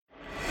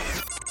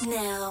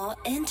Now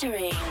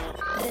entering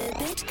the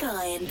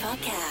Bitcoin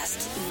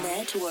Podcast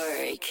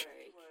Network.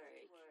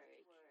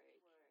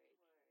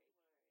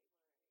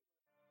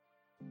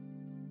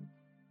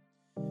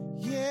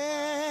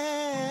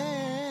 Yeah.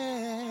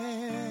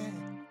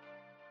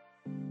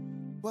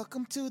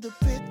 Welcome to the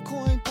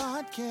Bitcoin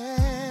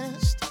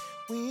Podcast.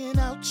 We in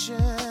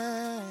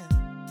OutShine.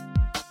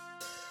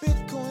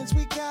 Bitcoins,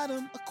 we got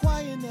them.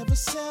 Acquire, never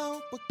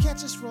sell. But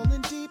catch us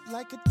rolling deep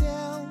like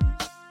Adele.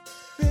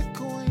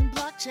 Bitcoin,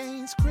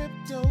 blockchains,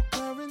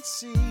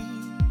 cryptocurrencies.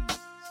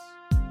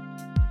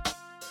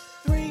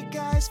 Three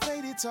guys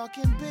faded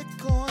talking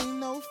Bitcoin,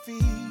 no fee.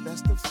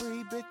 That's the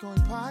free Bitcoin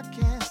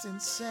podcast,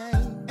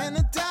 insane. And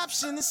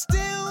adoption is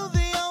still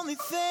the only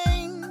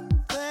thing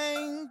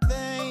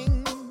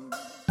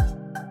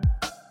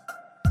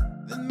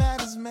that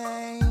matters,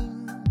 man.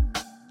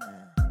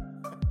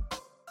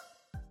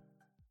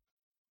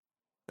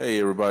 Hey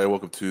everybody,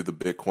 welcome to the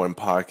Bitcoin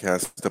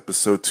Podcast,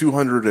 episode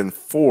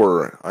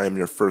 204. I am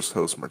your first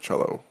host,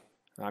 Marcello.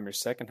 I'm your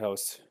second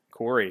host,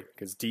 Corey,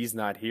 because D's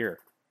not here.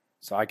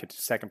 So I get to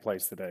second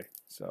place today.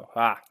 So,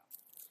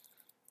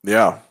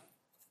 Yeah.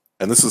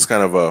 And this is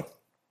kind of a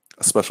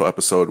special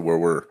episode where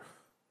we're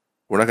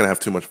not going to have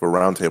too much of a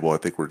roundtable. I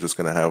think we're just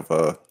going to have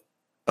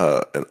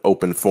an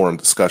open forum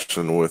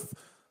discussion with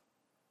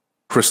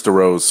Chris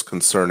DeRose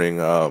concerning,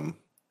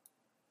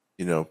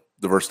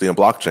 diversity in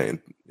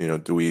blockchain.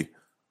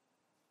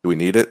 Do we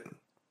need it?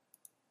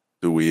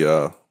 Are we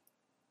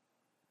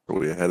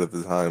ahead of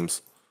the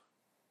times?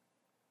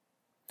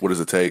 What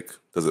does it take?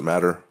 Does it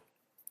matter?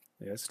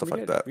 yeah, Stuff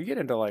like that. We get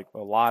into like a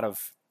lot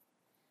of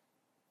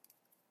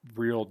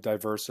real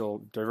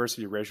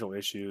diversity racial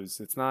issues.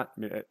 It's not,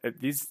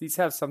 these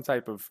have some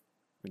type of,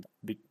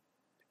 it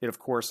of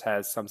course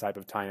has some type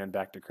of tie-in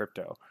back to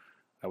crypto.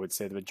 I would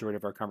say the majority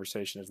of our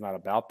conversation is not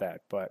about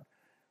that, but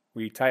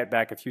we tie it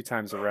back a few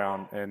times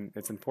around, and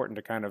it's important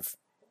to kind of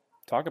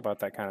talk about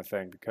that kind of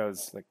thing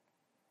because like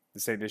the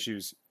same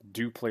issues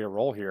do play a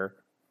role here.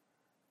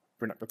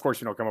 Of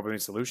course, we don't come up with any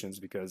solutions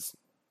because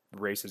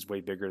race is way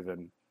bigger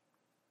than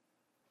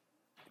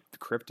the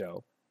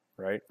crypto,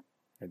 right?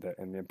 And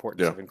the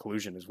importance of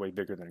inclusion is way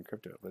bigger than in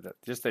crypto. But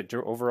just the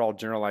overall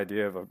general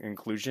idea of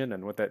inclusion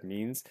and what that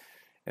means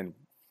and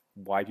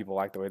why people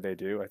act the way they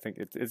do, I think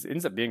it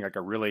ends up being like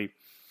a really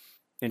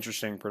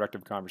interesting,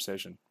 productive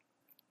conversation.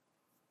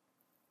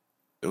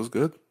 It was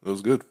good.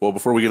 Well,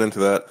 before we get into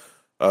that,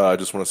 I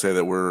just want to say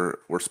that we're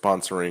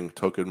sponsoring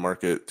Token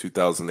Market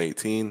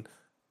 2018.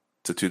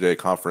 It's a 2-day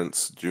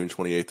conference, June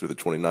 28th through the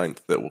 29th,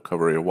 that will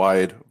cover a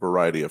wide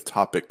variety of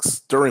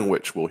topics, during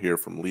which we'll hear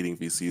from leading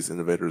VCs,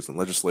 innovators, and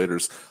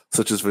legislators,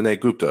 such as Vinay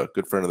Gupta,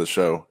 good friend of the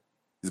show.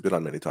 He's been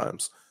on many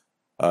times.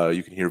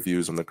 You can hear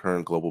views on the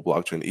current global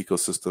blockchain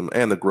ecosystem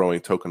and the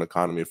growing token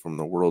economy from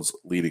the world's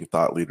leading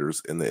thought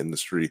leaders in the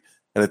industry.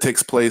 And it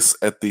takes place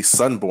at the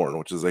Sunborn,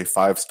 which is a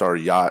 5-star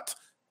yacht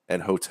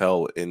and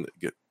hotel in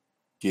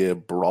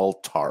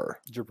Gibraltar.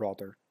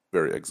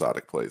 Very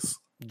exotic place.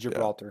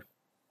 Gibraltar. Yeah.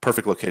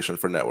 Perfect location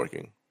for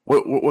networking.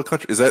 What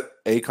country is that?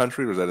 A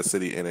country or is that a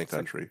city in a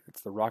country?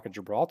 It's the Rock of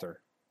Gibraltar.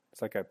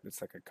 It's like a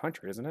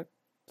country, isn't it?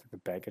 It's like the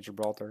Bank of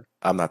Gibraltar.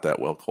 I'm not that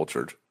well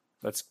cultured.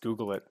 Let's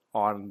Google it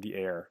on the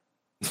air.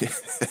 Yeah.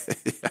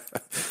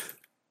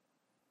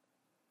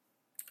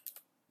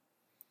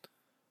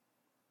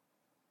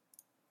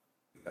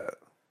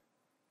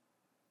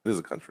 It is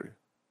a country.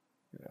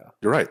 Yeah.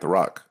 You're right. The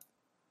Rock.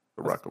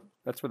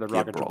 That's where the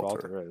Rock of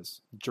Gibraltar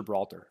is.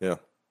 Gibraltar. Yeah.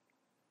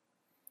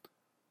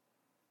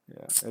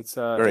 Yeah. It's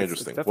very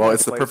interesting. Well,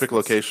 it's the perfect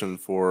location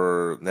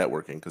for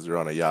networking because you're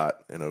on a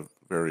yacht in a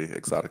very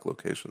exotic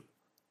location.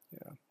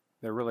 Yeah.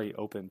 They're really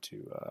open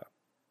to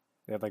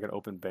they have like an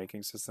open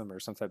banking system or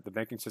some type. The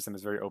banking system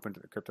is very open to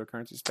the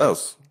cryptocurrency space. Oh,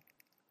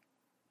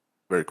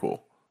 very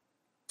cool.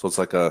 So it's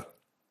like they're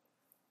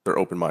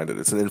open-minded.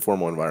 It's an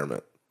informal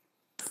environment.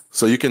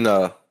 So you can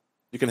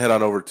head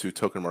on over to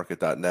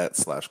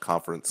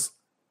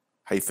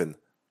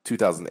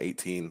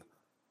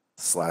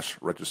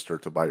tokenmarket.net/conference-2018/register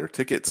to buy your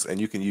tickets,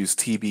 and you can use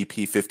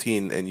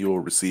TBP15 and you will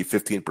receive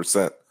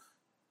 15%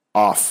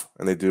 off,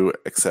 and they do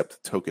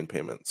accept token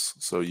payments.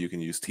 So you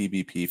can use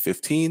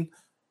TBP15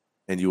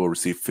 and you will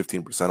receive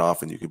 15%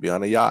 off, and you can be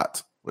on a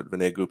yacht with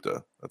Vinay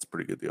Gupta. That's a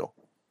pretty good deal.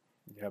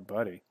 Yeah,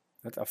 buddy.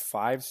 That's a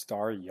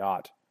 5-star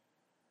yacht.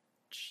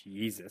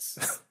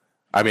 Jesus.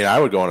 I mean, I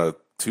would go on a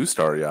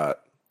 2-star yacht.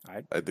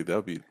 I think that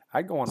would be...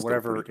 I'd go on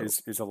whatever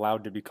is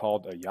allowed to be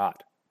called a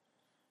yacht.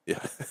 Yeah.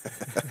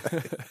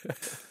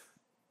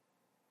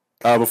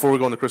 Before we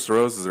go into Chris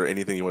DeRose, is there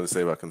anything you want to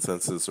say about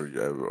consensus, or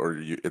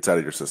it's out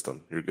of your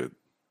system? You're good.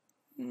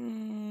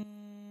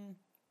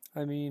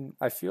 I mean,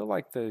 I feel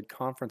like the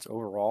conference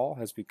overall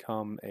has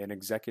become an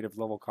executive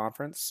level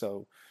conference.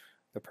 So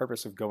the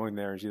purpose of going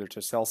there is either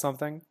to sell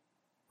something,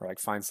 or like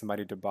find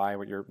somebody to buy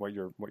what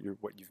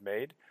you've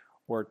made,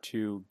 or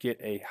to get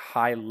a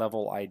high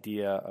level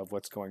idea of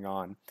what's going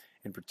on,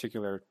 in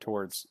particular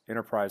towards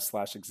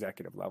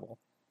enterprise/executive level.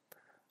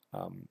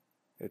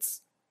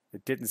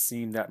 It didn't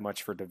seem that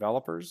much for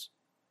developers.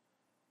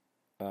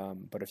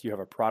 But if you have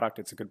a product,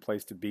 it's a good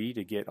place to be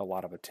to get a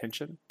lot of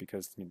attention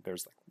because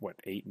there's like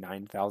what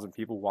 8,000-9,000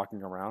 people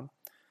walking around.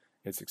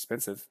 It's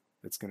expensive.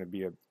 It's going to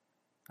be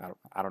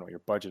I don't know what your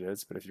budget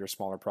is, but if you're a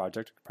smaller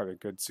project, probably a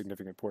good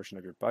significant portion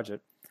of your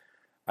budget.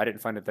 I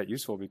didn't find it that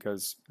useful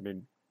because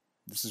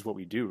this is what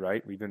we do,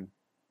 right? We've been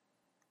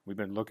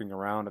looking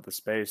around at the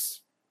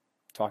space,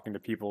 talking to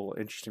people,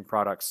 interesting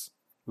products,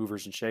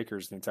 movers and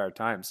shakers the entire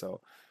time. So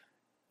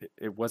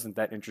it wasn't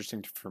that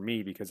interesting for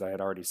me because I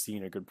had already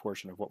seen a good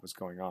portion of what was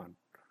going on.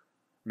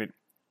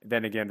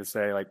 Then again, to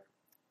say like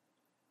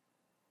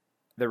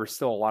there was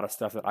still a lot of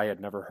stuff that I had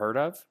never heard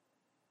of,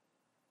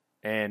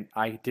 and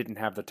I didn't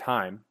have the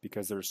time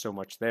because there was so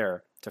much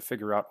there to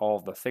figure out all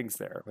of the things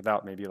there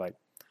without maybe like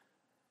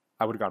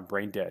I would have gone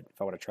brain dead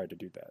if I would have tried to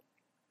do that.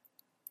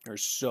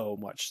 There's so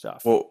much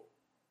stuff. Well,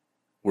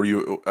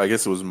 I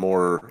guess it was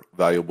more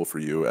valuable for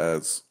you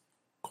as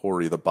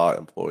Corey, the bot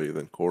employee,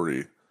 than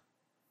Corey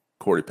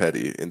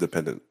Petty,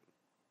 independent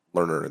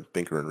learner and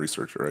thinker and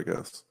researcher, I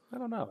guess. I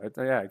don't know.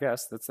 I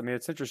guess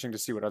it's interesting to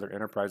see what other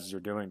enterprises are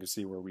doing to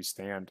see where we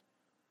stand.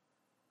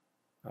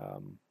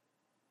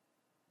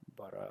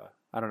 But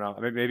I don't know.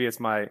 Maybe it's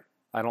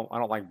I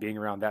don't like being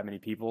around that many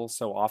people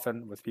so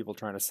often with people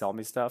trying to sell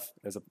me stuff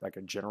as a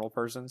general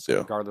person. So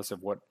regardless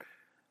of what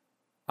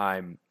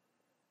I'm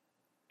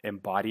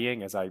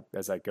embodying as I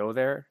go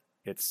there,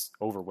 it's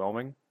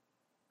overwhelming.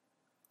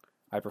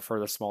 I prefer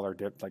the smaller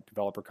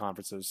developer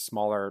conferences,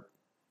 smaller,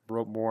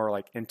 more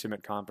like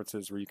intimate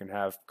conferences where you can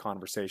have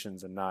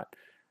conversations and not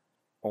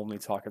only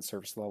talk at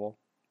surface level.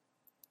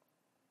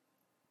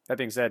 That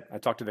being said, I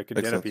talked to the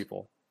Cadena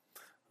people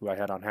who I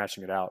had on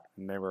Hashing It Out,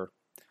 and they were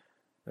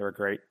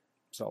great.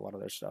 Saw a lot of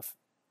their stuff.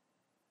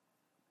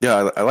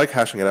 Yeah, I like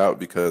Hashing It Out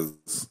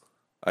because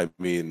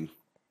really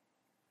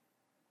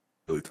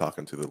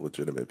talking to the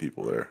legitimate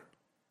people there.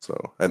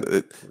 So,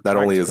 and not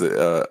only is it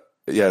a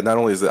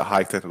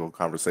high technical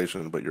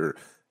conversation, but you're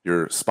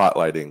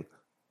spotlighting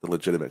the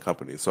legitimate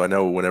company. So I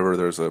know whenever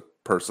there's a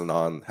person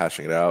on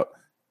Hashing It Out,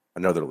 I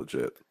know they're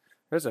legit.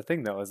 There's the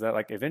thing though, is that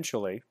like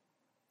eventually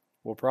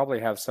we'll probably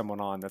have someone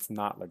on that's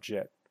not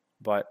legit,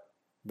 but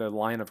the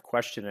line of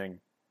questioning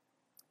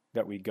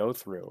that we go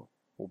through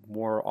will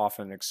more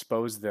often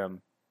expose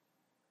them,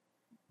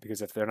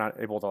 because if they're not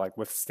able to like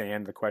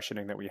withstand the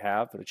questioning that we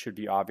have, that it should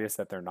be obvious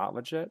that they're not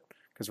legit,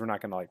 because we're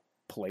not going to like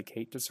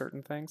placate to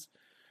certain things.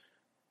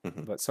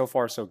 Mm-hmm. But so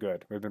far so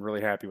good. We've been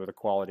really happy with the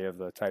quality of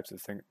the types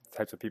of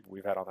people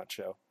we've had on that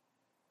show.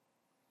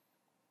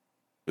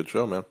 Good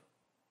show, man.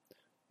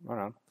 Right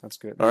on. That's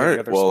good. All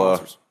right.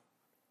 Well,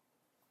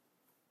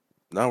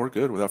 no, we're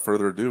good. Without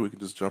further ado, we can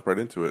just jump right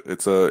into it.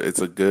 It's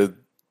a good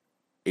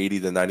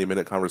 80 to 90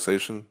 minute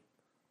conversation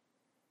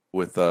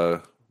with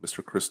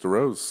Mr. Chris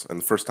DeRose, and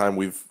the first time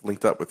we've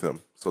linked up with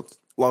him. So it's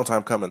a long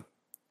time coming.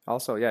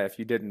 Also, yeah, if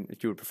you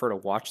would prefer to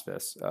watch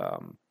this,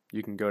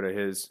 you can go to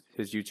his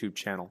YouTube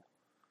channel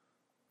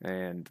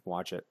and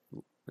watch it.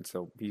 And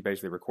so he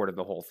basically recorded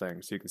the whole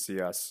thing, so you can see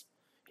us,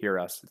 hear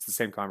us. It's the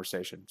same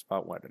conversation. It's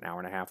about an hour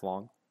and a half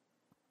long.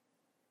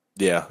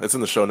 Yeah, it's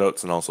in the show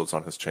notes, and also it's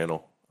on his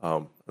channel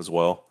as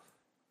well.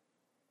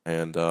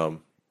 And yeah,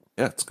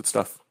 it's good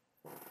stuff.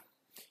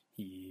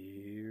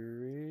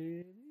 Here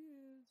it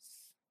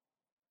is.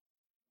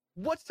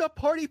 What's up,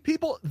 party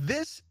people?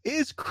 This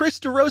is Chris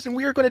DeRose, and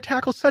we are going to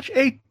tackle such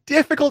a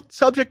difficult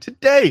subject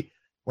today.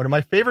 One of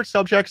my favorite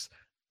subjects,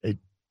 a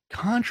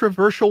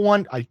controversial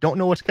one. I don't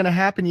know what's going to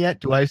happen yet.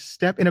 Do I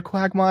step in a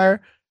quagmire?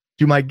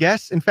 Do my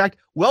guests? In fact,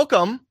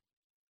 welcome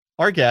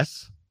our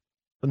guests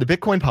from the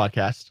Bitcoin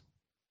podcast,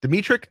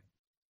 Dimitri,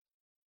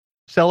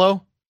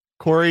 Cello,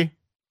 Corey,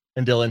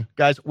 and Dylan.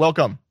 Guys,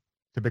 welcome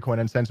to Bitcoin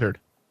Uncensored.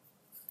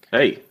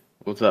 Hey,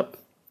 what's up?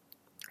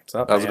 What's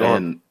up? How's it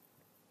going?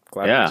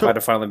 Glad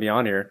to finally be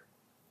on here.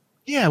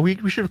 Yeah, we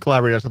should have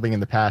collaborated on something in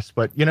the past,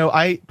 but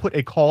I put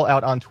a call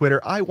out on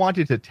Twitter. I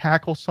wanted to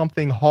tackle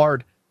something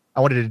hard.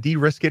 I wanted to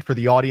de-risk it for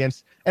the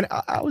audience, and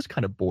I was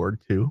kind of bored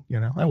too.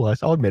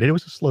 I'll admit it. It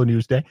was a slow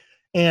news day,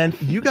 and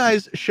you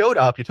guys showed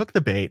up. You took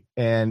the bait,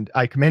 and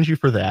I commend you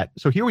for that.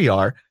 So here we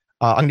are.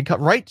 I'm going to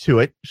cut right to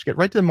it. Just get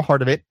right to the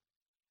heart of it.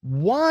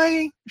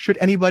 Why should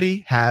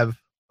anybody have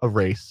a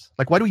race?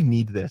 Like, why do we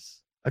need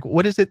this? Like,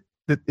 what is it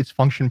that its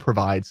function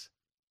provides?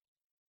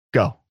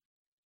 Go.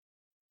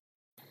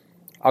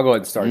 I'll go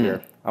ahead and start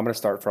here. I'm going to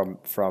start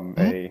from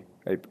a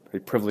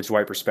privileged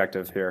white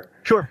perspective here.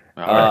 Sure.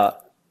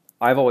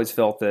 I've always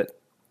felt that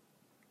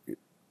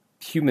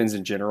humans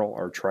in general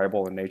are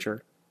tribal in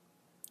nature,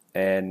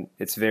 and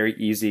it's very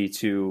easy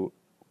to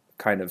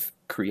kind of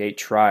create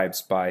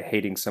tribes by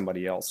hating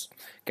somebody else,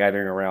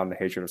 gathering around the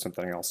hatred of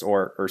something else,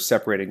 or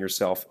separating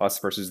yourself, us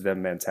versus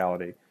them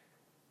mentality.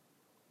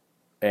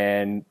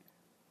 And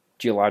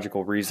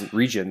geological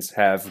regions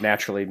have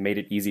naturally made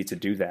it easy to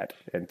do that.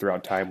 And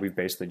throughout time, we've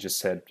basically just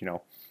said,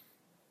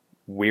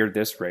 we're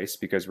this race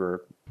because we're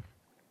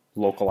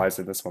localized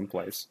in this one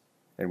place.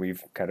 And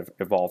we've kind of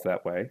evolved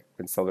that way.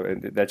 And so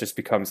that just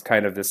becomes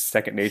kind of this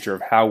second nature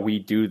of how we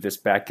do this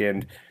back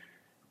end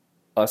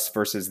us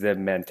versus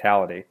them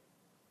mentality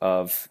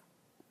of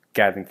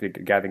gathering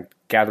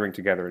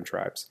together in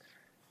tribes.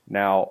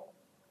 Now,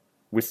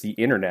 with the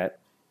internet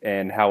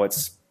and how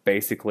it's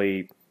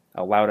basically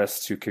allowed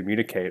us to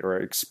communicate or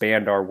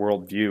expand our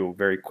worldview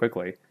very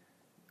quickly,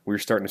 we're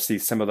starting to see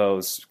some of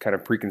those kind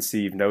of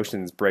preconceived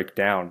notions break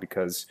down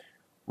because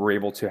we're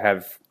able to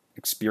have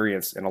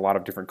experience in a lot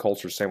of different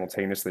cultures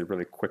simultaneously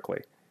really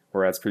quickly,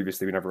 whereas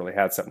previously we never really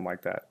had something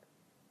like that.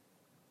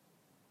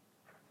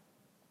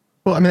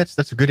 Well, I mean,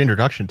 that's a good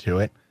introduction to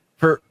it.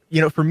 For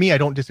me, I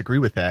don't disagree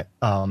with that.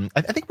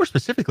 I think more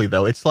specifically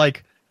though, it's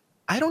like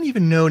I don't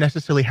even know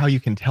necessarily how you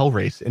can tell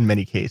race in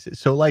many cases.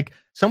 So like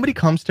somebody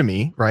comes to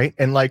me, right?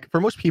 And like for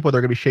most people,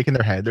 they're gonna be shaking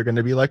their head. They're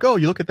gonna be like, oh,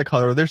 you look at the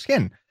color of their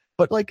skin.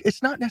 But like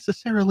it's not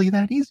necessarily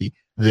that easy.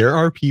 There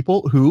are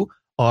people who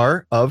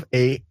are of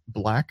a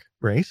black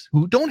race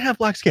who don't have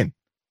black skin.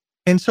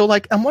 And so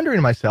like I'm wondering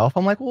to myself,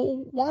 I'm like,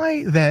 well,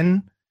 why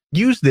then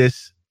use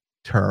this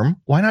term?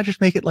 Why not just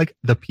make it like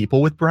the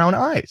people with brown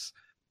eyes?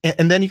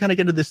 And then you kind of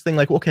get into this thing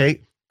like,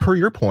 okay, per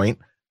your point,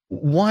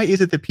 why is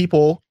it that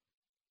people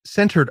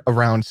centered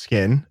around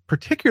skin,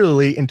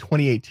 particularly in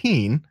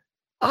 2018,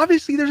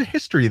 obviously there's a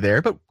history there,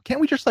 but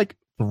can't we just like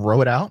throw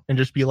it out and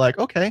just be like,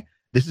 okay,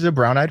 this is a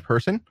brown-eyed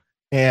person?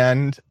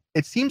 And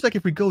it seems like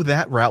if we go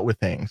that route with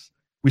things,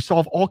 we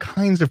solve all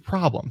kinds of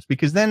problems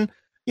because then,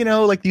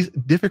 like these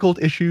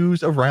difficult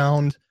issues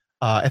around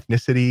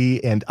ethnicity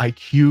and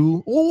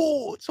IQ,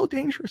 oh, it's so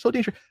dangerous,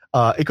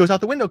 it goes out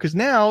the window because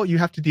now you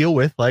have to deal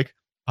with like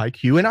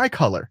IQ and eye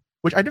color,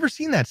 which I've never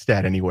seen that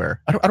stat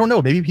anywhere. I don't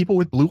know. Maybe people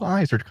with blue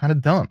eyes are kind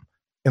of dumb.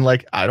 And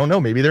like, I don't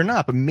know, maybe they're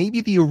not, but maybe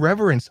the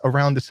irreverence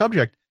around the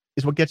subject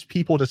is what gets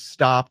people to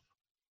stop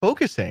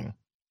focusing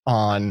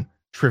on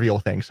trivial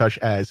things such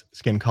as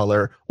skin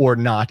color or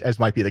not, as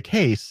might be the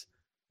case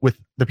with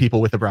the people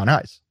with the brown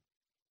eyes.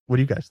 What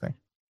do you guys think?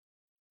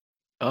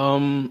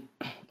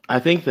 I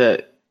think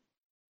that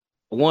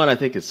I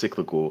think it's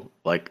cyclical.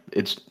 Like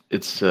it's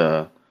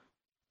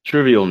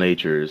trivial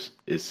natures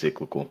is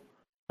cyclical.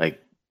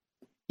 Like,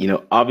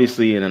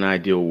 obviously in an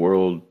ideal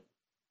world,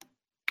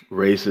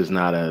 race is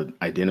not an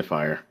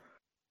identifier.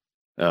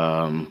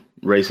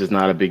 Race is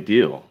not a big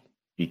deal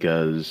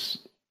because,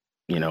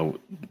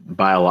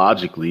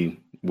 biologically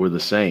we're the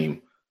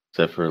same,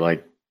 except for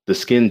like the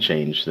skin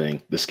change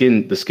thing, the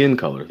skin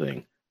color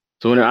thing.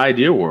 So in an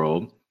ideal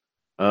world,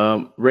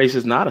 race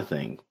is not a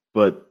thing.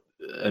 But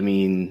I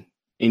mean,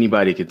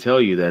 anybody could tell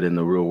you that in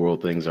the real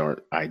world, things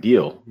aren't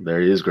ideal.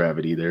 There is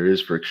gravity, there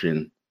is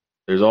friction,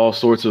 there's all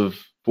sorts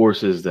of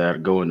forces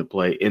that go into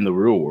play in the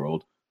real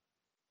world.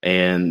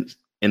 And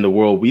in the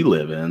world we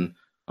live in,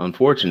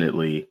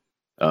 unfortunately,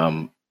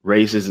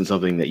 race isn't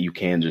something that you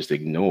can just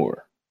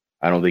ignore.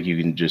 I don't think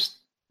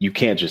you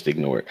can't just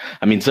ignore it.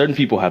 I mean, certain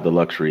people have the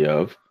luxury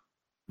of,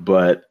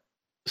 but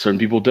certain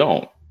people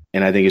don't.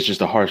 And I think it's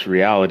just a harsh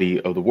reality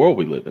of the world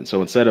we live in.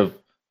 So instead of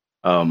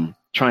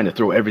trying to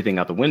throw everything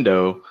out the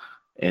window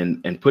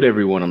and put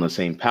everyone on the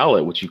same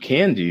palette, what you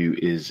can do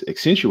is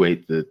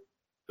accentuate the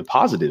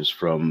positives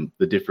from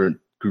the different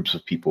groups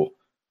of people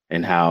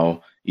and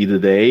how either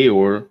they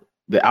or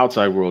the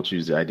outside world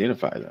choose to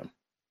identify them.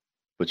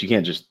 But you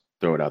can't just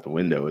throw it out the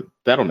window.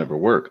 That'll never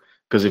work.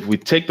 Because if we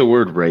take the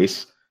word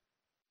race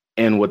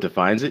and what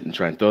defines it and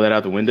try and throw that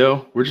out the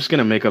window, we're just going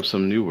to make up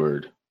some new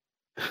word.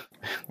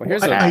 Well,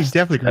 I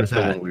definitely agree with that's the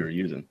that. one we were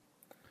using.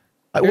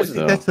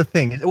 That's the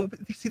thing.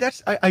 See,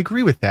 I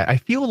agree with that. I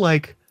feel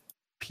like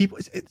people,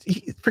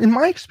 in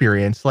my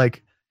experience,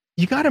 like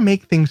you got to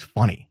make things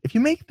funny. If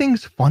you make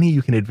things funny,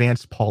 you can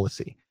advance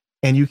policy,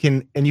 and you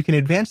can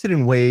advance it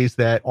in ways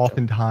that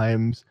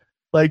oftentimes,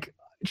 like,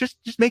 just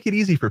make it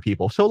easy for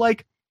people. So,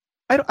 like,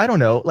 I don't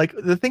know, like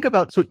the thing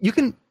about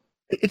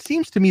it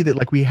seems to me that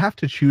like we have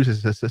to choose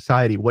as a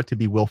society what to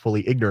be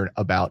willfully ignorant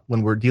about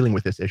when we're dealing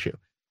with this issue.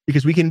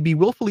 Because we can be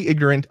willfully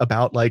ignorant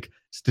about like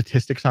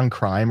statistics on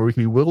crime, or we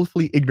can be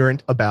willfully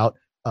ignorant about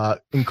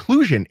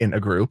inclusion in a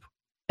group.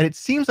 And it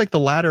seems like the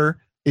latter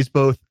is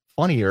both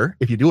funnier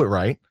if you do it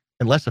right,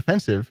 and less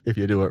offensive if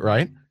you do it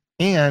right,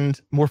 and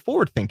more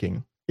forward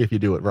thinking if you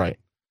do it right.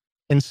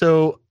 And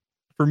so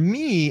for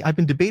me, I've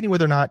been debating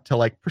whether or not to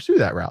like pursue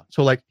that route.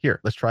 So like, here,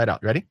 let's try it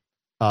out. Ready?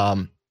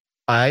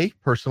 I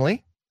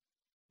personally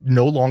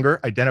no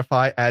longer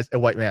identify as a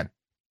white man.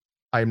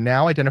 I am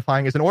now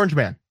identifying as an orange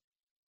man.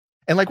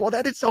 And like, while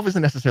that itself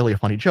isn't necessarily a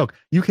funny joke,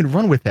 you can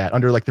run with that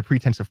under like the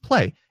pretense of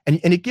play. And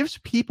it gives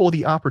people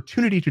the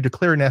opportunity to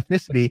declare an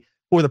ethnicity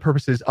for the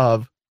purposes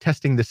of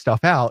testing this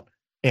stuff out.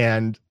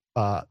 And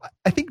I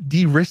think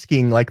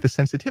de-risking like the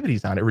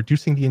sensitivities on it,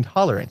 reducing the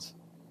intolerance.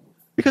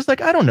 Because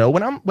like, I don't know,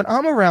 when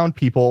I'm around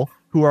people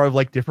who are of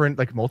like different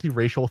like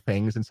multiracial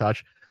things and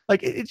such,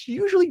 like it's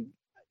usually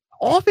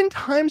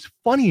oftentimes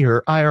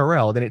funnier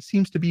IRL than it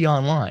seems to be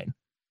online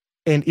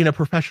and in a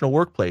professional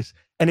workplace.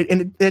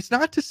 And it's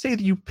not to say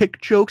that you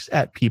pick jokes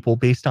at people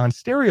based on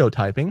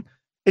stereotyping.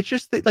 It's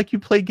just that like you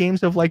play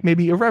games of like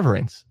maybe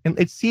irreverence. And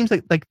it seems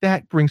like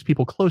that brings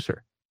people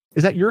closer.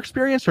 Is that your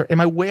experience, or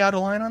am I way out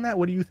of line on that?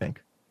 What do you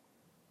think?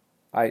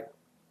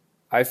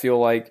 I feel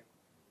like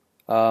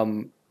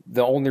the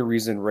only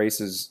reason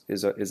race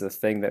is a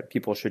thing that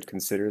people should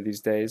consider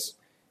these days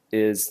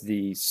is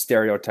the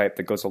stereotype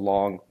that goes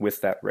along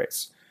with that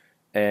race.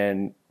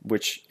 And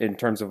which, in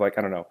terms of like,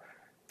 I don't know,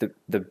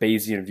 the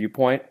Bayesian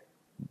viewpoint,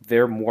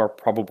 they're more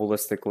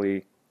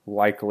probabilistically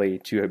likely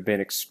to have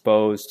been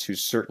exposed to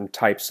certain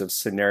types of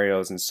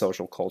scenarios in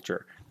social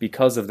culture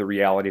because of the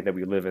reality that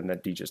we live in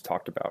that Dee just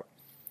talked about.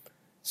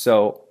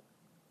 So,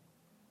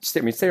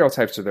 I mean,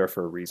 stereotypes are there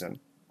for a reason,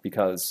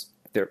 because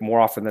they're more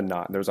often than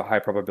not, there's a high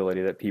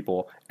probability that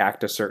people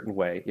act a certain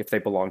way if they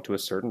belong to a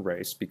certain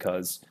race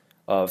because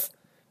of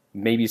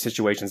maybe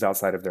situations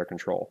outside of their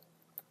control.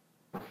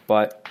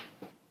 But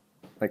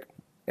like,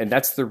 and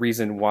that's the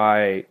reason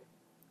why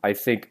I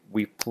think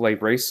we play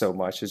race so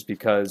much, is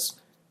because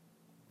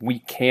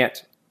we have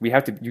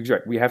to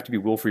be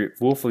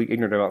willfully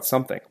ignorant about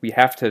something. We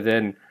have to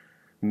then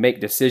make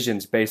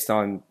decisions based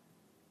on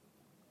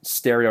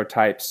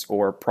stereotypes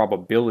or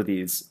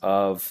probabilities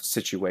of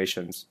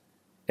situations.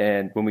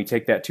 And when we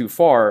take that too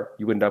far,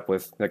 you end up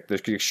with, like,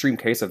 the extreme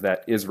case of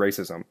that is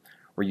racism,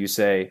 where you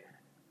say,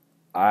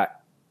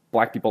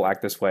 black people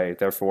act this way,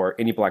 therefore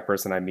any black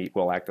person I meet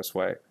will act this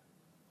way.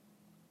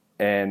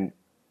 And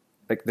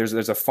like,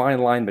 there's a fine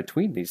line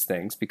between these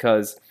things,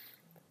 because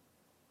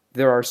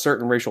there are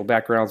certain racial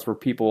backgrounds where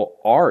people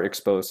are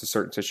exposed to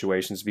certain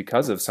situations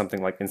because of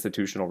something like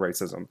institutional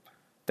racism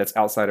that's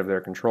outside of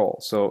their control.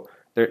 So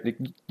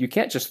you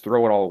can't just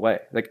throw it all away.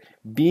 Like,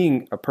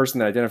 being a person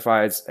that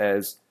identifies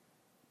as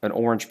an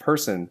orange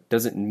person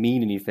doesn't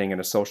mean anything in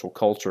a social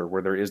culture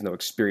where there is no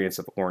experience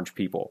of orange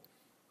people.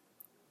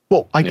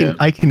 Well,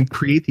 I can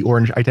create the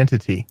orange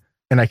identity,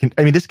 and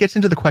this gets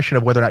into the question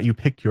of whether or not you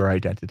pick your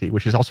identity,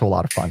 which is also a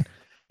lot of fun,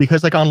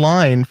 because like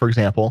online, for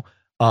example,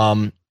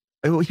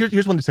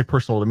 here's one that's like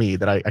personal to me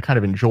that I kind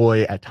of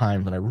enjoy at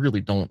times, and I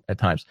really don't at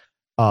times.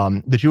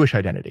 The Jewish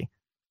identity.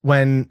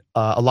 When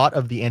a lot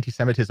of the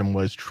anti-Semitism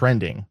was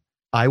trending,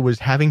 I was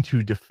having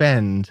to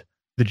defend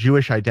the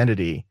Jewish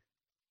identity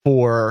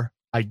for,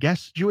 I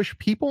guess, Jewish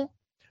people,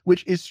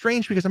 which is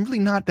strange because I'm really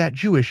not that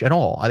Jewish at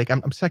all.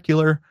 I'm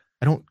secular.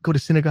 I don't go to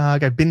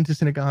synagogue. I've been to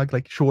synagogue,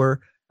 like, sure.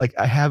 Like,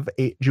 I have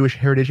a Jewish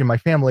heritage in my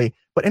family,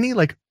 but any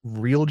like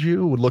real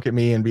Jew would look at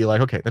me and be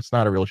like, okay, that's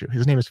not a real Jew.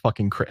 His name is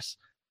fucking Chris.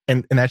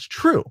 And that's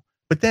true.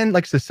 But then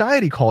like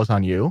society calls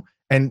on you,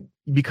 and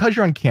because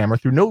you're on camera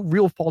through no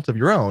real fault of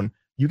your own,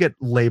 you get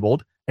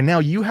labeled, and now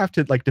you have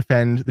to like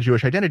defend the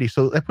Jewish identity.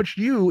 So that puts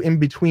you in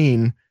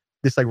between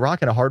this like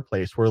rock and a hard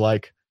place where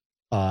like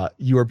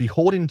you are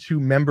beholden to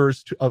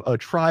members of a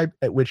tribe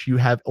at which you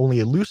have only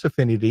a loose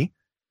affinity,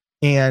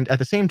 and at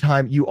the same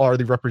time you are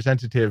the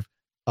representative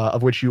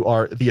of which you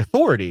are the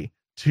authority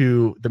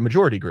to the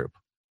majority group.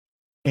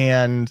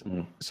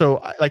 And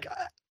so like,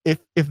 if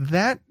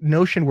that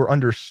notion were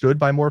understood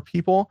by more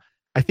people,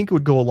 I think it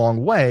would go a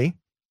long way,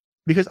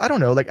 because I don't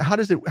know, like, how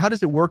does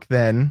it work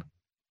then?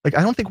 Like,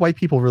 I don't think white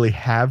people really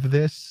have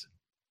this,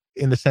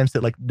 in the sense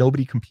that like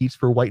nobody competes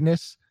for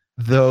whiteness,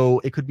 though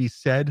it could be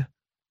said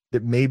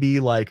that maybe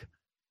like,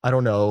 I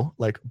don't know,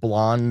 like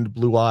blonde,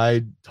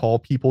 blue-eyed, tall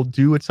people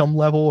do at some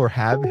level, or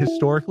have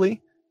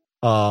historically.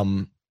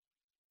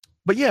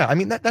 But yeah, I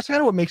mean, that's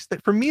kind of what makes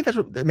that, for me, that's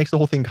what makes the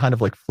whole thing kind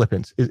of like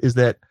flippant, is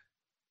that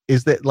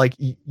like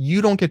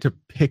you don't get to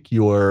pick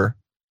your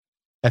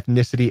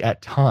ethnicity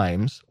at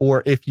times,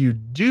 or if you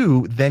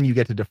do, then you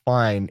get to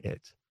define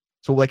it.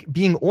 So like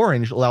being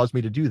orange allows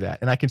me to do that,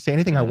 and I can say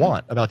anything I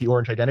want about the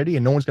orange identity,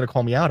 and no one's going to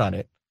call me out on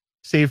it,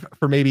 save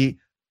for maybe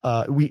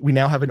we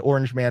now have an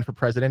orange man for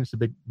president. It's a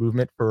big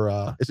movement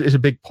for it's a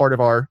big part of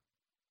our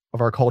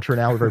culture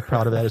now. We're very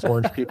proud of that as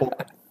orange people.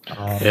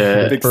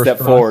 Big step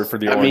forward for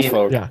the orange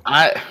folk. Yeah.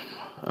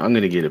 I'm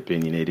going to get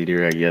opinionated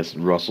here, I guess,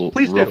 ruffle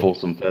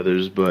some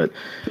feathers, but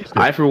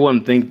I, for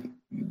one, think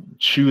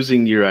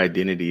choosing your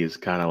identity is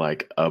kind of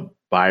like a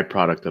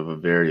byproduct of a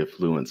very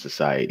affluent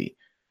society.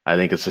 I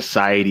think a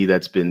society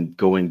that's been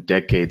going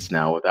decades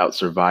now without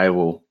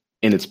survival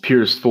in its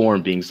purest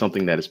form being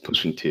something that is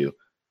pushing to.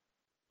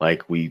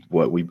 Like we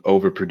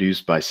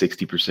overproduced by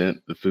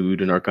 60% the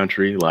food in our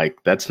country. Like,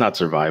 that's not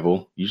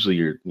survival.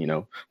 Usually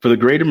for the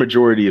greater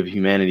majority of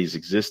humanity's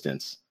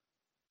existence,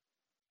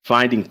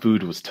 finding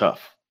food was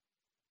tough.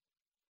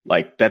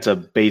 Like, that's a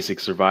basic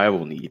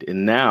survival need.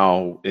 And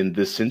now in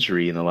this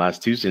century, in the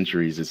last 2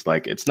 centuries, it's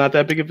like, it's not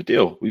that big of a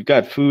deal. We've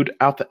got food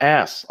out the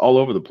ass all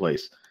over the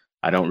place.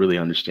 I don't really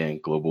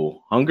understand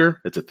global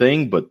hunger. It's a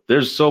thing, but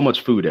there's so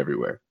much food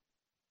everywhere.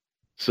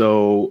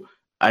 So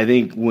I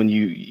think when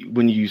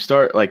you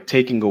start like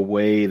taking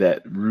away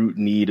that root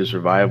need of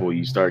survival,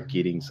 you start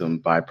getting some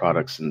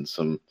byproducts and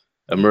some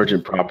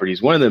emergent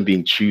properties, one of them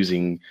being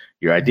choosing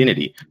your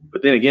identity.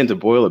 But then again, to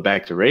boil it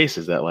back to race,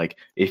 is that like,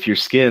 if your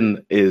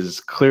skin is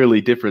clearly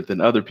different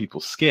than other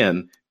people's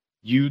skin,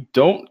 you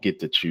don't get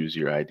to choose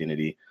your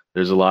identity.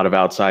 There's a lot of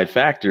outside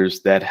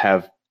factors that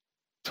have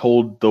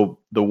told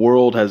the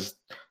world, has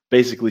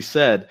basically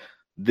said,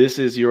 this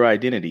is your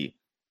identity.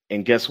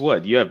 And guess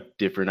what? You have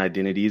different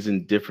identities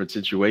in different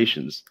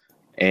situations,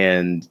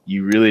 and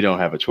you really don't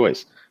have a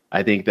choice.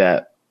 I think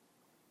that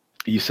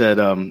you said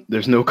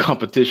there's no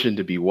competition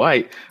to be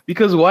white,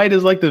 because white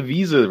is like the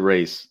Visa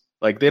race.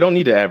 Like, they don't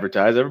need to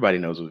advertise. Everybody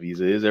knows what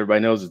Visa is.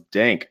 Everybody knows it's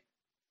dank.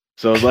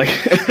 So it's like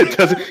it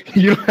doesn't.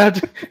 You don't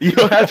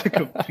have to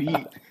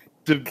compete.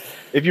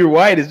 If you're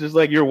white, it's just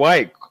like you're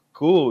white.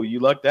 Cool, you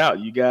lucked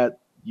out. You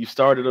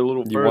started a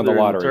little further won the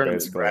lottery, in the tournament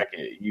basically.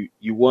 bracket.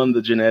 You won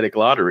the genetic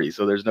lottery.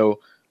 So there's no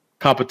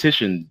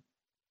competition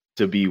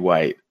to be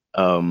white.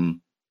 I don't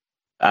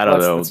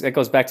know. It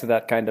goes back to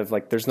that kind of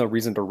like, there's no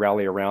reason to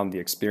rally around the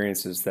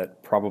experiences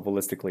that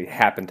probabilistically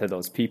happen to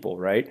those people,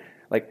 right?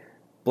 Like,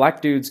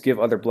 black dudes give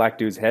other black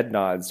dudes head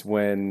nods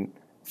when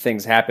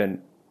things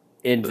happen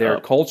in their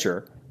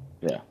culture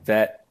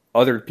that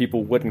other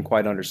people wouldn't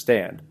quite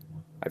understand.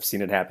 I've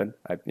seen it happen.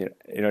 You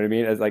know what I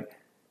mean? It's like,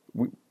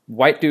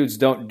 white dudes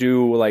don't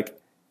do like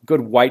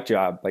good white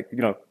job, like,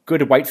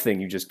 good white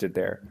thing you just did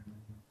there,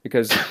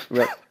 because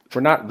we're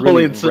not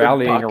really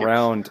rallying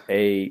around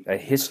a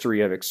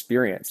history of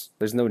experience.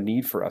 There's no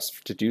need for us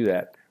to do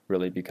that,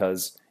 really,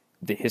 because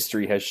the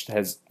history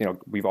has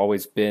we've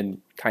always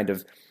been kind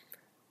of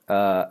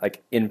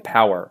like in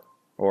power,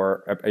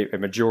 or a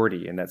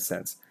majority in that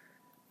sense.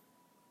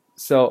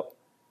 So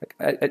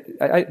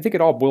I think it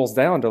all boils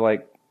down to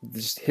like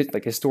just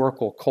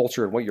historical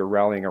culture and what you're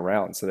rallying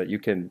around, so that you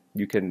can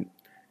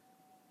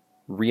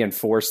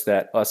reinforce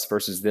that us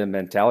versus them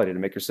mentality to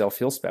make yourself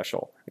feel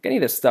special. Like any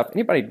of this stuff,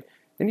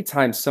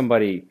 anytime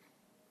somebody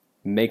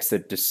makes a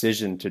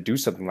decision to do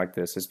something like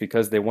this, is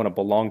because they want to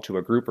belong to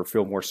a group or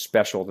feel more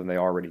special than they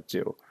already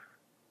do.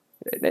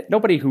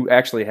 Nobody who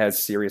actually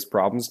has serious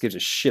problems gives a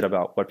shit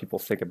about what people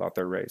think about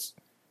their race,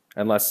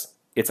 unless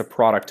it's a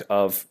product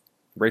of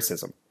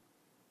racism.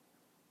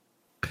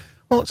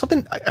 Well,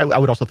 something I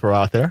would also throw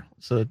out there,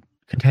 it's a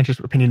contentious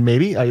opinion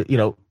maybe.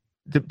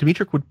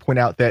 Dimitri would point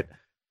out that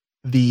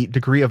the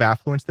degree of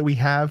affluence that we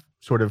have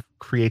sort of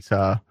creates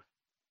a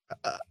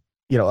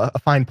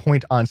fine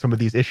point on some of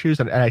these issues,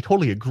 and I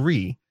totally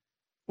agree.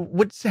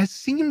 What has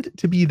seemed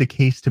to be the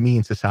case to me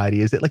in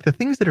society is that like the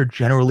things that are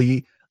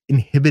generally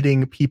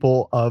inhibiting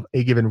people of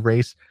a given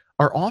race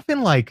are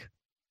often like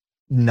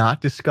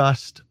not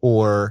discussed,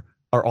 or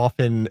are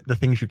often the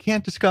things you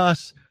can't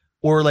discuss,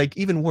 or like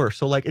even worse.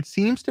 So like it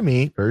seems to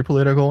me, very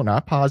political,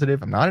 not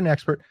positive, I'm not an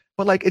expert,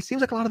 but like it seems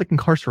like a lot of the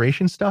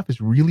incarceration stuff is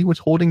really what's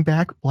holding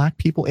back black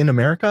people in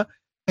America.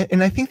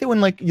 And I think that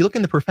when like you look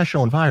in the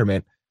professional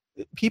environment,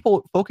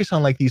 people focus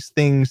on like these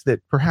things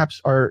that perhaps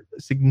are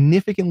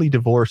significantly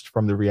divorced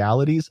from the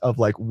realities of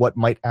like what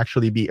might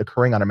actually be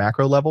occurring on a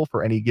macro level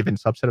for any given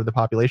subset of the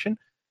population.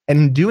 And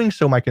in doing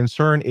so, my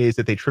concern is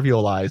that they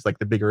trivialize like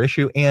the bigger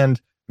issue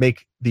and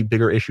make the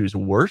bigger issues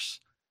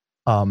worse.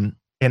 And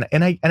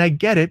I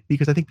get it,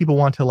 because I think people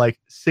want to like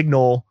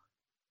signal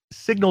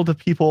to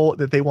people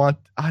that they want,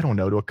 I don't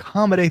know, to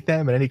accommodate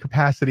them in any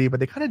capacity, but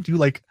they kind of do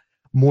like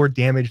more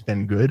damage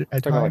than good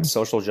at Talking about like times.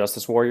 social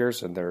justice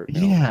warriors, and they're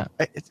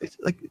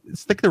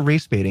it's like the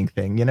race baiting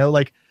thing,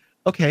 like,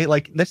 okay,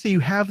 like let's say you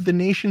have the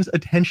nation's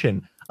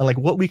attention on like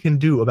what we can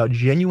do about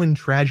genuine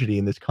tragedy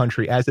in this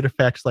country as it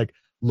affects like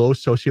low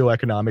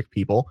socioeconomic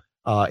people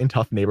in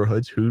tough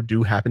neighborhoods who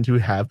do happen to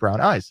have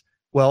brown eyes.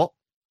 Well,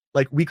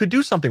 like we could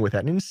do something with that.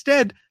 And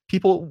instead,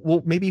 people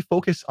will maybe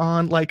focus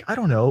on like, I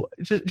don't know,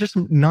 just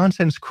some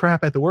nonsense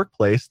crap at the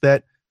workplace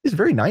that is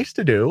very nice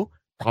to do,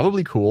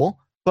 probably cool.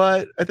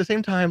 But at the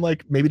same time,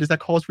 like maybe does that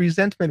cause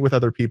resentment with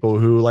other people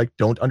who like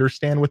don't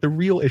understand what the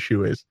real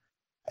issue is?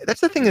 That's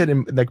the thing that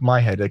in like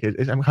my head, like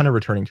I'm kind of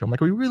returning to. I'm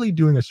like, are we really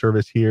doing a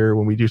service here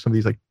when we do some of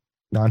these like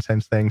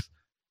nonsense things?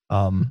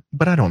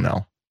 But I don't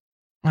know.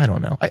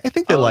 I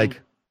think that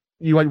like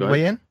you want to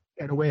weigh in?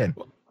 Yeah, to weigh in.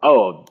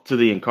 Oh, to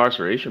the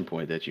incarceration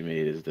point that you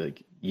made is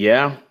like,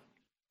 yeah,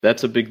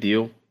 that's a big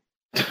deal.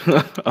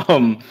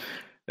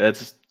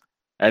 That's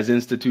as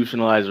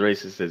institutionalized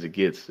racist as it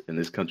gets, and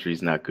this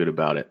country's not good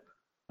about it.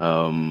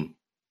 And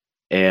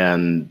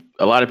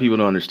a lot of people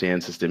don't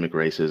understand systemic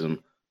racism,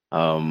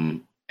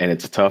 and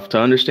it's tough to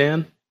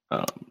understand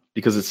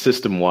because it's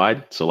system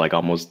wide. So, like,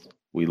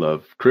 we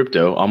love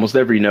crypto. Almost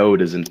every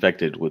node is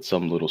infected with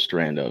some little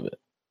strand of it.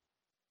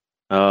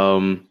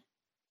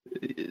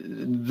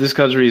 This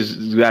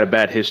country's got a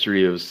bad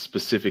history of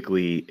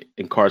specifically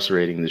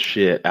incarcerating the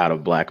shit out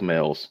of black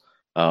males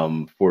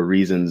for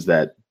reasons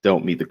that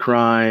don't meet the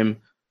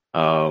crime,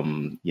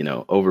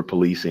 over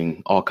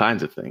policing, all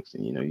kinds of things.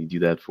 And, you do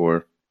that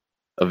for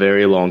a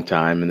very long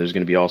time, and there's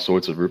going to be all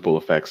sorts of ripple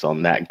effects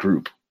on that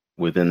group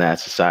within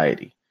that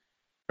society.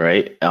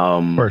 Right.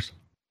 Of course.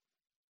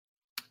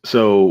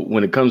 So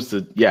when it comes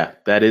to,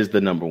 that is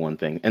the number one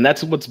thing. And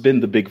that's what's been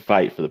the big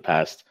fight for the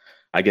past,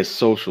 I guess,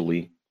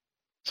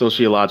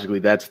 sociologically,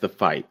 that's the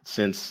fight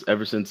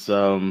ever since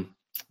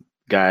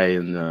guy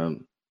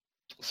in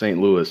St.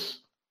 Louis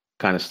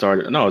kind of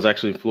started. No, it was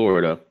actually in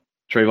Florida.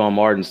 Trayvon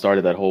Martin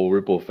started that whole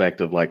ripple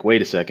effect of like,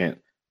 wait a second,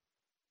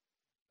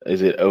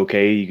 is it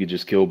okay? You could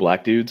just kill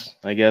black dudes,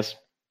 I guess.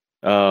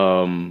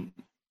 And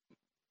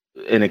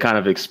it kind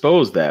of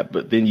exposed that.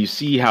 But then you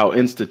see how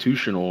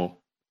institutional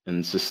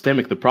and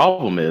systemic the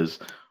problem is,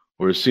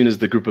 where as soon as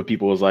the group of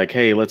people was like,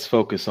 hey, let's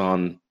focus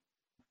on,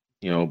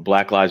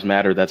 Black Lives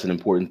Matter, that's an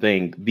important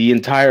thing. The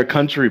entire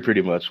country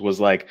pretty much was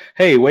like,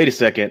 hey, wait a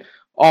second,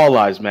 all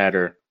lives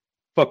matter.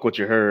 Fuck what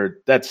you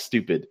heard. That's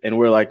stupid. And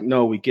we're like,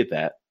 no, we get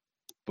that.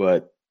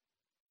 but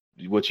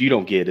what you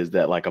don't get is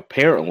that, like,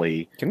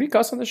 apparently. Can we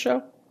cuss on the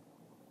show?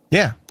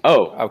 Yeah.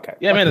 Oh, okay.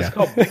 Yeah, man, it's Yeah.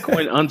 called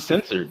Bitcoin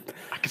Uncensored.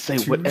 I can say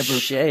whatever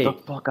Touche. the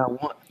fuck I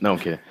want. No, I'm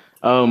kidding.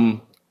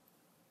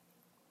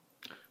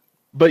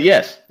 But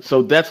yes,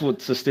 so that's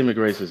what systemic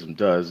racism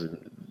does,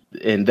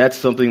 and that's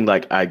something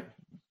like I,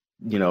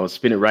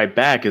 spin it right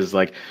back is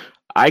like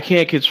I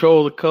can't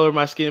control the color of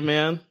my skin,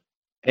 man,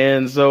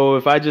 and so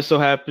if I just so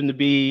happen to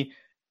be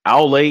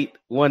out late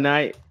one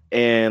night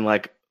and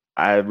like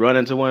I run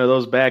into one of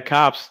those bad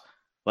cops,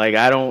 like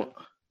I don't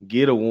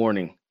get a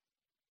warning,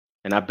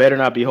 and I better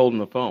not be holding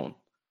the phone.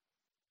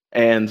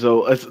 And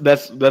so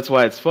that's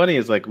why it's funny.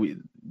 Is like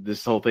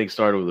this whole thing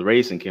started with the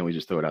race, and can we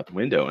just throw it out the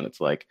window? And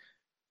it's like,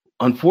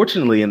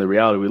 unfortunately, in the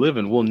reality we live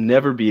in, we'll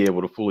never be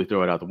able to fully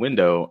throw it out the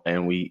window.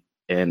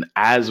 And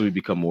as we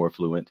become more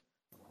affluent,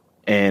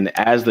 and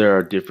as there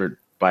are different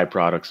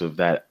byproducts of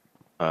that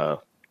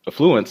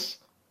affluence,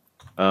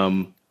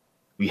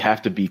 we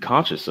have to be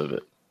conscious of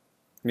it.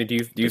 I mean, do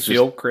you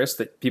feel, Chris,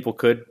 that people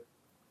could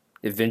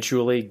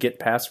eventually get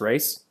past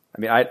race?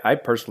 I mean, I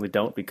personally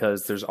don't,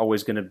 because there's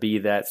always going to be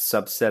that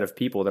subset of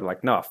people that are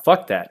like, no,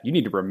 fuck that. You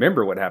need to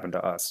remember what happened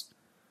to us.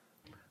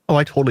 Oh,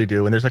 I totally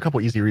do. And there's a couple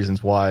easy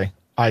reasons why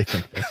I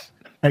think this.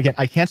 And again,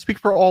 I can't speak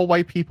for all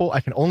white people.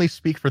 I can only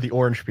speak for the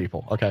orange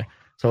people. Okay.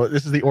 So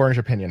this is the orange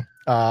opinion.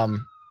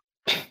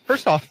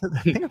 First off, the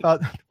thing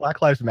about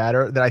Black Lives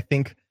Matter that I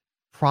think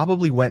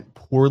probably went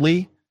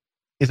poorly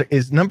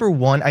is number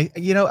one. I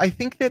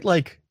think that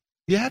like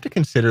you have to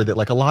consider that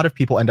like a lot of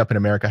people end up in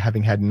America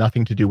having had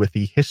nothing to do with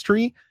the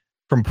history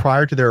from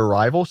prior to their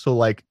arrival. So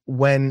like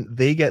when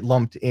they get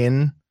lumped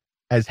in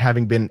as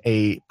having been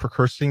a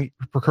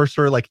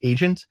precursor like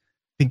agent,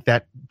 I think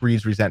that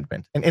breeds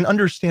resentment, and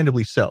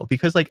understandably so,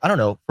 because like, I don't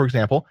know, for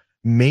example,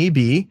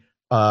 maybe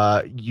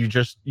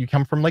you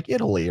come from like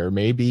Italy, or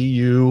maybe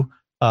you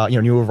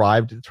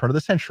arrived at the turn of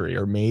the century,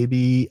 or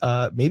maybe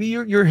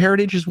your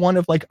heritage is one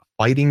of like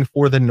fighting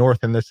for the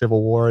North in the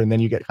Civil War, and then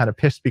you get kind of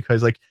pissed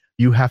because like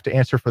you have to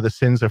answer for the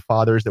sins of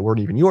fathers that weren't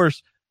even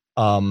yours.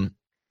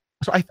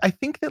 So I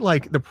think that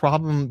like the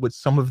problem with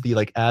some of the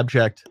like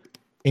abject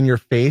in your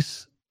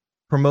face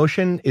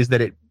promotion is that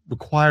it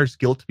requires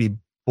guilt to be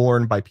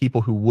borne by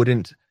people who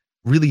wouldn't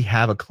really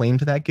have a claim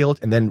to that guilt,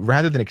 and then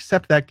rather than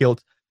accept that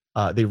guilt,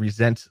 they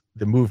resent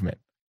the movement.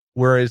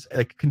 Whereas,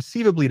 like,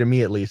 conceivably, to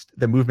me at least,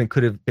 the movement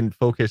could have been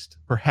focused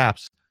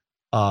perhaps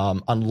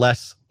on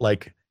less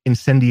like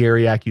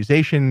incendiary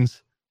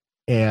accusations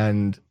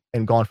and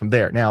gone from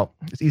there. Now,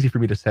 it's easy for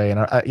me to say, and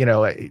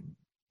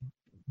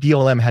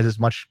BLM has as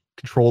much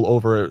control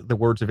over the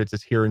words of its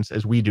adherents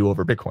as we do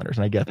over Bitcoiners,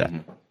 and I get that.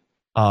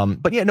 Mm-hmm.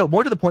 But yeah, no,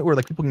 more to the point where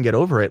like people can get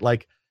over it.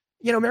 Like,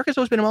 America's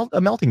always been a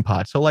melting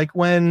pot. So like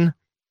when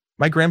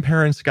my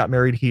grandparents got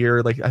married here,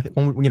 like I think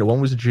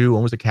one was a Jew,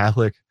 one was a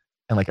Catholic,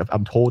 and like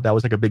I'm told that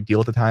was like a big deal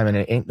at the time, and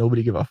it ain't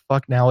nobody give a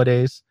fuck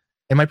nowadays.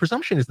 And my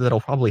presumption is that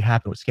it'll probably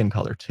happen with skin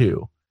color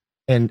too.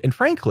 And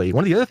frankly,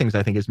 one of the other things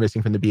I think is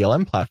missing from the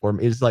BLM platform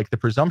is like the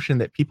presumption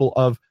that people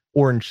of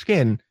orange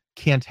skin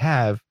can't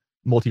have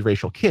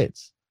multiracial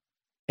kids.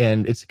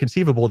 And it's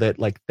conceivable that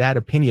like that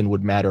opinion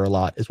would matter a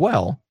lot as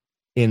well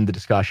in the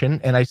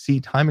discussion. And I see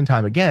time and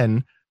time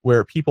again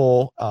where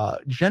people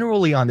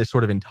generally on this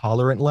sort of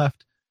intolerant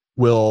left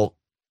will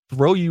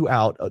throw you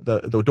out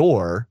the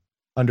door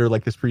under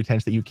like this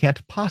pretense that you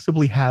can't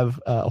possibly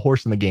have a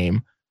horse in the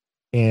game.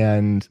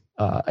 And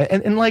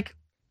like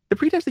the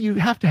pretense that you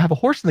have to have a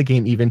horse in the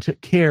game even to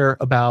care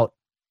about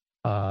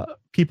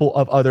people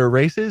of other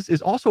races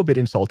is also a bit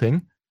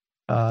insulting.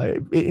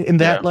 In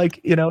that, like,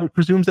 it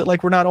presumes that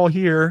like we're not all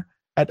here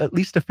at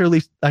least a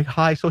fairly like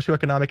high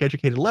socioeconomic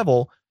educated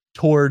level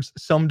towards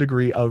some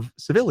degree of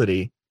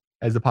civility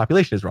as the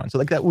population is run. So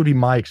like that would be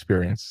my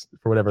experience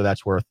for whatever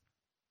that's worth.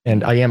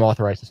 And I am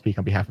authorized to speak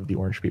on behalf of the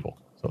orange people.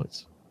 So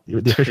it's the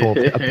official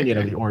opinion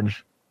of the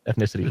orange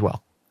ethnicity as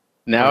well.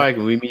 Now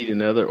we meet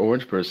another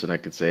orange person, I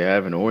could say I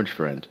have an orange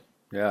friend.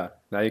 Yeah.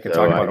 Now you can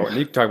talk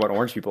about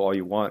orange people all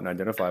you want and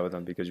identify with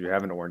them because you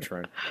have an orange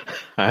friend.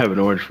 I have an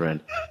orange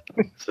friend.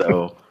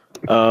 So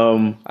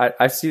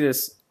I see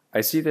this,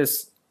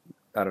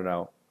 I don't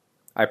know.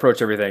 I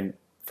approach everything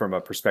from a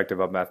perspective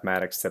of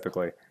mathematics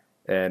typically,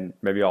 and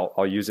maybe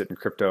I'll use it in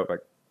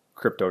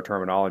crypto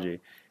terminology,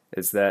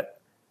 is that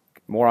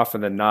more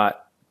often than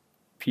not,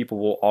 people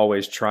will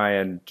always try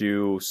and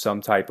do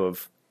some type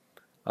of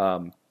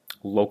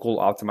local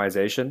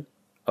optimization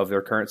of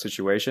their current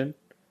situation,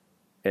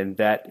 and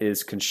that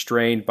is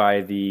constrained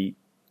by the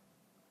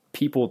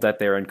people that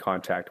they're in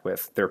contact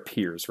with, their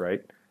peers,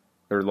 right?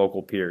 Their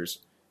local peers.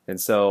 And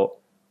so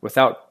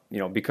without,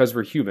 because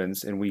we're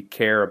humans and we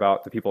care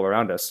about the people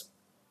around us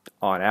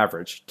on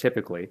average,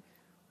 typically,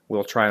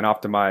 we'll try and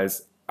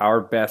optimize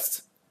our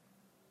best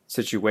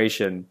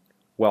situation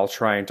while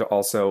trying to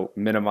also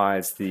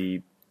minimize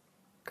the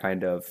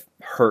kind of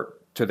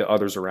hurt to the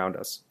others around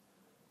us.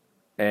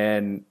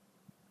 And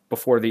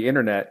before the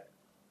internet,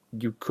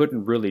 you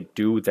couldn't really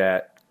do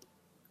that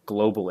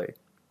globally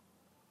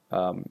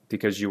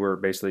because you were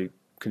basically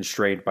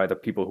constrained by the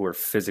people who were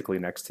physically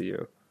next to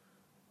you.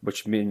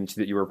 which means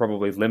that you were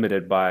probably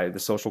limited by the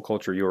social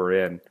culture you were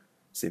in.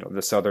 So,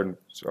 the Southern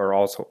are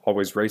also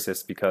always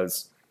racist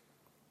because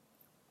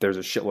there's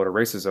a shitload of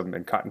racism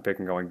and cotton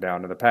picking going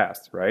down in the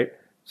past, right?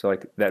 So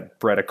like that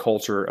bred a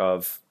culture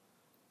of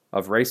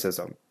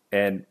racism.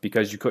 And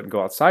because you couldn't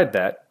go outside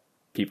that,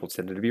 people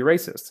tended to be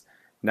racist.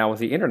 Now with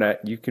the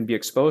internet, you can be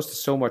exposed to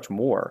so much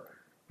more.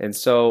 And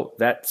so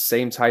that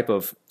same type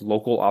of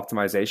local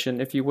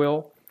optimization, if you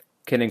will,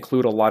 can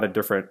include a lot of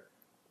different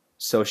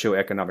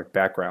socioeconomic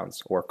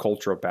backgrounds or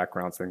cultural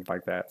backgrounds, things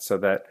like that, so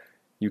that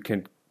you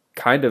can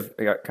kind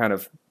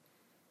of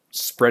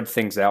spread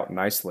things out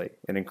nicely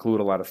and include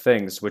a lot of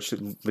things, which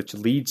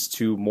leads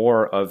to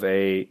more of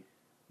a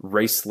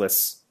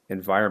raceless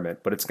environment.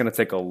 But it's going to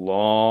take a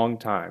long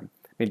time.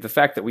 I mean, the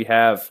fact that we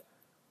have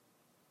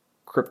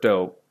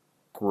crypto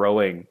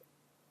growing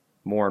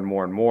more and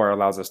more and more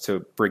allows us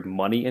to bring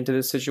money into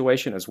this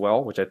situation as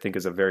well, which I think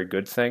is a very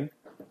good thing.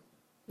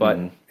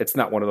 But it's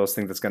not one of those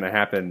things that's going to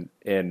happen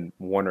in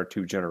 1 or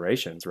 2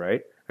 generations,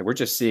 right? Like we're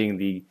just seeing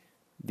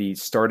the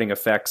starting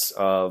effects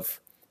of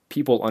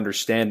people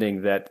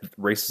understanding that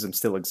racism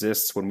still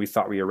exists when we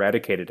thought we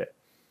eradicated it,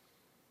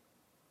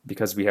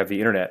 because we have the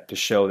internet to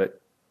show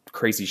that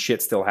crazy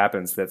shit still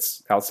happens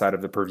that's outside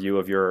of the purview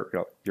of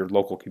your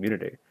local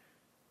community.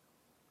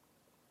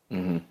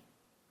 Mm-hmm.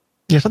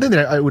 Yeah, something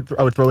that I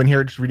would throw in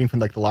here, just reading from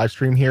like the live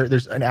stream here.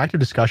 There's an active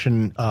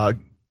discussion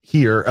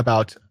here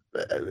about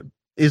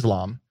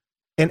Islam,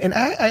 and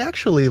I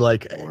actually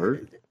like.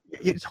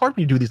 It's hard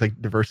when you do these like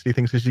diversity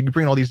things because you can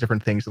bring all these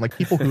different things, and like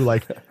people who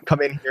like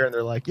come in here and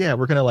they're like, yeah,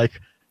 we're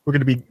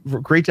gonna be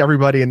great to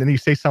everybody, and then you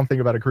say something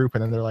about a group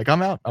and then they're like,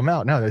 I'm out.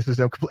 No, this is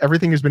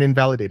everything has been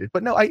invalidated.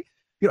 But no,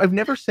 I've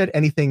never said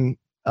anything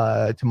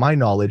to my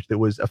knowledge that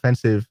was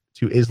offensive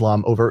to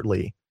Islam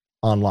overtly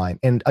online,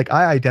 and like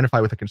I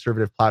identify with a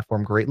conservative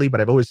platform greatly, but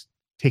I've always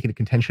taken a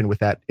contention with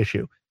that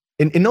issue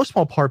in no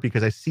small part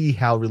because I see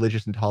how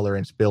religious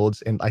intolerance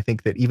builds, and I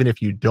think that even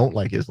if you don't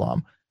like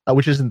Islam,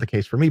 which isn't the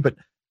case for me, but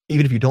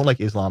even if you don't like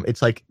Islam,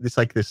 it's like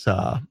this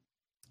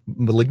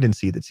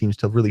malignancy that seems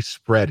to really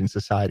spread in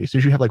society. So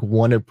you have like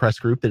one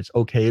oppressed group that it's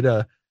okay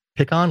to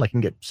pick on, like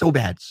can get so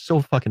bad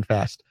so fucking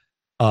fast.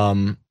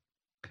 But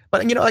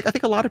like I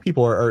think a lot of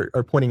people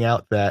are pointing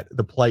out that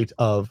the plight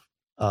of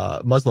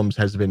Muslims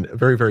has been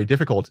very, very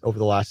difficult over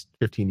the last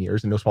 15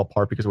 years, in no small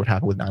part because of what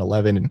happened with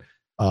 9/11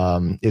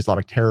 and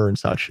Islamic terror and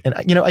such. And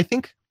I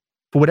think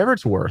for whatever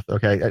it's worth,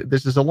 okay,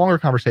 this is a longer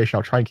conversation.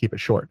 I'll try and keep it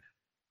short.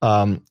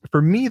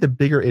 For me, the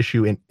bigger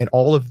issue in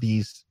all of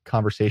these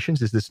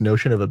conversations is this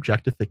notion of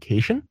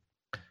objectification,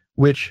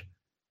 which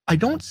I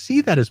don't see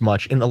that as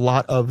much in a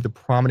lot of the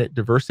prominent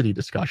diversity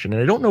discussion.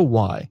 And I don't know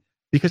why,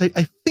 because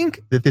I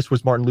think that this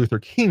was Martin Luther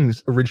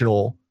King's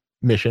original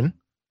mission,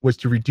 was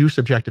to reduce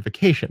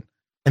objectification.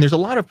 And there's a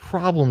lot of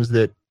problems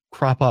that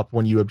crop up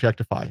when you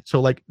objectify. So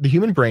like the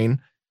human brain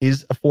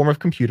is a form of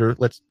computer,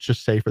 let's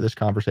just say for this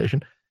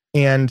conversation.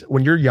 And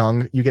when you're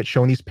young, you get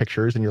shown these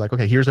pictures and you're like,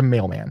 okay, here's a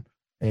mailman.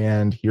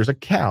 And here's a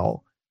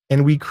cow.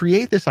 And we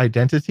create this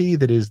identity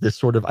that is this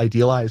sort of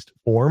idealized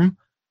form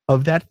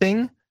of that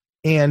thing.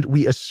 And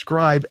we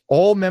ascribe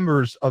all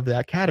members of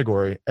that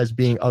category as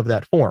being of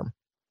that form.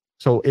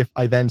 So if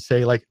I then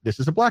say like, this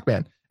is a black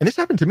man, and this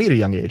happened to me at a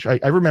young age.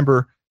 I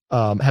remember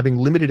having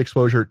limited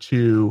exposure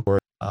to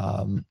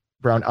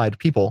brown-eyed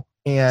people.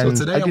 And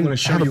so today I didn't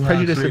have a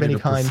prejudice of any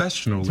kind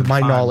to my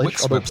knowledge,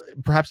 although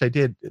perhaps I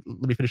did.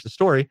 Let me finish the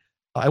story.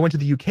 I went to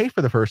the UK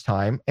for the first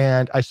time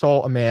and I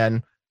saw a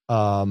man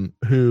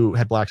who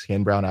had black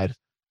skin, brown eyed,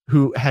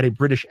 who had a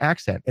British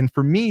accent. And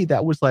for me,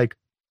 that was like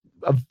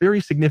a very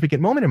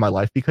significant moment in my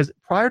life, because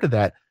prior to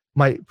that,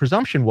 my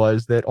presumption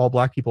was that all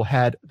black people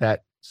had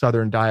that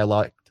Southern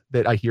dialect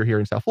that I hear here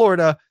in South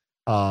Florida,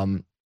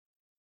 that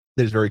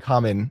is very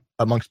common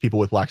amongst people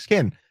with black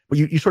skin. But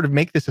you sort of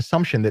make this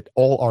assumption that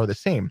all are the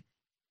same.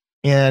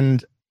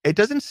 And it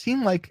doesn't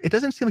seem like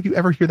you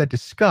ever hear that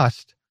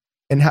discussed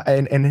and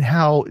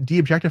how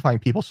de-objectifying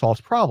people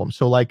solves problems.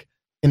 So like,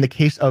 in the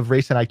case of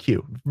race and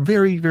IQ,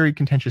 very, very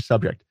contentious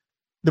subject.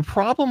 The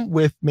problem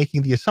with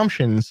making the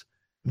assumptions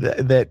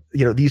that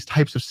these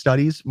types of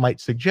studies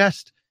might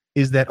suggest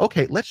is that,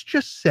 okay, let's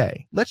just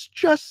say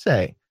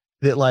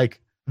that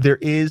like there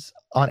is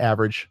on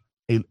average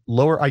a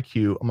lower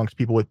IQ amongst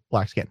people with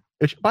black skin,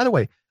 which by the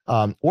way,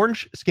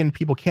 orange skinned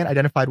people can't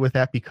identify with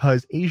that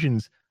because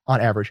Asians on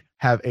average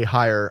have a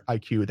higher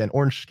IQ than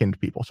orange skinned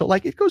people. So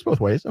like it goes both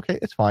ways. Okay,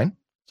 it's fine.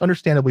 It's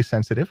understandably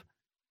sensitive.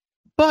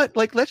 But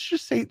like, let's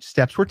just say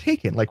steps were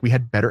taken. Like we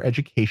had better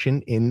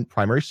education in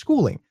primary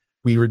schooling.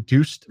 We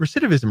reduced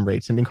recidivism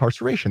rates and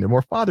incarceration. There are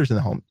more fathers in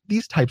the home,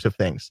 these types of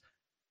things.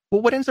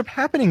 Well, what ends up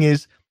happening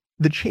is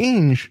the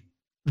change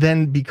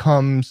then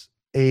becomes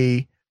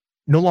no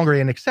longer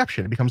an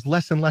exception. It becomes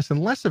less and less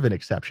and less of an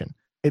exception.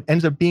 It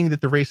ends up being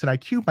that the race and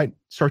IQ might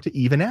start to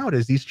even out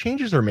as these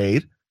changes are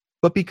made.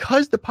 But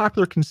because the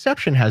popular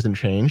conception hasn't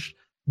changed,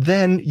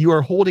 then you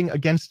are holding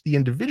against the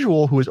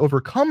individual who has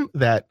overcome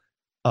that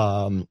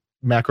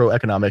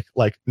macroeconomic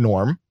like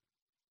norm.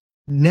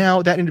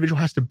 Now that individual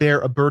has to bear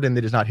a burden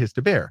that is not his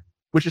to bear.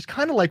 which is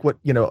kind of like what,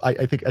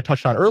 I think I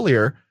touched on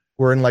earlier,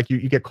 wherein like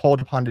you get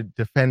called upon to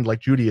defend like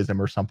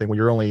Judaism or something when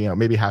you're only,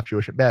 maybe half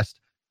Jewish at best.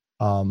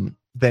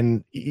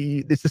 Then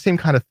it's the same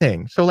kind of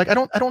thing. So like, I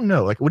don't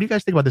know. Like, what do you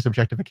guys think about this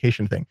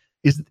objectification thing?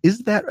 Is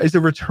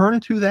a return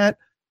to that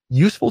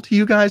useful to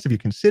you guys? Have you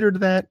considered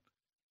that?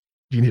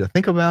 Do you need to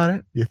think about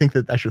it? Do you think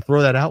that I should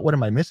throw that out? What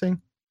am I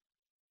missing?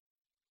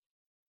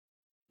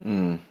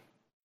 There's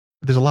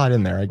a lot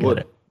in there. I get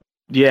it.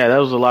 Yeah, that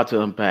was a lot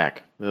to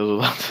unpack. There was a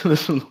lot to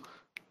listen.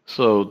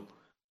 So,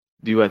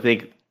 do I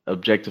think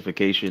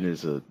objectification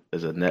is a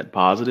net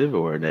positive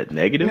or a net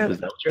negative? Is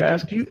that what you're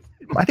asking?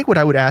 I think what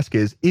I would ask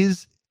is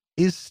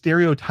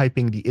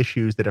stereotyping the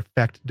issues that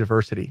affect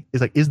diversity?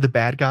 Is the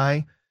bad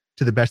guy,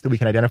 to the best that we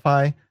can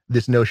identify,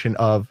 this notion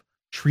of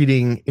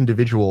treating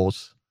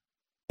individuals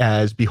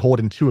as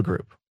beholden to a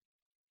group?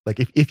 Like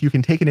if you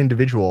can take an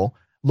individual,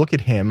 look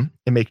at him,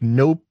 and make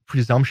no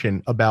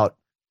presumption about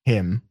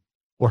him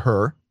or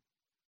her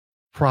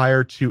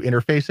prior to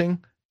interfacing,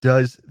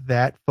 does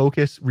that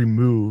focus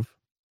remove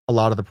a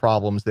lot of the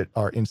problems that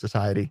are in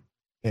society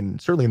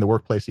and certainly in the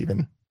workplace,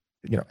 even,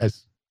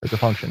 as a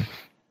function?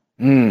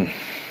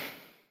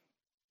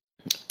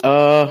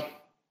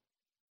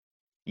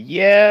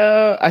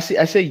 Yeah, I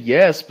say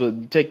yes, but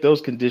you take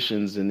those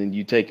conditions and then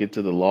you take it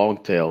to the long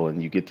tail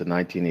and you get to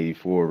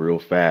 1984 real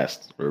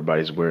fast.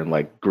 Everybody's wearing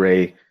like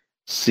gray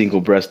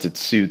single-breasted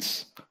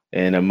suits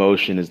and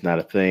emotion is not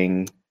a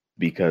thing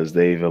because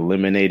they've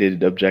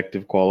eliminated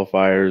objective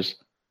qualifiers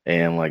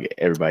and like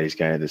everybody's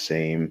kind of the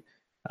same.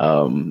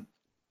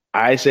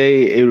 I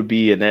say it would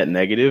be a net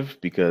negative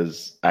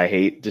because I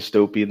hate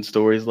dystopian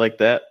stories like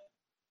that,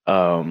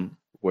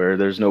 where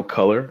there's no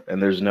color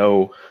and there's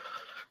no,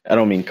 I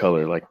don't mean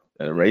color like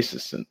a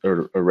racist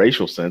or a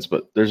racial sense,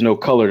 but there's no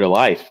color to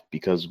life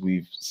because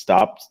we've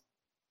stopped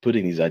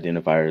putting these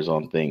identifiers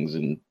on things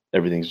and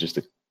everything's just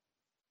a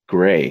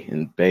gray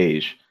and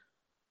beige.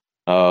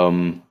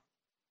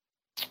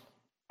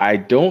 I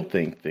don't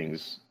think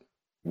things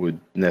would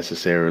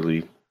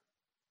necessarily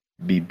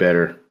be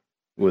better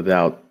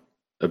without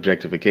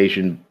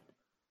objectification.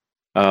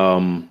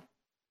 But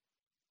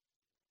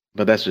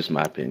that's just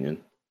my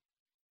opinion.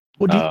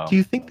 Well, do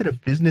you think that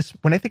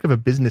when I think of a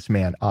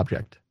businessman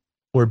object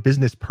or a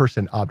business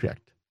person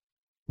object,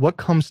 what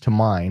comes to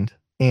mind?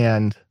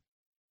 And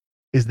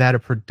is that a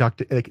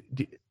productive,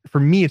 for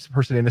me, it's a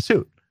person in a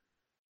suit.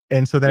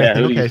 And so then I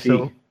think, okay,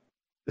 so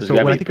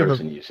when I think of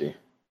you see.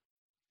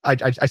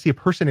 I see a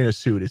person in a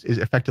suit is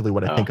effectively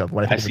what I think of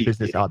when I think of a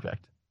business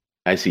object.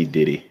 I see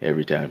Diddy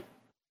every time.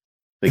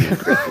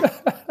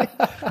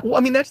 Well, I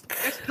mean, that's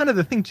kind of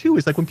the thing too,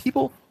 is like when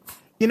people,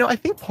 I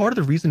think part of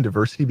the reason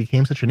diversity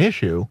became such an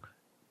issue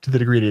to the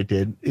degree that it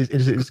did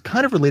is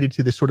kind of related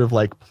to this sort of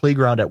like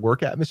playground at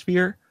work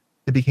atmosphere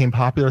that became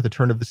popular at the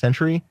turn of the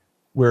century,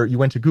 where you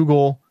went to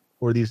Google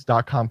or these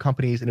 .com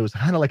companies and it was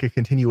kind of like a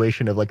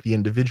continuation of like the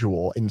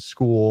individual in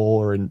school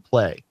or in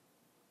play.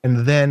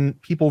 And then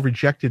people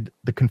rejected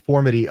the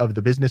conformity of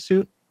the business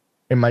suit.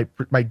 And my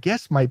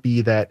guess might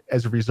be that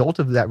as a result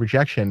of that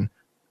rejection,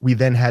 we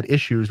then had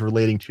issues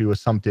relating to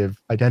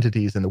assumptive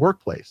identities in the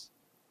workplace.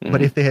 Mm-hmm.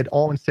 But if they had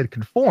all instead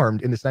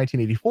conformed in this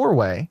 1984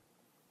 way,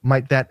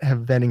 might that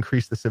have then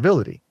increased the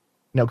civility?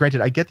 Now, granted,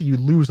 I get that you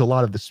lose a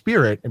lot of the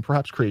spirit and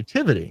perhaps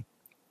creativity,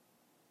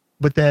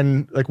 but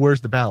then like,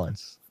 where's the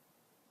balance?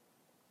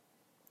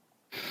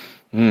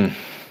 These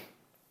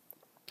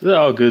are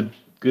all good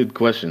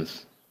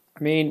questions.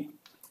 I mean,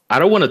 I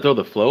don't want to throw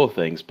the flow of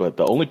things, but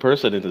the only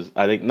person in this,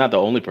 I think not the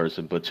only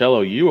person, but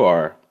Cello, you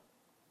are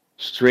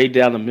straight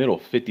down the middle,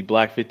 50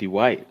 black, 50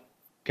 white.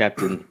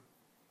 Captain,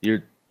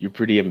 you're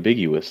pretty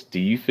ambiguous. Do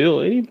you feel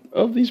any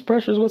of these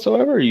pressures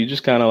whatsoever? Or are you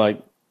just kind of like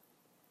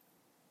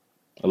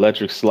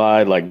electric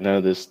slide, like none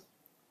of this?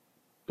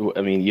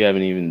 I mean, you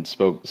haven't even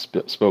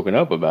spoken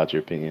up about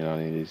your opinion on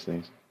any of these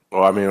things.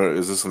 Well, I mean,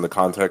 is this in the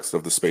context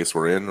of the space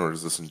we're in, or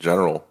is this in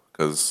general?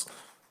 Because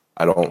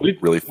I don't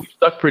really... We've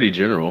stuck pretty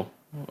general.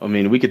 I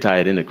mean, we could tie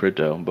it into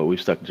crypto, but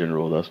we've stuck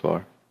general thus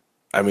far.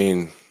 I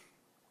mean,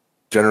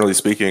 generally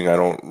speaking, I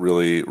don't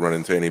really run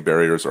into any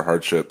barriers or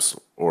hardships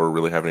or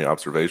really have any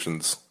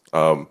observations.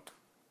 I'm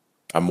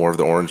more of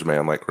the orange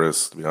man, like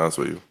Chris, to be honest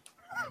with you.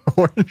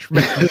 Orange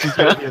man, this is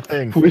going to be a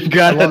thing. We've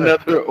got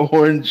another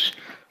orange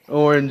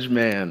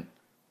man.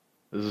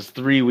 This is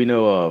 3 we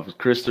know of: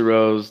 Chris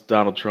DeRose,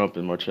 Donald Trump,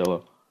 and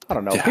Marcello. I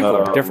don't know. People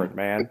are different,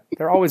 man.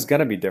 They're always going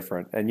to be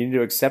different, and you need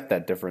to accept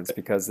that difference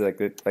because,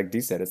 like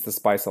Dee said, it's the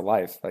spice of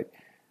life. Like,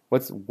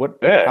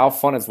 how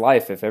fun is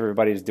life if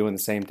everybody's doing the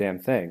same damn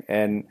thing?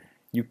 And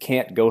you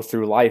can't go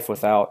through life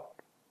without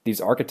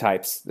these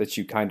archetypes that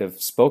you kind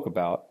of spoke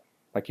about.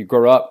 Like, you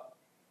grow up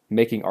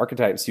making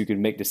archetypes, you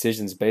can make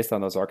decisions based on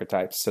those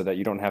archetypes so that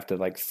you don't have to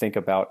like think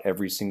about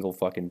every single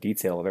fucking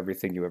detail of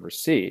everything you ever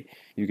see.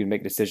 You can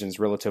make decisions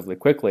relatively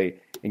quickly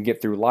and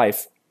get through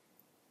life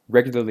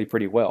regularly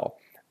pretty well.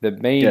 The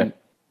main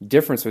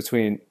difference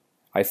between,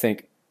 I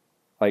think,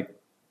 like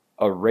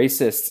a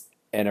racist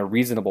and a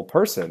reasonable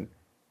person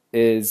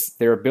is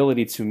their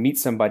ability to meet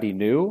somebody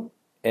new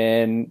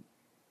and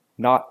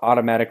not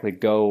automatically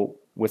go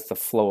with the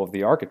flow of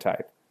the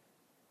archetype.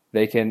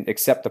 They can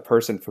accept the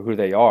person for who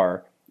they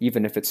are,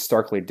 even if it's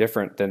starkly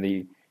different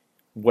than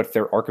what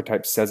their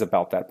archetype says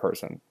about that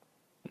person.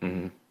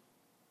 Mm-hmm.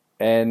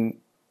 And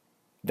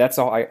that's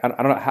all. I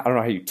don't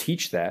know how you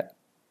teach that,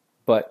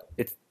 but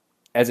it's,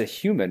 as a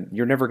human,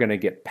 you're never going to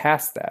get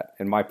past that,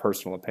 in my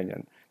personal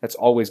opinion. That's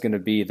always going to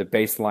be the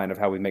baseline of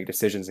how we make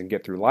decisions and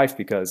get through life,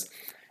 because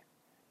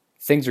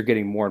things are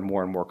getting more and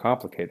more and more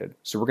complicated.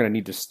 So we're going to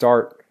need to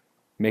start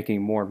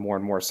making more and more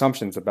and more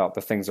assumptions about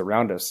the things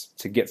around us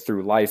to get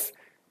through life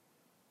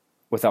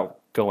without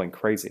going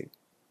crazy.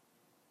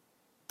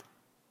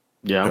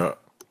 Yeah.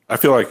 I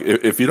feel like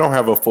if you don't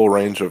have a full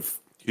range of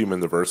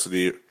human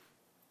diversity,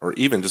 or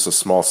even just a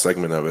small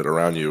segment of it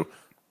around you,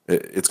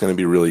 it's going to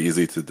be really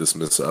easy to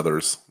dismiss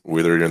others,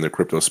 whether you're in the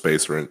crypto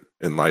space or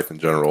in life in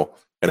general.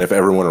 And if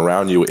everyone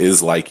around you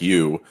is like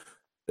you,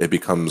 it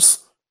becomes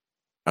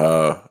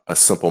a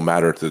simple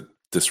matter to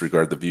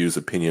disregard the views,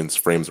 opinions,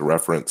 frames of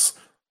reference,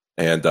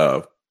 and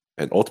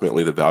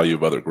ultimately the value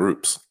of other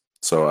groups.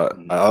 So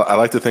I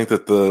like to think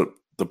that the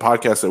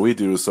podcast that we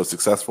do is so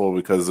successful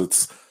because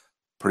it's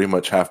pretty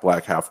much half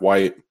black, half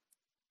white.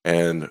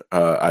 And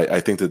I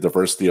think the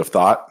diversity of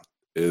thought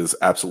is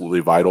absolutely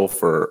vital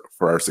for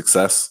our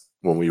success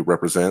when we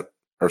represent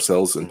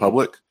ourselves in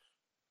public.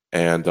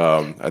 And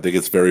I think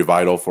it's very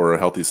vital for a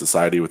healthy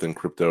society within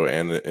crypto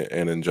and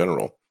in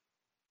general.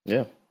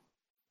 Yeah.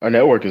 Our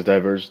network is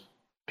diverse,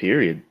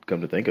 period,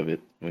 come to think of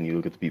it, when you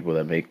look at the people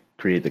that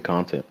create the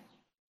content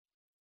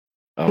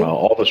on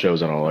all the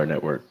shows on all our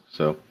network.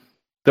 So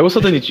there was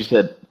something that you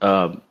said,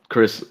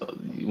 Chris,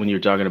 when you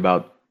were talking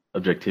about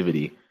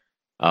objectivity.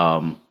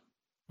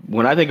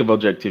 When I think of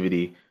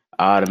objectivity,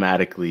 I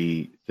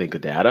automatically think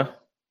of data.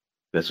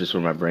 That's just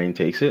where my brain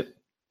takes it.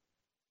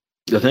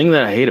 The thing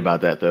that I hate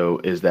about that, though,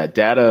 is that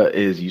data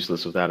is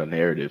useless without a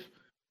narrative.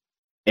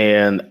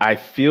 And I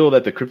feel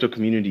that the crypto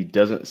community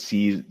doesn't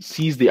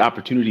sees the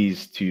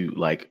opportunities to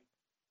like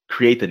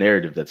create the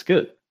narrative that's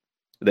good.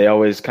 They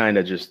always kind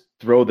of just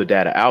throw the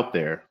data out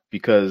there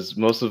because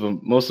most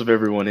of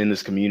everyone in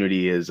this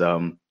community is I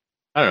don't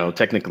know,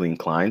 technically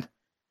inclined,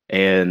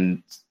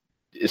 and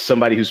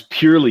somebody who's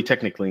purely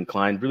technically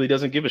inclined really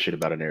doesn't give a shit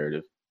about a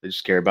narrative. They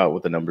just care about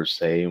what the numbers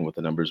say and what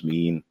the numbers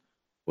mean,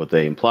 what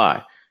they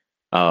imply.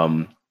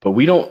 But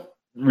we don't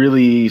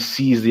really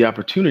seize the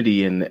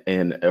opportunity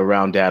in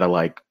around data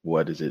like,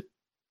 what is it?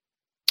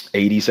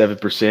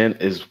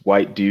 87% is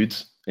white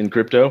dudes in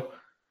crypto,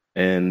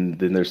 and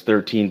then there's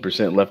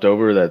 13% left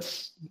over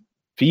that's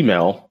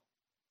female.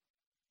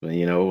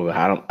 You know,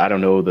 I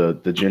don't know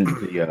the gender,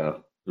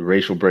 the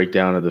racial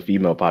breakdown of the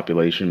female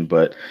population,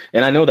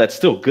 and I know that's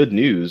still good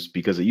news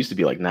because it used to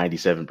be like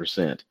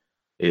 97%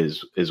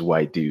 is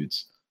white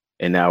dudes,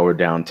 and now we're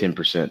down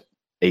 10%,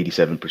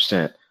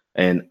 87%.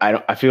 And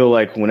I feel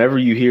like whenever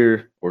you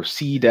hear or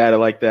see data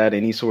like that,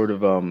 any sort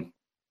of I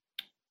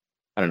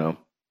don't know,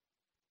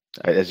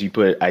 as you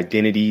put it,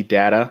 identity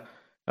data,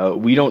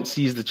 we don't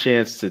seize the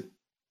chance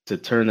to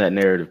turn that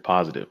narrative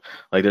positive.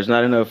 Like there's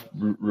not enough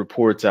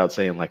reports out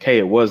saying like, hey,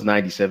 it was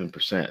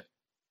 97%,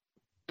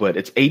 but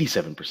it's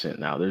 87%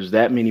 now. There's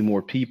that many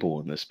more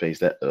people in this space,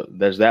 that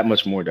there's that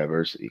much more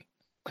diversity.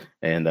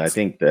 And I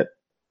think that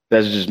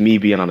that's just me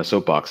being on a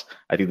soapbox.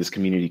 I think this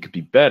community could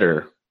be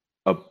better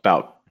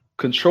about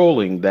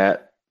controlling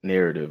that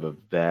narrative of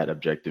that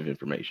objective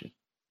information.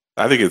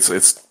 I think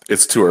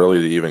it's too early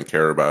to even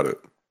care about it.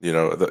 You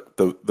know,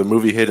 the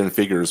movie Hidden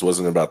Figures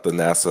wasn't about the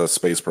NASA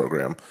space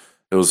program.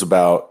 It was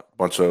about a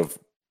bunch of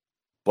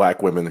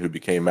black women who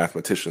became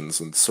mathematicians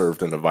and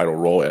served in a vital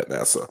role at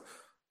NASA.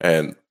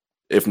 And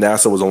if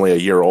NASA was only a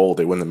year old,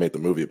 they wouldn't have made the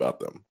movie about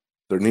them.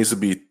 There needs to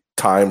be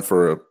time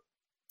for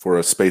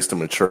a space to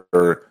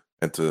mature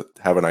and to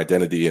have an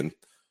identity and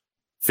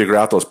figure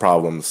out those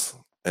problems.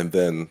 And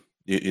then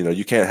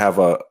you can't have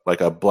a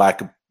black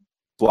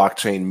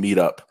blockchain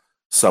meetup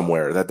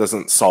somewhere. That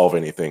doesn't solve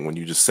anything when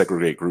you just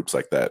segregate groups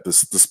like that. The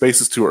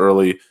space is too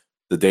early.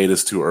 The data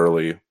is too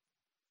early.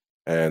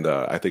 And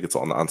I think it's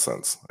all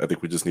nonsense. I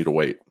think we just need to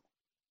wait.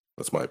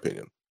 That's my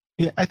opinion.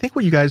 Yeah, I think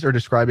what you guys are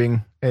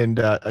describing, and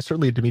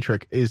certainly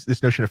Dimitrik, is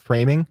this notion of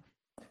framing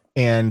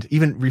and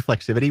even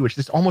reflexivity, which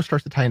this almost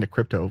starts to tie into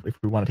crypto if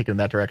we want to take it in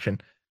that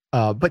direction.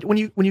 But when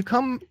you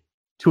come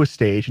to a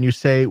stage and you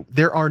say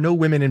there are no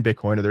women in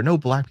Bitcoin, or there are no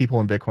black people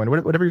in Bitcoin,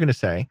 whatever you're going to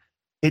say,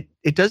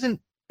 it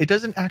doesn't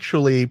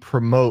actually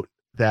promote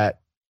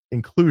that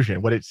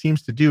inclusion. What it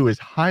seems to do is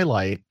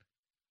highlight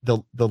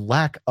the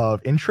lack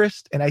of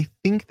interest, and I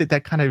think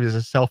that kind of is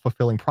a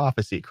self-fulfilling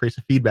prophecy. It creates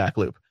a feedback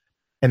loop,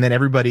 and then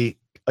everybody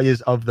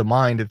is of the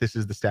mind that this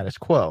is the status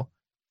quo.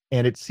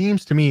 And it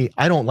seems to me,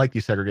 I don't like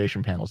these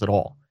segregation panels at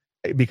all,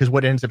 because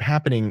what ends up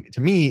happening to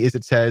me is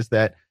it says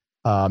that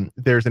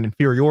there's an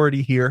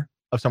inferiority here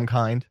of some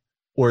kind,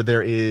 or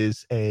there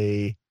is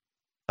a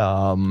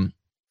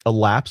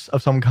lapse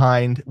of some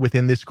kind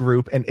within this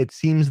group, and it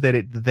seems that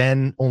it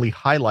then only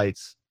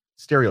highlights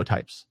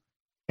stereotypes,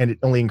 and it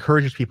only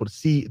encourages people to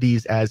see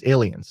these as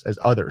aliens, as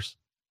others,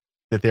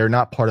 that they're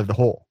not part of the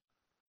whole.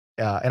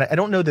 And I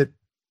don't know that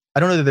I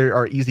don't know that there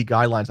are easy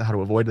guidelines on how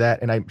to avoid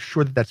that, and I'm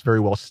sure that that's very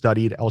well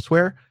studied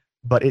elsewhere.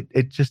 But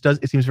it just does.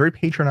 It seems very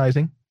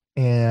patronizing,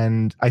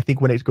 and I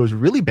think when it goes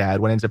really bad,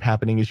 what ends up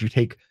happening is you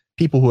take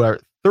people who are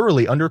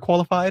thoroughly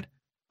underqualified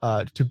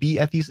to be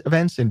at these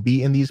events and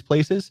be in these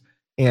places,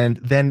 and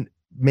then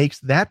makes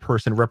that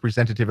person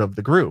representative of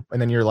the group.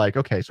 And then you're like,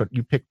 okay, so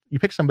you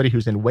pick somebody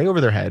who's in way over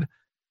their head,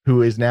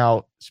 who is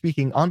now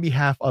speaking on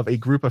behalf of a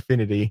group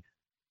affinity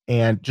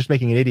and just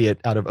making an idiot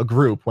out of a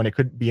group when it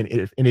could be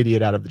an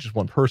idiot out of just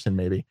one person,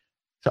 maybe.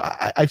 So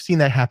I've seen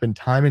that happen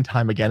time and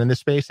time again in this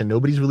space, and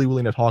nobody's really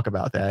willing to talk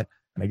about that.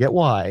 And I get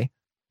why,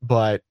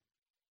 but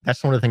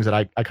that's one of the things that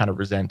I kind of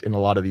resent in a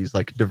lot of these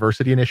like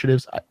diversity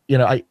initiatives.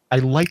 I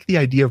like the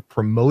idea of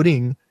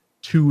promoting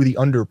to the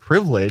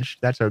underprivileged.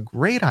 That's a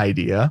great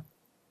idea,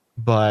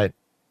 but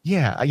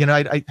yeah,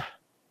 I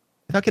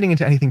without getting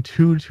into anything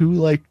too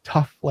like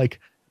tough, like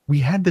we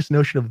had this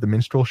notion of the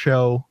minstrel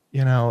show.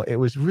 It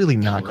was really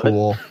not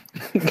cool.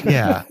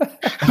 Yeah.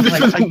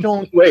 I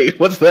don't wait.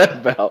 What's that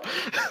about?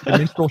 The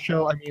minstrel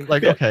show. I mean,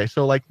 like, okay,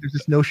 so like there's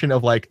this notion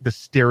of like the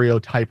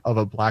stereotype of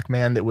a black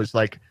man that was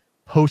like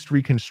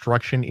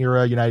post-Reconstruction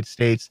era United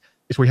States.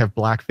 Is where you have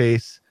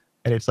blackface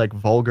and it's like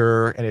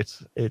vulgar and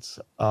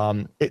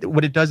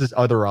what it does is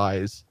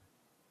otherize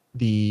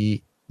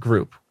the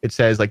group. It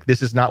says like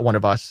this is not one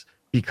of us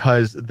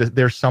because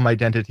their some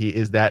identity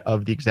is that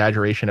of the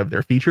exaggeration of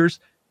their features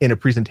in a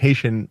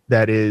presentation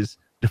that is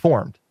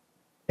deformed.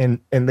 And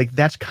like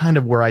that's kind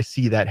of where I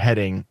see that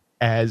heading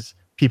as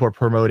people are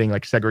promoting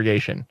like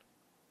segregation,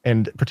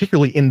 and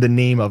particularly in the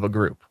name of a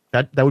group.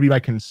 That would be my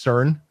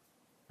concern.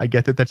 I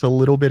get that that's a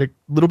little bit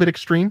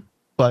extreme,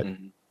 but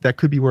that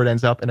could be where it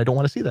ends up, and I don't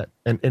want to see that.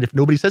 And if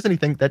nobody says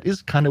anything, that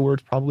is kind of where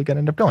it's probably going to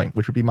end up going,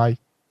 which would be my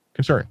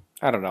concern.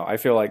 I don't know. I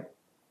feel like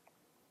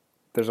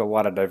there's a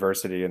lot of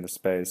diversity in the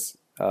space,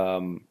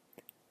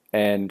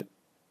 and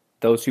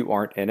those who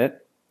aren't in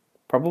it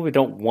probably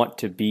don't want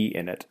to be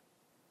in it.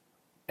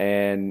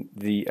 And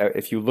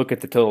if you look at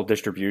the total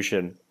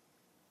distribution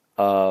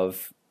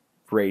of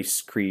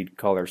race, creed,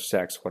 color,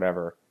 sex,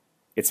 whatever,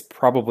 it's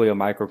probably a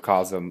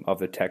microcosm of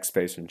the tech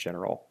space in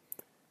general.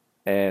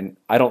 And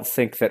I don't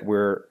think that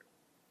we're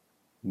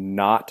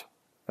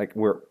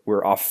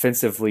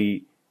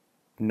offensively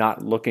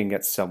not looking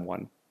at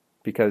someone,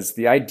 because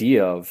the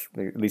idea of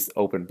at least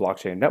open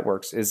blockchain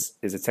networks is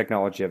a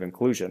technology of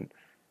inclusion.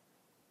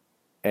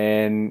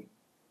 And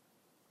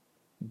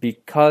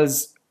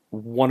because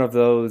one of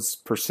those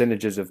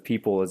percentages of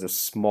people is a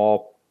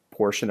small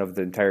portion of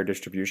the entire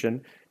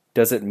distribution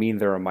doesn't mean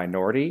they're a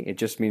minority. It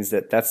just means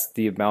that that's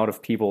the amount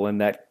of people in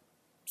that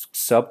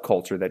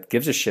subculture that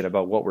gives a shit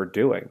about what we're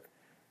doing.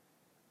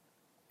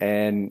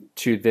 And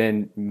to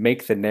then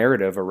make the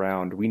narrative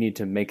around, we'll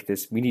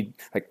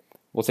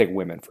take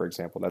women, for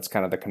example. That's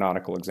kind of the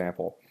canonical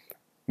example.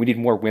 We need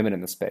more women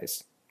in the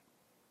space.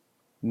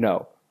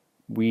 No,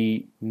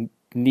 we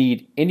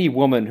need any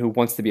woman who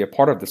wants to be a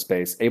part of the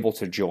space able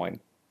to join.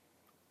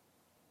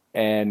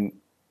 And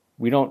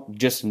we don't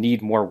just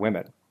need more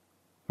women.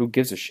 Who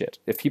gives a shit?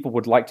 If people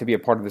would like to be a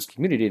part of this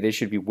community, they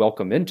should be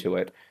welcome into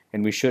it,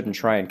 and we shouldn't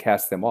try and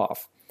cast them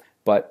off.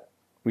 But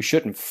we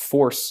shouldn't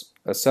force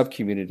a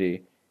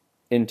sub-community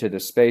into the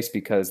space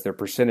because their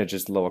percentage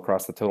is low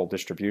across the total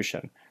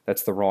distribution.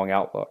 That's the wrong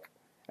outlook.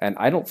 And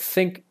I don't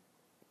think,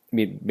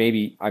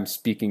 maybe I'm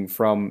speaking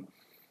from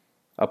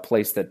a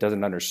place that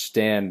doesn't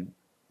understand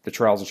the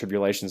trials and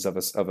tribulations of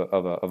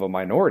a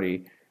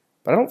minority,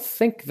 but I don't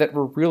think that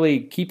we're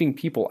really keeping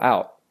people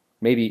out.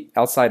 Maybe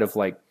outside of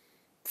like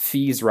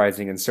fees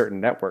rising in certain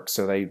networks,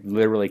 so they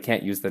literally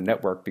can't use the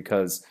network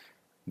because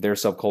their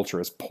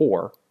subculture is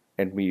poor,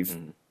 and we've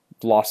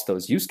lost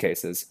those use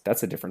cases.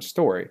 That's a different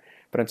story.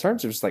 But in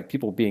terms of just like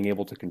people being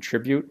able to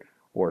contribute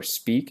or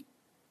speak,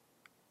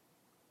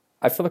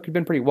 I feel like we've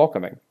been pretty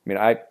welcoming.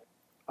 I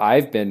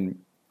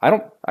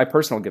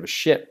personally don't give a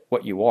shit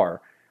what you are.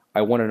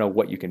 I want to know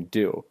what you can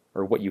do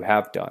or what you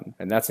have done,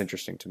 and that's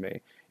interesting to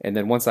me. And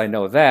then once I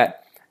know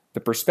that, the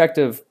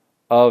perspective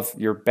of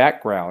your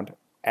background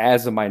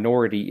as a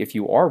minority, if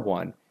you are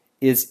one,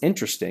 is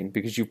interesting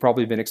because you've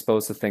probably been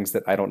exposed to things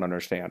that I don't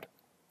understand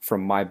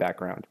from my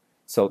background.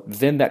 So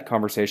then that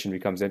conversation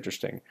becomes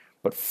interesting.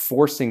 But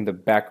forcing the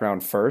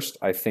background first,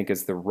 I think,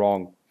 is the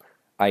wrong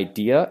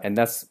idea. And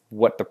that's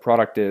what the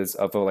product is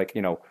of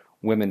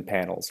women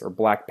panels or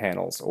black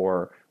panels,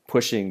 or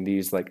pushing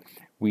these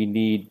we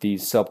need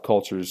these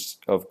subcultures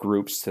of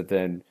groups to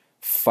then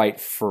fight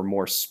for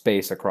more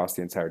space across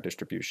the entire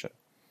distribution.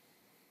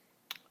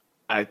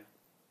 I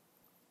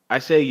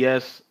say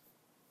yes.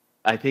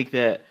 I think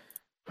that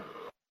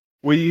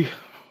when you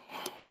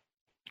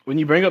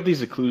bring up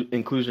these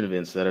inclusion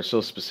events that are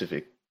so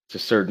specific to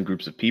certain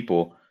groups of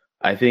people,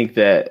 I think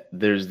that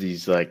there's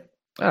these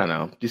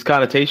these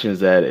connotations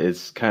that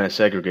it's kind of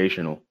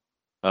segregational.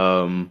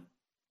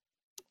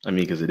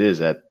 Because it is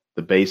at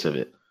the base of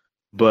it.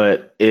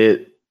 But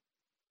to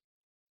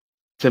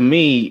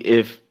me,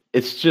 if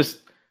it's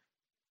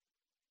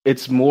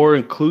more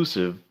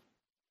inclusive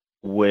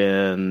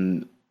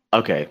when,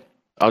 okay,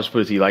 I'll just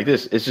put it to you like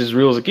this. It's as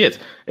real as it gets.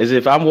 As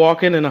if I'm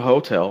walking in a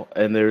hotel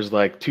and there's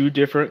like two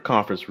different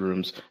conference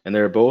rooms and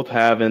they're both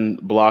having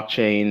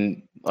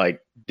blockchain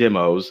like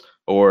demos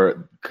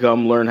or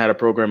come learn how to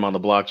program on the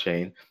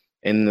blockchain.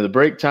 And the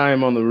break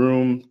time on the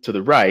room to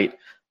the right,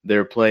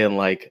 they're playing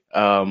like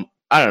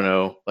I don't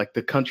know, like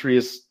the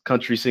countryest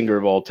country singer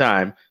of all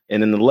time.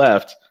 And in the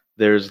left,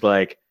 there's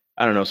like,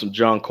 I don't know, some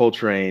John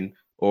Coltrane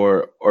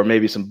or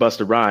maybe some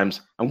Busta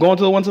Rhymes. I'm going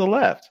to the one to the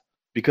left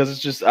because it's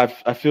just I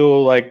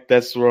feel like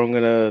that's where I'm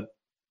gonna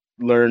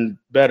learn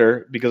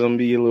better because I'm gonna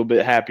be a little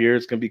bit happier.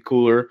 It's gonna be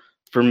cooler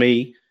for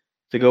me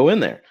to go in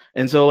there.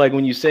 And so like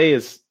when you say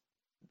it's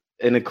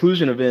an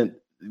inclusion event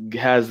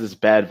has this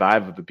bad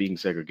vibe of it being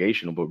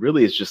segregational, but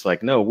really it's just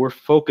like, no, we're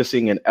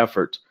focusing an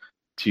effort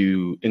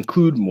to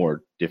include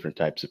more different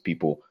types of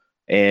people.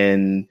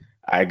 And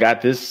I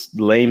got this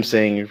lame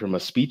saying from a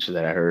speech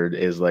that I heard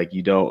is like,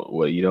 you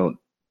don't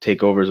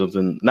take over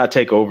something, not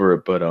take over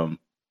it, but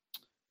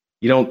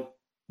you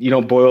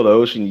don't boil the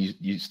ocean,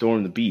 you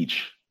storm the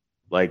beach.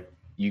 Like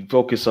you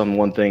focus on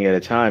one thing at a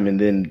time, and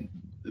then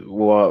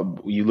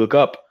you look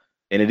up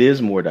and it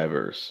is more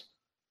diverse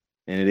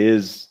and it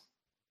is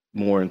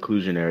more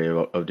inclusionary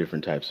of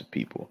different types of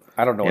people.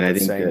 I don't know what that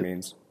saying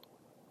means.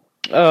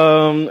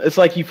 It's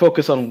like you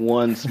focus on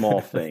one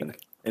small thing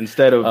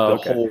instead of the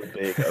okay. whole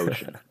big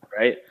ocean,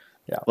 right?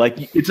 Yeah.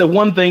 Like it's a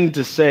one thing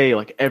to say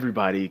like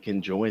everybody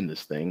can join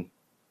this thing.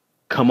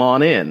 Come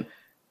on in.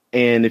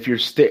 And if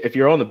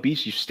you're on the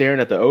beach, you're staring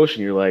at the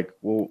ocean, you're like,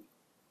 well,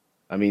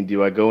 I mean,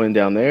 do I go in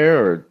down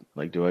there or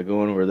like do I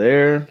go in over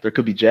there? There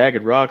could be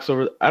jagged rocks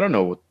over. I don't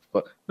know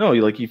what. No,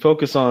 you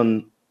focus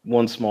on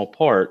one small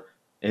part,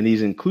 and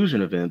these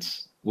inclusion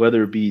events,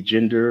 whether it be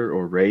gender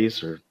or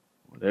race or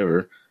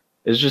whatever,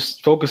 is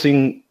just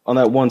focusing on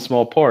that one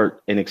small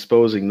part and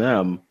exposing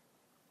them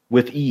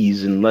with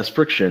ease and less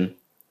friction.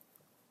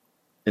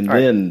 And All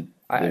then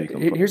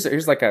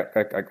here's like a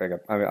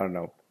I don't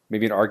know,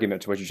 maybe an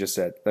argument to what you just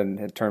said. Then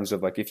in terms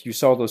of like if you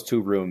saw those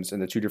two rooms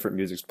and the two different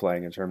musics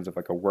playing in terms of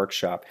like a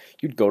workshop,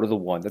 you'd go to the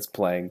one that's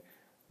playing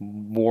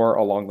more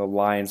along the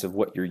lines of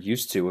what you're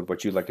used to and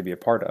what you'd like to be a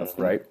part of,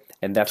 right?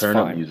 And that's turn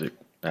fine. up music,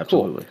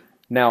 absolutely. Cool.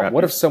 Now, Rap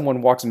what if music.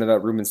 someone walks into that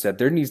room and said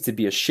there needs to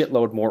be a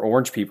shitload more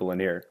orange people in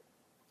here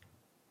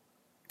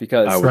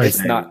because would it's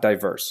say- not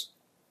diverse?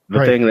 The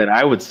Right. thing that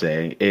I would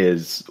say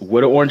is,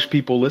 what do orange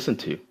people listen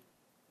to?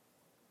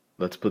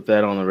 Let's put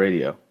that on the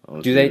radio.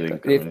 Do they?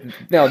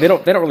 No, they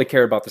don't really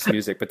care about this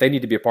music, but they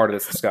need to be a part of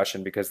this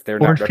discussion because they're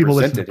Orange not people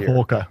listen represented to here.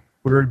 polka.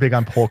 We're very big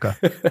on polka.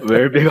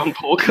 Very big on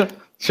polka.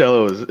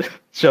 Cello, is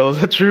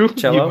that true?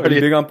 Cello, are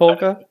you big on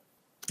polka?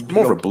 I'm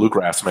more of a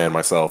bluegrass man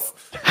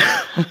myself.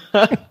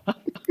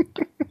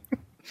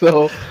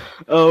 So,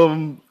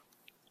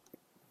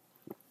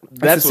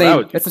 that's what I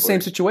would do That's the for same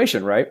it.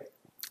 situation, right?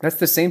 That's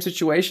the same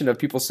situation of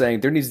people saying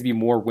there needs to be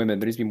more women,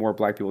 there needs to be more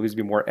black people, there needs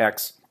to be more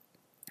X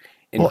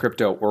in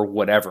crypto or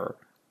whatever.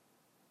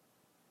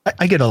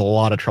 I get a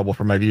lot of trouble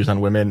for my views on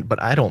women, but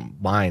I don't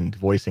mind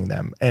voicing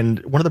them. And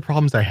one of the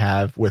problems I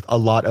have with a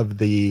lot of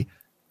the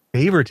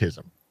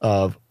favoritism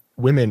of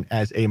women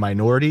as a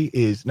minority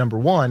is, number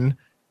one,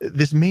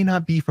 this may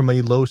not be from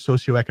a low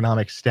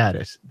socioeconomic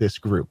status, this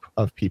group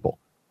of people.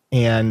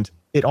 And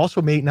it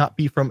also may not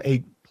be from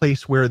a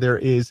place where there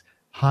is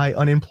high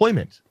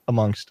unemployment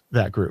amongst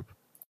that group.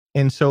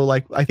 And so,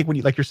 like, I think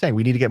like you're saying,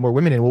 we need to get more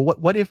women in. Well,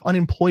 what if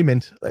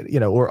unemployment,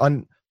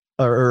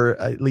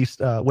 or at least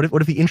what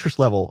if the interest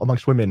level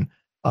amongst women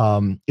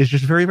is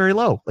just very, very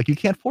low? Like, you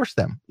can't force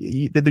them.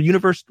 The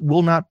universe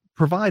will not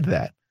provide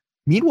that.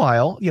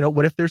 Meanwhile,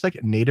 what if there's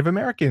like Native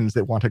Americans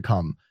that want to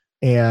come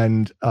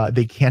and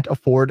they can't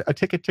afford a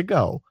ticket to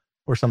go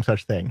or some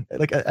such thing?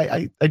 Like,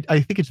 I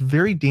think it's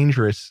very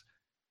dangerous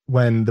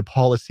when the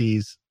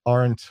policies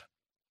aren't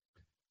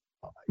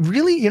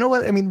really,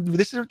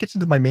 this gets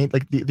into my main,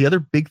 like the other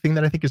big thing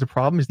that I think is a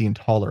problem is the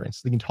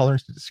intolerance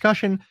to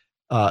discussion,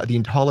 the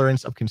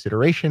intolerance of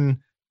consideration.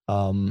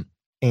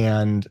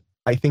 And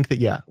I think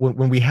that,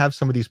 when we have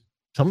some of these,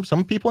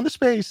 some people in the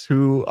space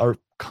who are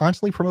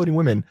constantly promoting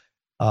women,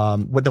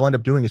 what they'll end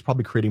up doing is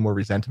probably creating more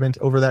resentment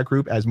over that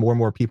group as more and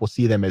more people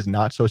see them as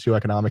not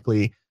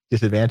socioeconomically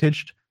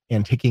disadvantaged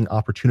and taking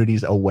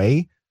opportunities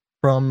away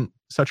from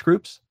such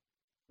groups,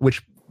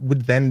 which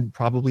would then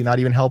probably not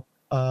even help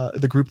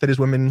the group that is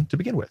women to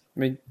begin with. I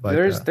mean, But,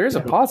 there's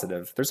a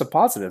positive. There's a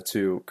positive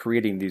to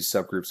creating these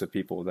subgroups of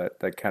people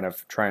that kind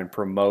of try and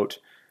promote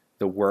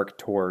the work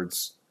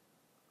towards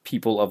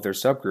people of their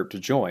subgroup to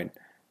join.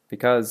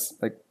 Because,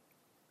 like,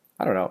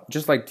 I don't know,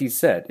 just like Dee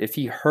said, if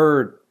he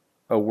heard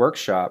a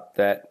workshop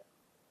that,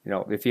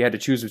 if he had to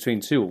choose between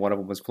two, one of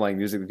them was playing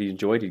music that he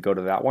enjoyed, he'd go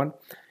to that one.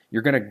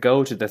 You're going to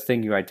go to the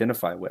thing you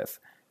identify with.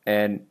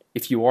 And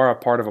if you are a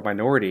part of a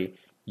minority,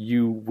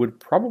 you would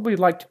probably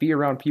like to be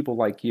around people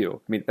like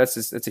you. I mean,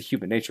 it's a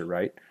human nature,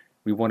 right?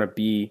 We want to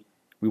be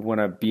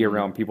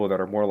around people that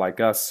are more like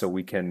us so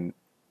we can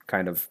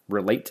kind of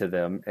relate to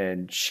them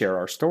and share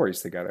our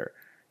stories together.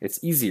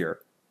 It's easier.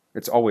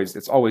 It's always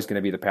going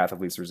to be the path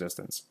of least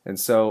resistance. And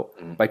so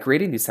by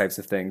creating these types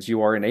of things,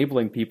 you are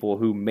enabling people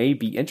who may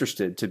be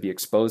interested to be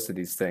exposed to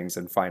these things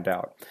and find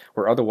out.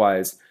 Where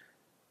otherwise,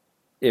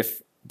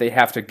 if they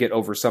have to get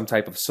over some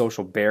type of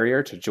social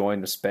barrier to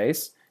join the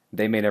space,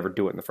 they may never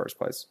do it in the first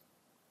place.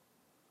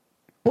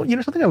 Well,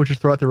 something I would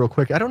just throw out there real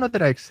quick. I don't know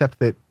that I accept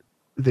that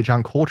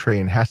John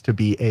Coltrane has to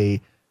be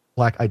a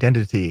Black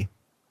identity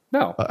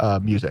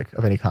music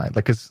of any kind.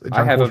 Like, because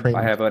I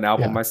have an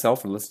album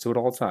myself and listen to it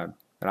all the time,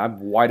 and I'm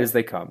white as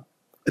they come.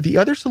 The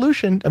other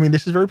solution, I mean,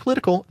 this is very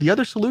political. The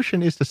other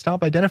solution is to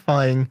stop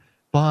identifying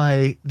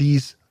by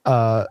these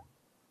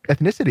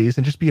ethnicities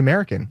and just be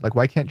American. Like,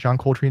 why can't John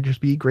Coltrane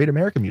just be great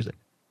American music?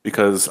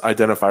 Because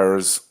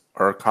identifiers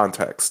are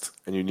context,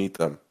 and you need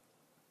them.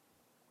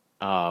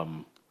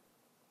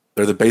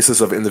 They're the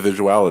basis of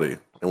individuality,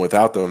 and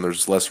without them,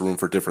 there's less room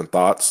for different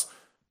thoughts,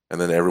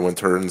 and then everyone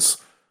turns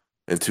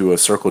into a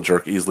circle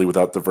jerk easily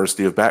without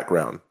diversity of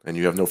background, and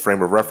you have no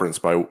frame of reference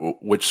by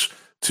which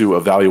to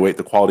evaluate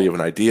the quality of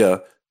an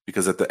idea,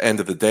 because at the end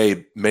of the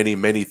day, many,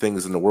 many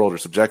things in the world are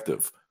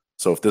subjective.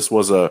 So if this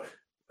was a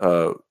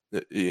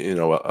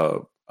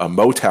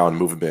Motown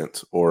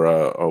movement or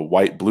a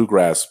white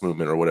bluegrass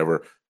movement or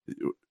whatever,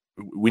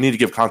 we need to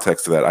give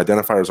context to that.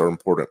 Identifiers are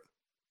important.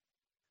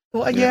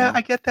 Well, yeah,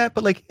 I get that,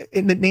 but like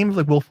in the name of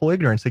like willful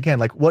ignorance, again,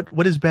 like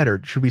what is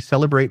better? Should we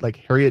celebrate like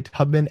Harriet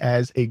Tubman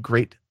as a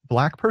great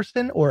Black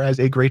person or as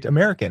a great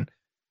American?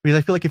 Because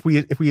I feel like if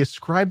we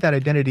ascribe that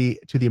identity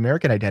to the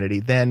American identity,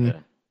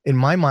 then in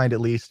my mind, at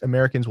least,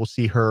 Americans will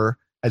see her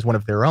as one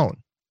of their own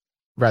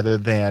rather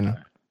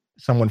than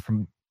someone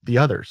from the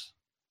others.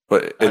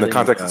 But in the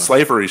context of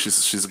slavery,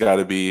 she's got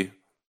to be.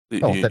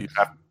 Isn't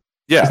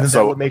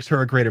that what makes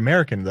her a great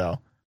American, though?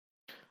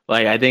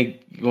 Like, I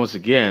think once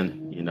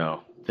again,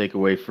 take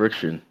away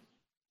friction.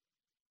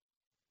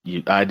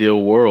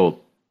 Ideal world,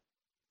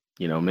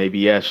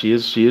 maybe she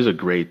is a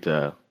great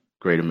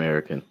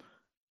American,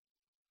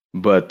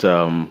 but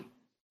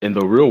in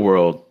the real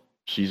world,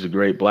 she's a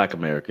great Black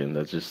American.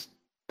 That's just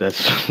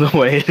the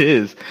way it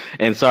is.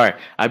 And sorry,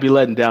 I'd be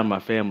letting down my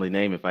family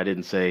name if I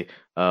didn't say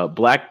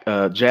Black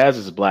jazz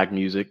is Black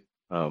music.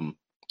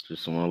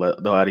 Just want to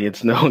let the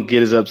audience know and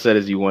get as upset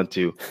as you want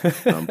to.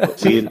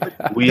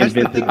 We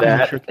invented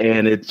that,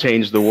 and it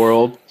changed the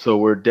world. So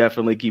we're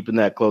definitely keeping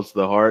that close to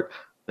the heart.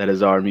 That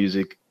is our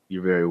music.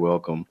 You're very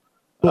welcome.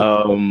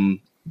 Well,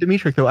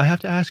 Dimitri, though, I have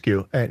to ask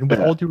you, and with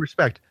all due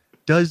respect,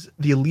 does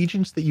the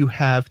allegiance that you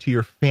have to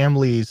your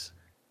family's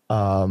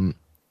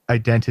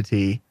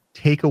identity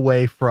take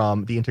away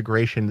from the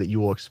integration that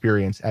you will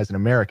experience as an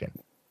American?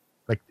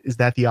 Like, is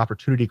that the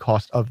opportunity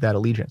cost of that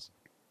allegiance?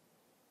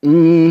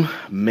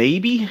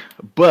 Maybe,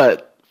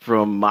 but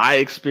from my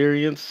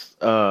experience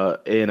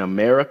in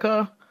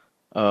America,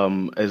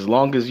 as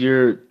long as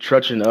you're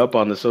trudging up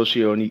on the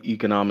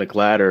socioeconomic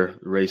ladder,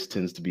 race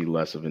tends to be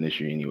less of an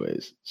issue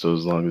anyways. So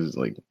as long as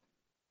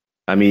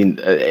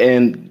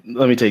and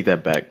let me take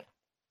that back.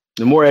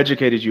 The more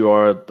educated you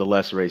are, the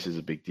less race is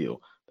a big deal.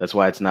 That's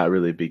why it's not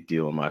really a big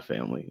deal in my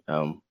family.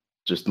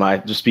 Just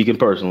speaking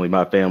personally,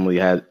 my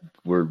family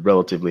were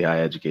relatively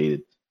high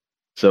educated.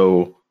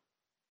 So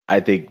I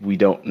think we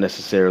don't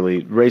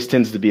necessarily, race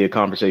tends to be a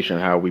conversation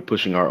on how are we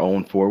pushing our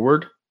own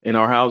forward in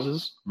our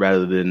houses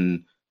rather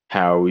than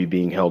how are we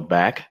being held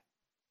back.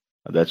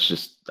 That's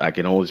just, I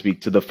can only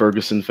speak to the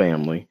Ferguson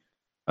family.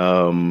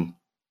 But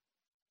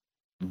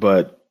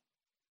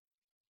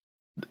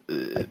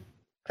I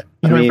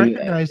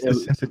recognize the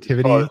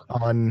sensitivity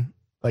on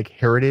like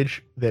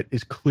heritage that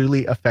is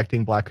clearly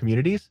affecting Black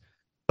communities,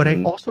 but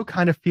I also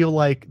kind of feel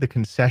like the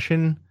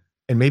concession,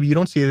 and maybe you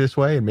don't see it this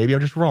way, and maybe I'm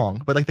just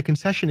wrong, but like the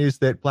concession is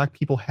that Black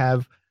people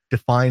have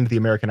defined the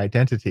American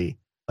identity.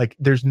 Like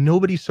there's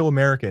nobody so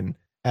American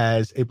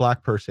as a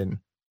Black person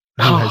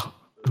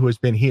who has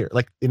been here.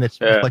 Like, and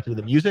it's reflected in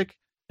the music,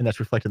 and that's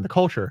reflected in the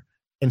culture.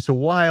 And so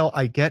while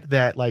I get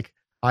that, like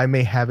I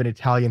may have an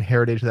Italian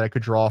heritage that I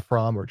could draw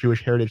from, or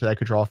Jewish heritage that I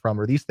could draw from,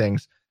 or these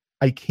things,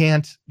 I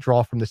can't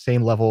draw from the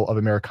same level of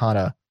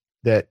Americana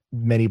that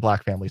many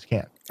Black families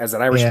can. As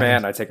an Irish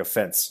man, I take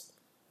offense.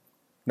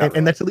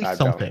 And that's at least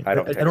something. I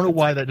don't know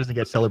why that doesn't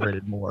get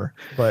celebrated more,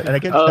 but and I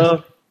get.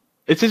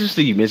 It's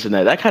interesting you mentioned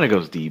that. That kind of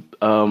goes deep.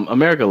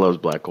 America loves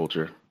Black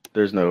culture.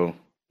 There's no,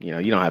 you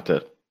don't have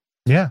to.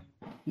 Yeah.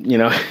 You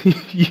don't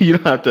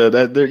have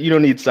to. You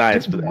don't need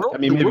science for that. I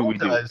mean, maybe we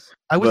do.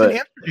 I was in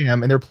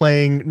Amsterdam, and they're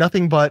playing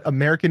nothing but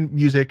American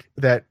music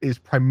that is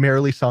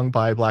primarily sung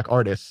by Black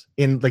artists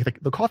in like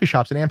the coffee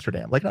shops in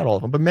Amsterdam. Like not all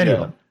of them, but many of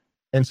them.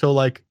 And so,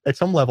 like at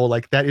some level,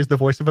 like that is the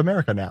voice of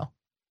America now,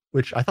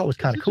 which I thought was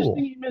kind of cool.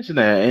 You mentioned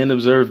that and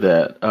observed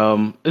that.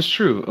 It's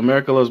true.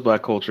 America loves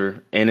Black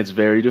culture, and it's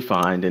very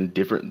defined and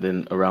different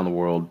than around the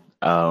world.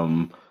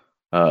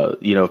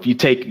 If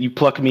you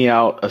pluck me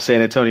out of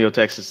San Antonio,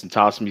 Texas, and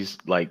toss me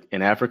like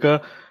in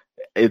Africa,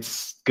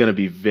 it's gonna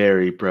be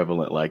very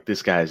prevalent. Like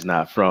this guy's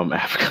not from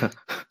Africa.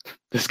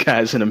 This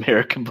guy's an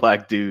American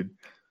Black dude.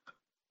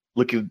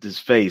 Look at his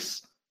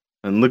face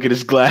and look at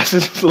his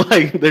glasses.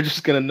 Like they're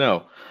just gonna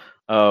know.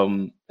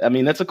 I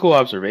mean, that's a cool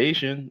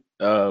observation.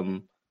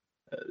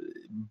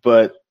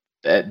 but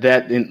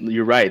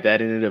you're right.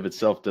 That in and of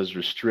itself does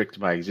restrict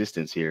my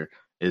existence here.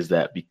 Is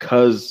that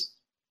because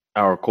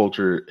our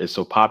culture is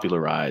so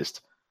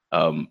popularized,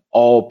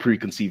 all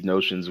preconceived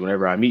notions,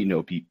 whenever I meet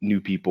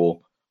new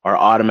people, are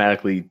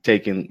automatically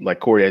taken, like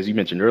Corey, as you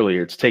mentioned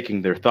earlier, it's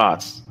taking their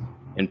thoughts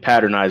and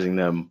patternizing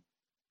them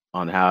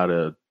on how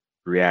to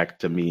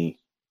react to me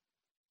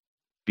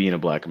being a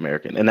Black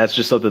American. And that's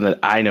just something that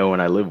I know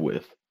and I live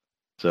with.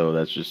 So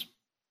that's just,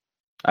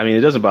 I mean,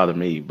 it doesn't bother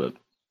me, but.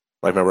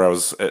 Like, remember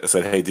I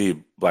said, hey,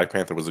 D, Black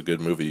Panther was a good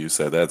movie. You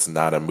said, that's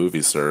not a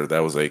movie, sir. That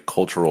was a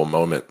cultural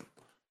moment.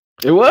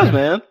 It was,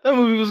 man. That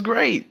movie was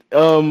great.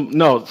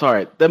 No,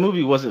 sorry. That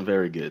movie wasn't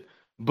very good.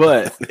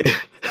 But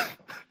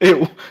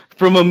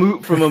from a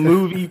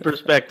movie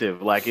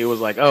perspective, like, it was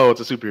like, oh, it's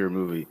a superhero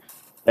movie.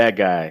 That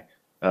guy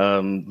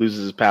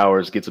loses his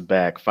powers, gets it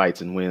back,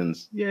 fights and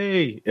wins.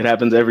 Yay. It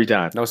happens every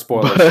time. No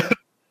spoilers. But,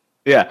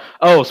 yeah.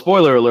 Oh,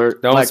 spoiler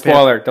alert. No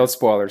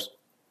spoilers.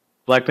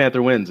 Black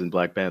Panther wins in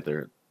Black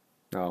Panther.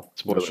 No.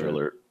 Spoiler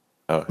alert.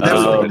 Oh,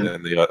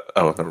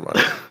 never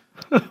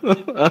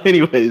mind.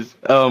 Anyways,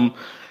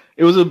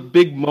 it was a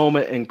big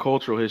moment in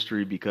cultural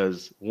history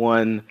because,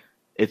 one,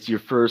 it's your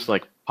first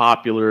like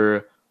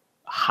popular,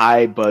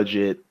 high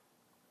budget,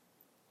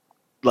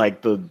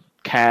 like the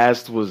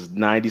cast was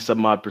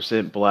 90-some odd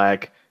percent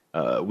Black.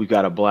 We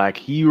got a Black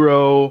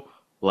hero.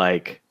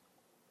 Like,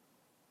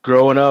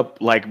 growing up,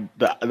 like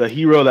the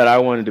hero that I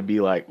wanted to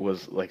be like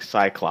was like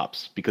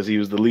Cyclops, because he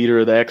was the leader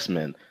of the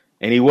X-Men.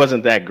 And he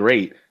wasn't that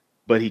great,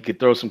 but he could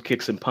throw some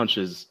kicks and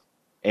punches,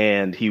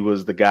 and he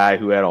was the guy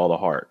who had all the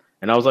heart.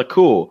 And I was like,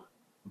 cool,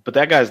 but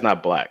that guy's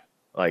not Black.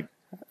 Like,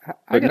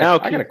 I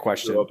got a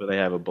question. Grow up and they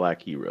have a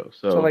Black hero.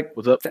 So like,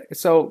 what's up?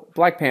 So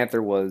Black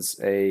Panther was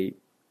a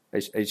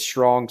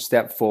strong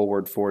step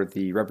forward for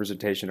the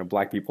representation of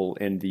Black people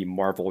in the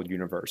Marvel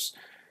universe.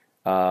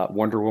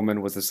 Wonder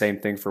Woman was the same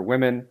thing for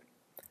women.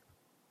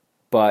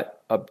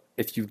 But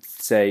if you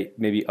say,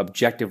 maybe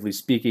objectively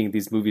speaking,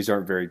 these movies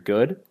aren't very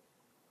good,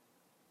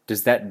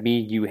 does that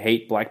mean you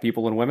hate Black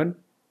people and women?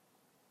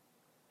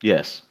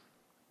 Yes.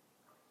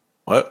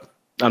 What?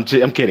 I'm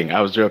kidding.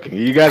 I was joking.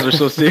 You guys were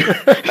so serious.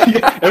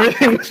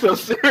 Everything was so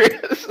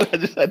serious.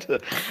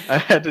 I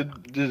had to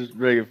just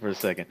bring it for a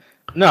second.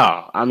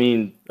 No, I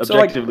mean,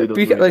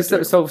 objectively.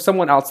 So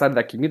someone outside of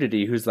that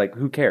community who's like,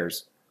 who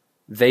cares?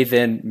 They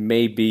then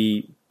may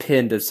be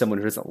pinned as someone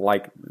who doesn't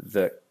like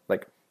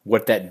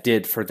what that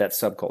did for that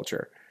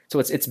subculture. So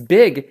it's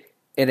big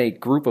in a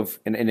group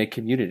in a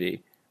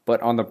community. But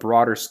on the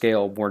broader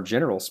scale, more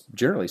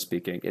generally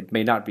speaking, it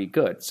may not be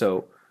good.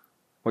 So,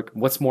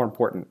 what's more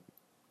important?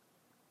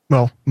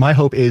 Well, my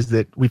hope is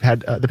that we've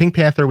had the Pink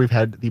Panther, we've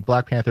had the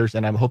Black Panthers,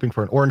 and I'm hoping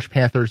for an Orange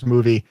Panthers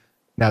movie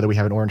now that we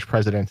have an orange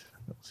president.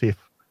 We'll see if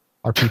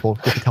our people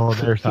get to tell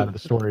their side of the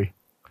story.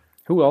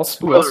 Who else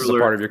is a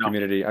part of your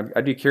community?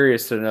 I'd be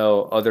curious to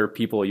know other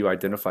people you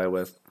identify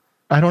with.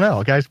 I don't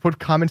know. Guys, put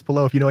comments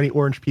below if you know any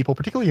orange people,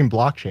 particularly in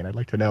blockchain. I'd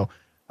like to know.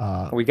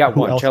 We got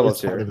one.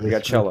 Cello's here. We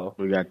got Cello.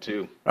 We got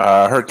two.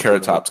 I heard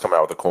Carrot Top's come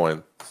out with a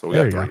coin, so we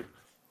got three. Go.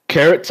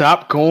 Carrot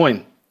Top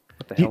coin.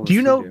 What the hell do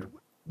you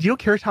know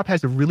Carrot Top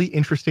has a really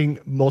interesting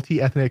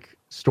multi-ethnic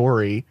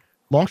story?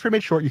 Long story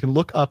made short, you can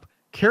look up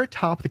Carrot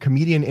Top, the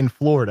comedian in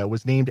Florida,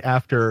 was named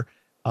after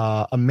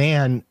a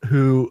man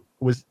who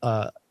was,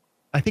 I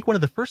think, one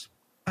of the first.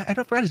 I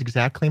don't forget his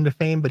exact claim to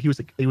fame, but he was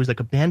like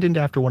abandoned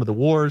after one of the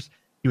wars.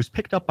 He was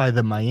picked up by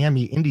the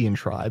Miami Indian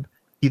tribe.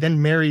 He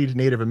then married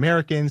Native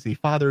Americans. He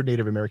fathered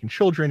Native American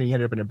children, and he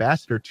ended up an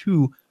ambassador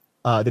to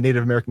the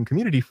Native American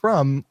community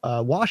from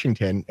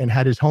Washington, and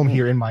had his home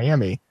here in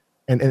Miami.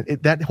 And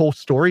that whole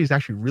story is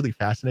actually really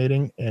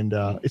fascinating, and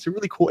it's a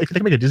really cool. They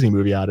can make a Disney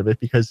movie out of it,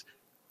 because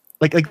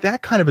like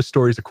that kind of a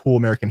story is a cool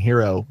American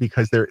hero,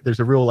 because there's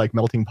a real like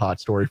melting pot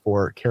story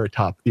for Carrot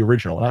Top, the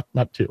original,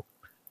 not two.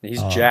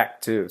 He's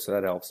Jack too, so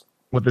that helps.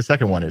 What the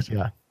second one is,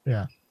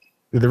 yeah.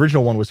 The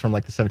original one was from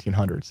like the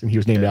 1700s, and he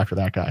was named after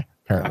that guy.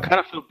 Apparently. I kind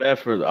of feel bad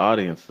for the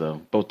audience,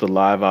 though. Both the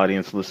live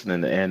audience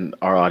listening and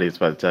our audience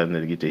by the time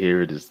they get to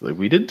hear it is like,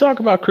 we didn't talk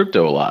about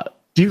crypto a lot.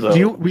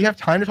 Do we have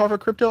time to talk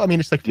about crypto? I mean,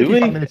 it's like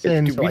 55 minutes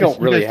in. We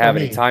don't really have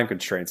any time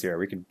constraints here.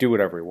 We can do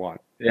whatever we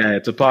want. Yeah,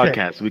 it's a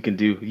podcast. Okay. We can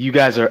do. You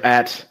guys are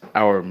at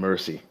our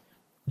mercy.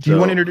 Do you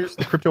want to introduce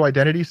the crypto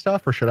identity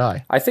stuff, or should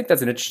I? I think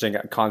that's an interesting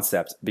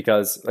concept,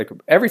 because like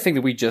everything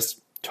that we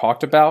just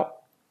talked about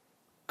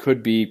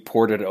could be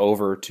ported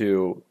over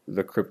to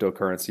the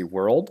cryptocurrency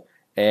world,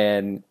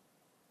 and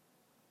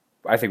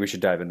I think we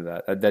should dive into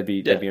that. That'd be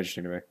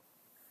interesting to me.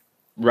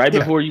 Right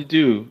before you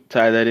do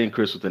tie that in,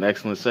 Chris, with an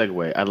excellent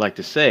segue, I'd like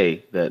to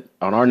say that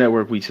on our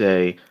network we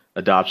say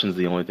adoption is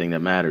the only thing that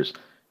matters,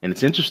 and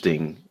it's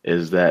interesting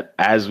is that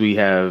as we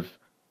have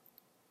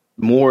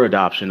more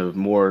adoption of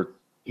more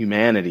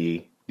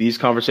humanity, these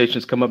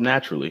conversations come up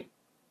naturally.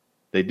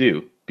 They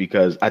do,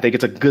 because I think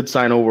it's a good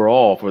sign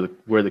overall for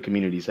where the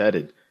community's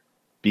headed.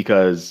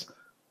 Because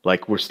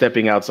like we're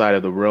stepping outside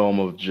of the realm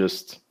of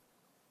just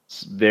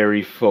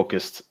very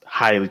focused,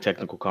 highly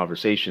technical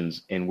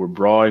conversations, and we're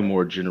drawing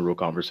more general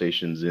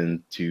conversations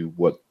into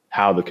what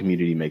how the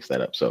community makes that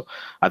up. So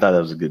I thought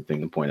that was a good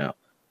thing to point out.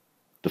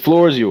 The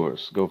floor is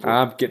yours. Go for it.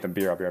 I'm getting a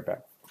beer. I'll be right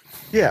back.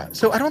 Yeah,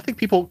 so I don't think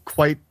people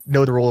quite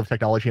know the role of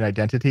technology and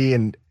identity,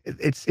 and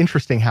it's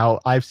interesting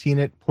how I've seen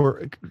it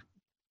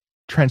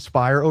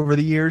transpire over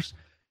the years.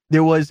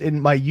 There was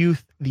in my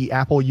youth the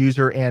Apple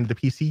user and the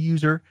PC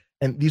user,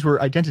 and these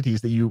were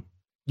identities that you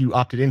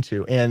opted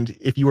into. And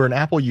if you were an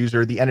Apple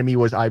user, the enemy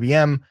was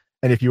IBM,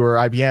 and if you were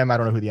IBM, I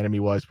don't know who the enemy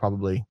was,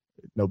 probably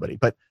nobody.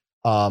 But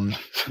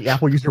the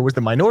Apple user was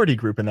the minority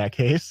group in that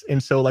case,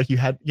 and so like you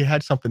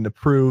had something to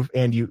prove,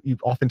 and you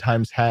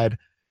oftentimes had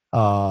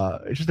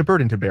just a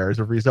burden to bear as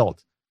a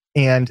result.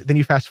 And then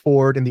you fast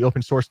forward, and the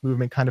open source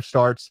movement kind of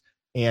starts,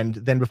 and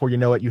then before you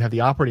know it, you have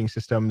the operating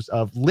systems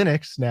of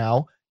Linux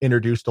now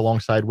introduced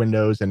alongside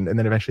Windows, and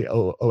then eventually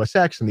OS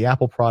X and the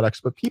Apple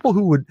products. But people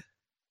who would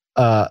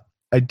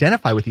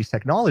identify with these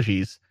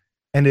technologies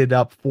ended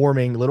up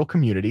forming little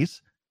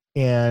communities,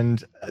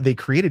 and they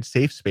created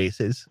safe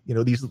spaces. You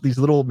know, these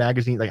little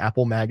magazines, like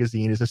Apple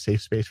Magazine is a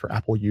safe space for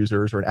Apple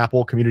users, or an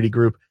Apple community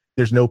group.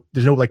 There's no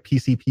like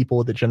PC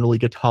people that generally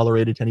get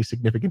tolerated to any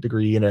significant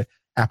degree in a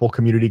Apple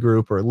community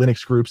group or a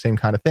Linux group, same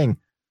kind of thing.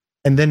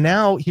 And then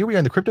now here we are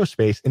in the crypto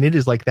space, and it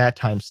is like that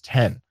times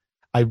 10.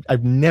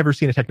 I've never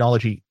seen a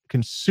technology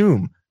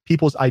consume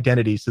people's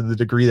identities to the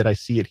degree that I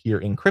see it here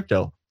in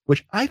crypto,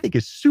 which I think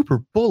is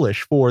super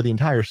bullish for the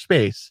entire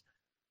space,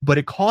 but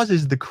it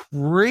causes the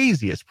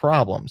craziest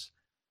problems.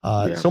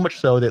 So much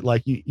so that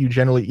like you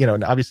generally, you know,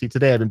 and obviously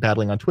today I've been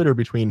battling on Twitter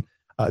between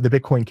the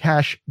Bitcoin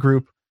Cash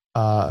group,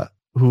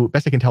 who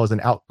best I can tell is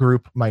an out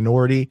group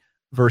minority,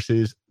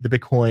 versus the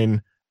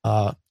Bitcoin.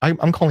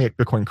 I'm calling it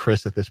Bitcoin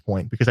Chris at this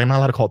point because I'm not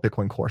allowed to call it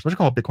Bitcoin Core. So I'm just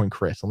call it Bitcoin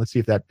Chris, and let's see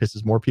if that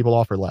pisses more people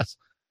off or less.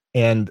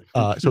 And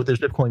so there's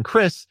Bitcoin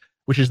Chris,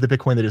 which is the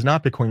Bitcoin that is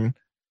not Bitcoin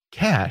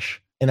Cash,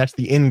 and that's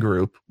the in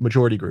group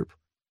majority group.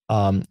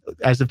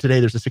 As of today,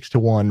 there's a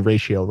 6-to-1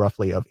 ratio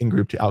roughly of in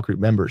group to out group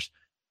members,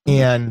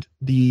 and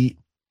the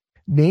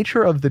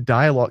nature of the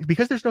dialogue,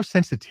 because there's no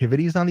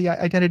sensitivities on the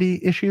identity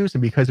issues,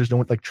 and because there's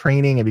no like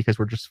training, and because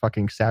we're just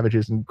fucking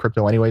savages in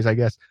crypto anyways, I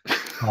guess.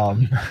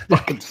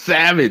 Fucking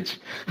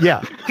savage.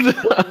 Yeah.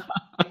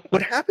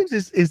 What happens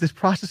is this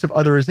process of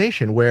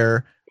otherization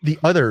where the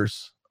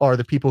others are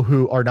the people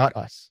who are not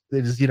us.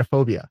 It is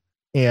xenophobia,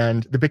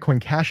 and the Bitcoin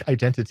Cash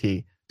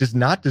identity does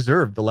not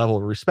deserve the level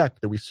of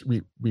respect that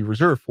we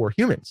reserve for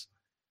humans.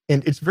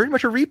 And it's very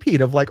much a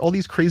repeat of like all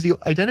these crazy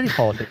identity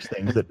politics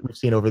things that we've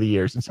seen over the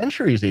years and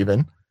centuries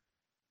even.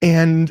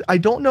 And I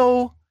don't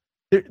know,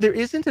 there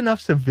isn't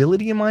enough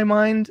civility in my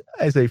mind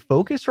as a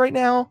focus right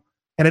now.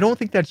 And I don't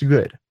think that's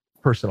good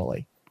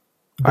personally.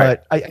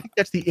 But I think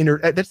that's the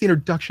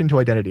introduction to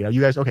identity. Now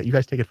you guys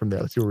take it from there.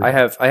 Let's see where I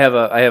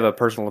have a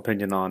personal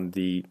opinion on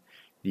the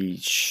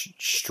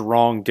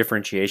strong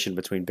differentiation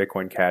between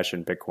Bitcoin Cash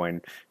and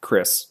Bitcoin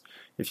Chris,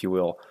 if you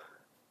will.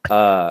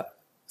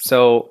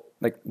 So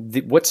like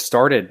what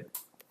started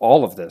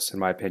all of this, in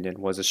my opinion,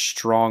 was a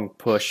strong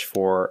push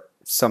for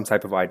some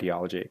type of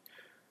ideology.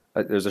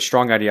 There's a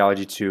strong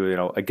ideology to, you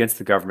know, against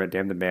the government,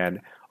 damn the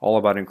man, all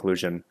about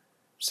inclusion,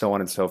 so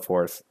on and so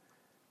forth.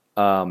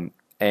 And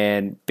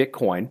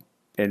Bitcoin,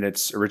 in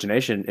its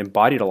origination,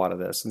 embodied a lot of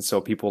this. And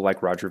so people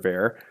like Roger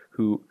Ver,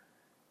 who,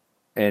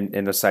 and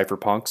the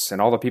cypherpunks,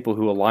 and all the people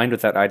who aligned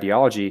with that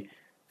ideology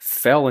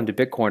fell into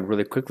Bitcoin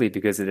really quickly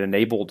because it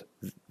enabled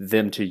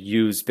them to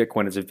use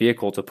Bitcoin as a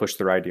vehicle to push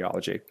their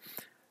ideology.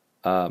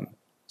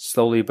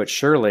 Slowly but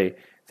surely,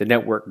 the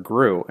network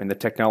grew, and the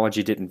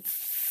technology didn't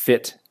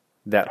fit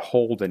that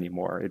hold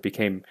anymore. It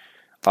became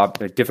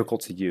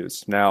difficult to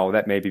use. Now,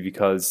 that may be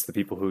because the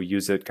people who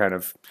use it kind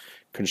of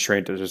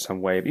constrained it in some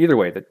way. But either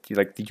way,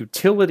 the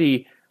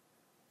utility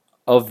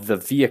of the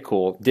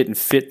vehicle didn't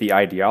fit the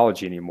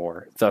ideology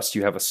anymore. Thus,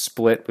 you have a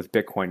split with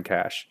Bitcoin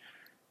Cash.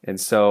 And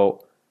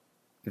so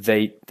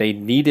they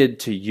needed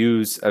to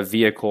use a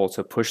vehicle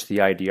to push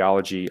the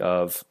ideology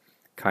of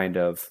kind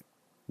of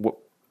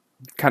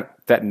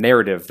that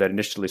narrative that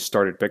initially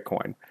started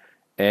Bitcoin.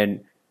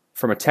 And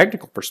from a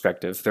technical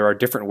perspective, there are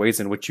different ways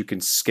in which you can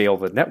scale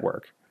the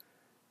network.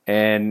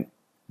 And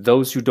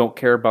those who don't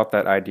care about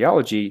that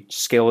ideology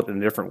scale it in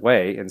a different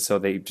way, and so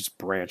they just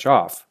branch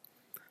off.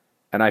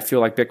 And I feel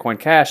like Bitcoin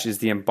Cash is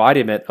the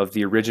embodiment of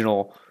the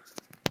original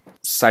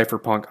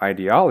cypherpunk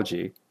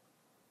ideology,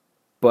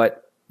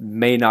 but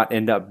may not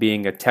end up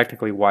being a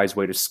technically wise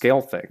way to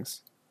scale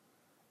things.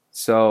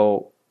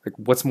 So, like,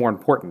 what's more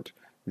important?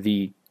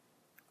 The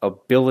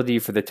ability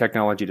for the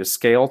technology to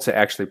scale to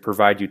actually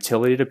provide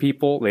utility to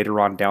people later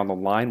on down the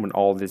line when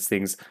all of these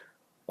things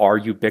are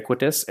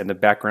ubiquitous in the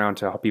background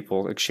to how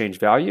people exchange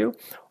value,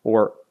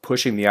 or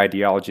pushing the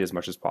ideology as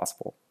much as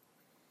possible.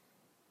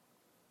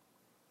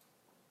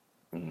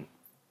 You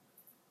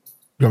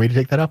want me to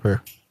take that up,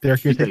 or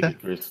Derek, you take that?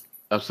 Chris.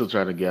 I'm still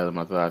trying to gather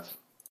my thoughts.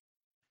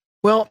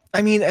 Well,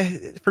 I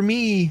mean, for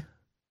me,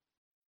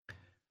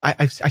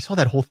 I saw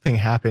that whole thing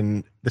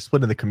happen, the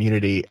split in the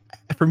community.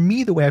 For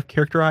me, the way I've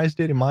characterized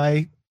it in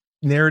my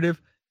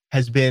narrative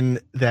has been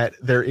that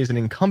there is an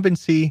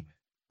incumbency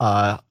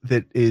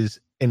that is,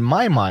 in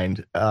my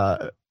mind,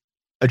 a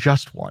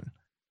just one.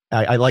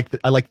 I like the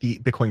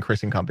Bitcoin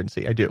Chris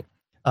incumbency. I do.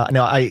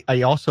 Now,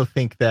 I also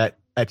think that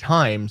at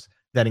times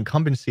that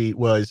incumbency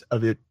was a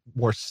bit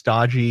more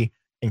stodgy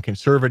and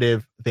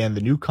conservative than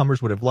the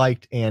newcomers would have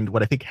liked. And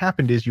what I think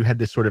happened is you had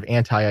this sort of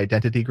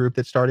anti-identity group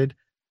that started.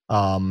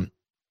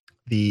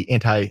 The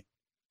anti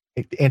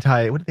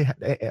what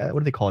do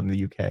they call it in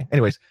the UK?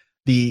 Anyways,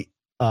 the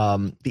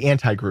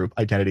anti-group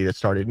identity that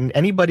started, and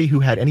anybody who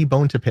had any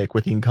bone to pick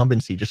with the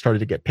incumbency just started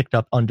to get picked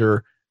up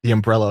under the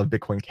umbrella of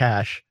Bitcoin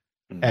Cash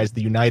as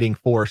the uniting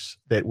force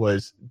that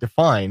was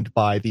defined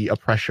by the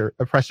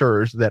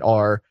oppressors that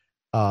are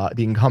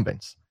the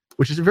incumbents,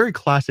 which is a very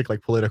classic,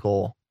 like,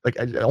 political, like,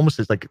 almost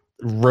as like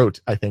rote,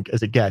 I think,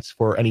 as it gets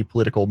for any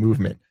political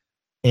movement.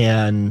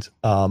 And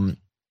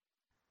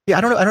yeah,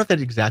 I don't know if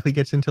that exactly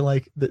gets into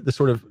like the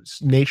sort of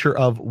nature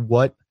of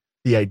what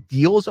the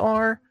ideals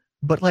are,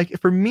 but like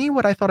for me,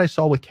 what I thought I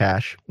saw with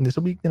Cash, and this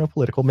will be,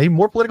 political, maybe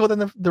more political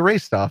than the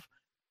race stuff.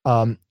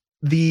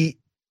 The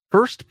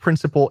first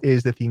principle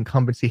is that the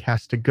incumbency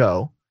has to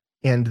go,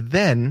 and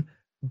then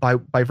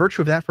by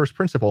virtue of that first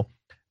principle,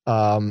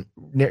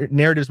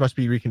 narratives must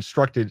be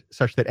reconstructed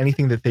such that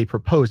anything that they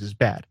propose is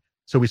bad.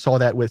 So we saw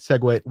that with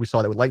SegWit, we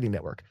saw that with Lightning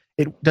Network.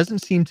 It doesn't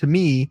seem to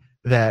me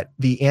that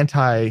the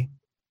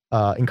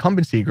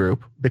incumbency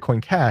group,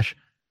 Bitcoin Cash,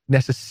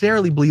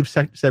 necessarily believed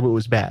SegWit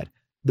was bad.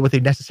 What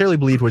they necessarily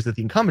believed was that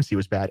the incumbency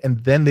was bad,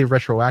 and then they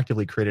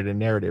retroactively created a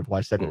narrative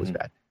why SegWit was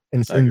bad.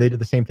 And they did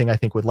the same thing, I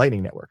think, with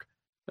Lightning Network.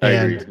 I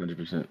agree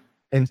 100%.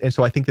 And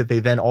so I think that they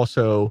then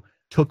also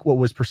took what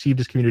was perceived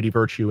as community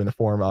virtue in the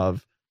form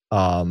of,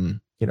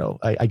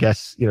 I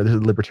guess, the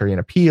libertarian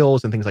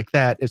appeals and things like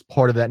that as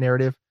part of that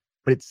narrative.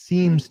 But it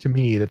seems to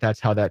me that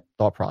that's how that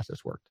thought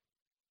process worked.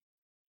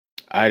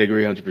 I'd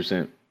agree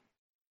 100%.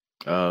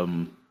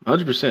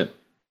 100%.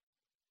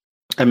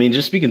 I mean,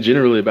 just speaking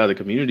generally about the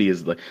community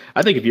is like,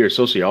 I think if you're a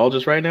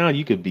sociologist right now,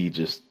 you could be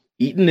just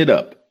eating it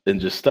up and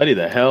just study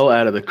the hell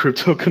out of the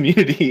crypto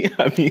community.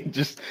 I mean,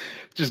 just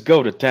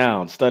go to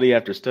town, study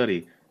after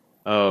study.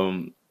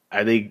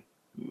 I think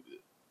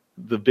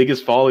the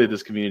biggest folly of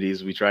this community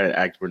is we try to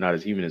act we're not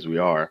as human as we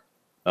are.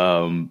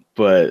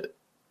 But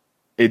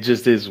it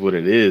just is what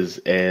it is.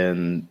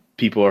 And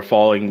people are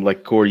falling,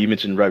 like Corey, you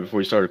mentioned right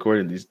before you started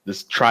recording,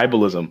 this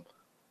tribalism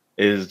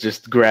is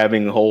just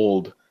grabbing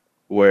hold,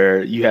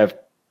 where you have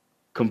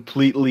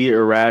completely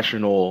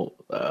irrational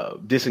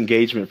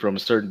disengagement from a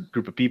certain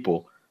group of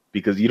people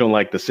because you don't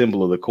like the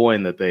symbol of the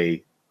coin that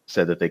they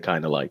said that they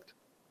kind of liked,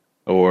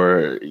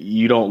 or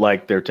you don't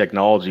like their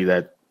technology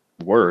that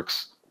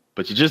works,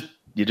 but you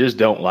just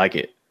don't like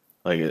it.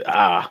 Like,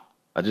 I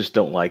just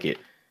don't like it.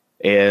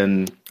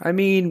 And I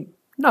mean,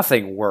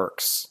 nothing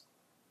works.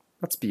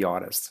 Let's be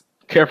honest.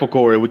 Careful,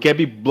 Corey. We can't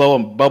be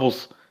blowing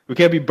bubbles. We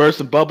can't be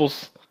bursting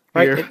bubbles.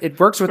 Right, it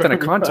works within a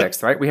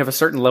context, right? We have a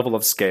certain level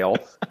of scale,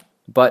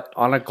 but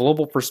on a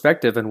global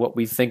perspective and what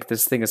we think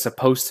this thing is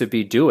supposed to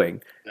be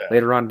doing,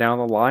 later on down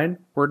the line,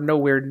 we're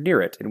nowhere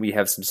near it, and we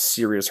have some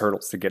serious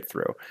hurdles to get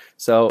through.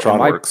 So, Tron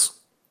works.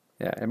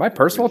 Yeah, in my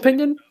personal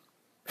opinion,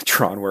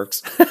 Tron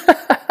works.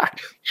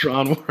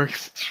 Tron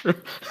works.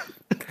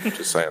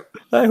 Just saying.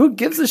 Who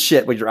gives a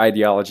shit what your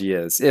ideology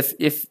is?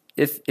 If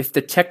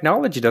the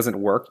technology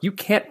doesn't work, you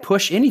can't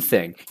push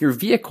anything. Your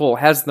vehicle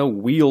has no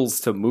wheels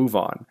to move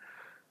on.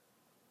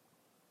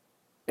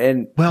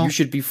 And you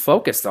should be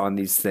focused on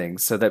these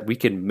things so that we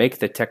can make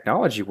the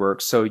technology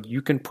work so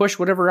you can push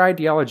whatever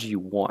ideology you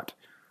want.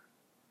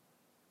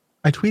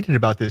 I tweeted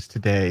about this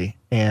today,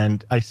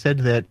 and I said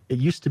that it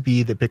used to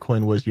be that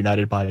Bitcoin was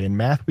united by "in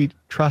math we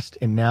trust,"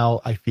 and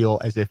now I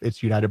feel as if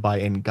it's united by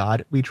 "in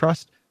God we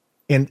trust."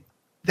 And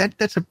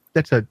that's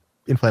a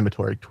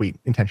inflammatory tweet,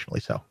 intentionally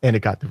so, and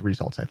it got the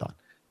results I thought.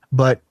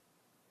 But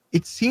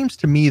it seems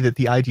to me that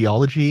the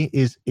ideology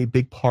is a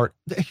big part.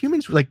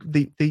 Humans, like,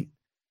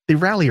 they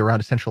rally around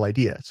a central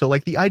idea. So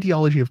like the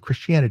ideology of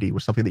Christianity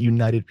was something that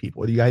united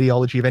people, or the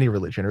ideology of any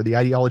religion, or the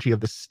ideology of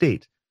the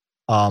state.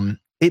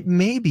 It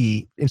may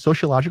be, in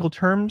sociological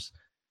terms,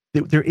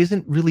 there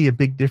isn't really a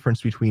big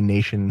difference between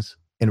nations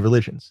and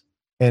religions.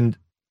 And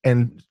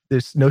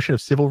this notion of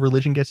civil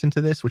religion gets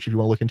into this, which if you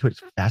want to look into it,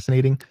 it's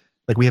fascinating.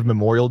 Like, we have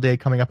Memorial Day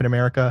coming up in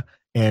America,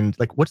 and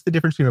like, what's the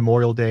difference between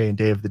Memorial Day and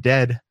Day of the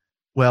Dead?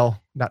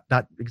 Well,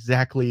 not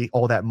exactly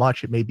all that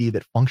much. It may be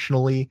that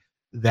functionally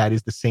that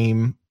is the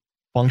same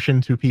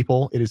function to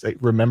people. It is a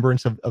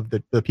remembrance of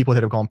the people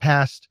that have gone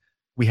past.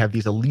 We have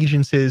these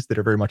allegiances that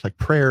are very much like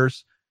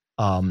prayers.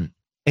 And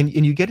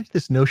you get into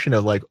this notion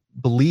of like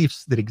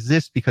beliefs that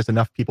exist because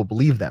enough people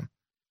believe them.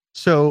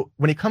 So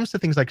when it comes to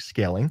things like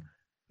scaling,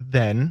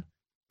 then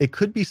it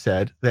could be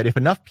said that if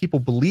enough people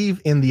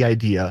believe in the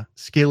idea,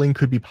 scaling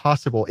could be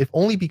possible, if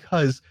only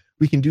because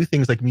we can do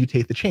things like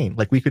mutate the chain.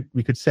 Like we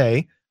could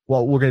say,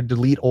 well, we're going to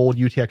delete old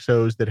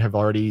UTXOs that have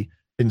already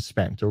been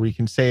spent, or we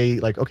can say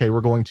like, okay,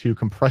 we're going to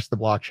compress the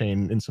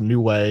blockchain in some new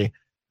way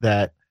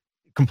that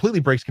completely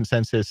breaks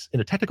consensus in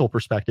a technical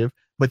perspective,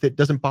 but that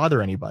doesn't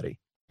bother anybody.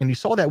 And you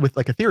saw that with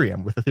like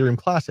Ethereum, with Ethereum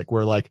Classic,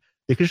 where like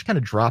they could just kind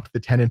of drop the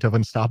tenant of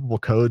unstoppable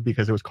code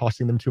because it was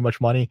costing them too much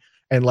money.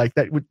 And like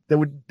that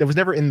was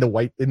never in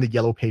the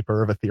yellow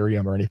paper of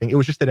Ethereum or anything. It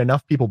was just that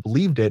enough people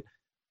believed it,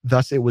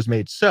 thus it was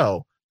made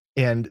so.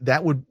 And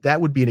that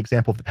would be an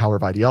example of the power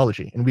of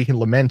ideology. And we can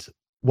lament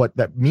what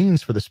that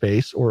means for the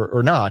space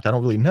or not. I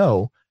don't really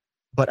know,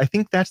 but I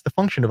think that's the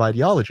function of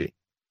ideology.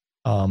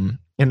 And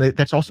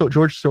that's also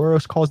George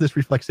Soros calls this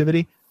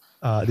reflexivity,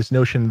 this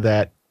notion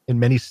that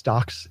in many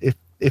stocks, if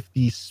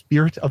the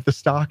spirit of the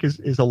stock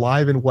is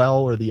alive and well,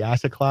 or the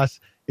asset class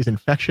is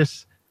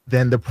infectious,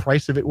 then the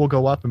price of it will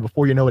go up, and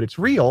before you know it, it's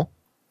real.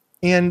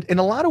 And in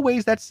a lot of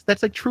ways, that's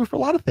like true for a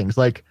lot of things,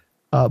 like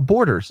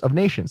borders of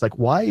nations. Like,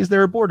 why is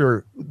there a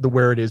border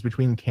where it is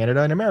between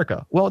Canada and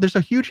America? Well, there's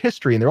a huge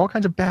history, and there are all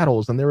kinds of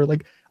battles, and there were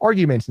like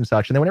arguments and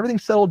such. And then when everything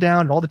settled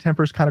down and all the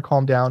tempers kind of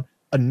calmed down,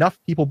 enough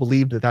people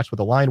believed that that's where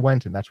the line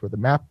went, and that's where the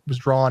map was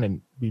drawn,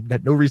 and we've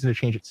had no reason to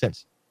change it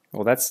since.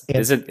 Well,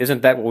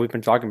 isn't that what we've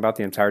been talking about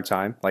the entire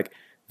time? Like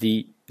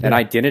an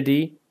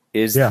identity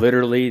is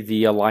literally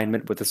the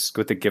alignment with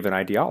the given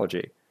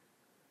ideology.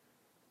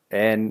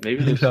 And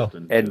Maybe there's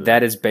something to and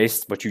that is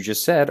based, what you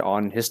just said,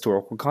 on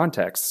historical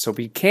context. So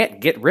we can't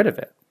get rid of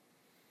it.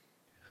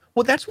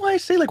 Well, that's why I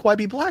say, like, why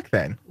be black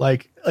then?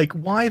 Like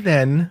why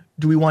then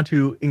do we want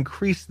to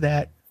increase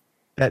that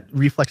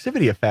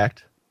reflexivity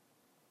effect?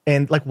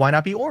 And like, why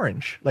not be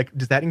orange? Like,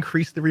 does that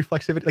increase the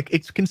reflexivity? Like,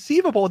 it's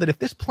conceivable that if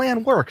this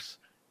plan works,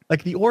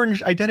 like the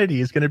orange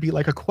identity is going to be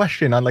like a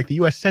question on like the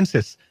U.S.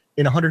 Census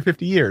in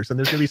 150 years, and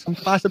there's going to be some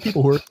class of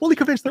people who are fully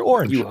convinced they're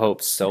orange. You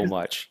hope so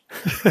much.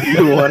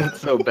 You want it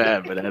so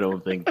bad, but I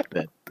don't think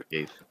that's the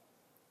case.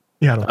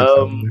 Yeah, I don't think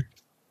so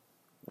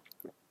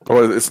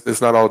either. Well,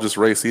 it's not all just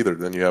race either.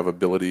 Then you have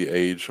ability,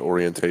 age,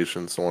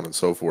 orientation, so on and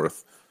so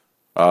forth.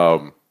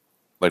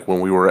 Like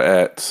when we were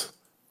at,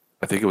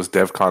 I think it was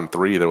DevCon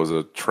 3, there was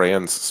a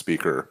trans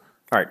speaker.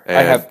 All right,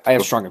 I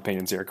have strong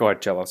opinions here. Go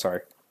ahead, Jello. Sorry.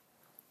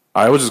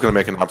 I was just going to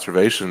make an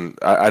observation.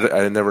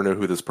 I never knew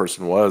who this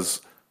person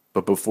was,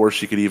 but before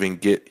she could even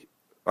get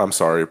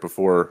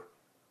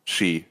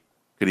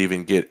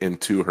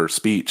into her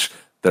speech,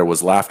 there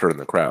was laughter in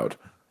the crowd.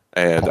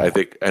 And I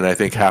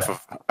think half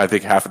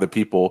of the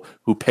people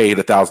who paid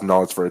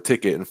 $1,000 for a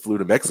ticket and flew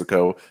to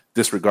Mexico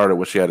disregarded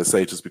what she had to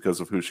say just because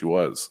of who she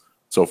was.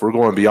 So if we're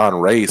going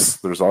beyond race,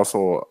 there's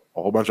also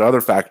a whole bunch of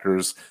other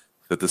factors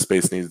that the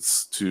space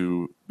needs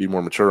to be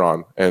more mature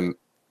on. And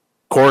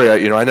Corey,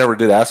 I never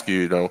did ask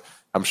you.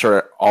 I'm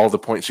sure all the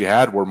points you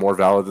had were more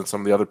valid than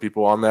some of the other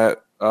people on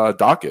that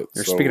docket.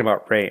 You're speaking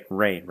about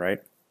Rain,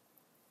 right?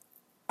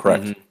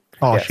 Correct. Mm-hmm.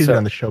 Oh, she's been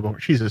on the show before.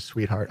 She's a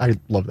sweetheart. I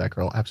love that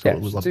girl.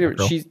 Absolutely love that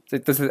girl.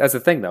 That's the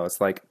thing, though. It's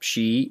like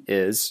she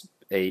is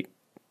a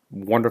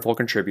wonderful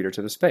contributor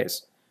to the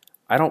space.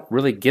 I don't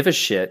really give a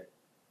shit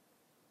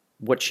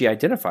what she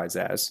identifies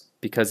as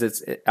because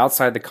it's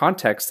outside the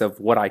context of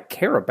what I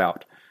care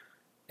about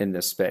in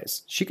this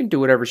space. She can do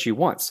whatever she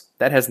wants.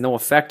 That has no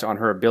effect on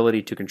her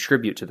ability to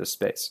contribute to the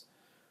space.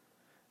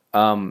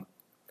 And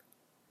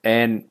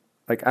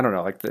like, I don't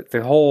know, like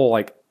the whole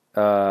like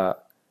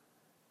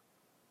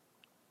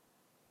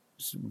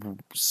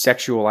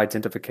sexual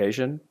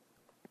identification,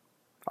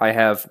 I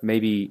have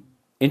maybe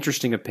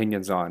interesting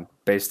opinions on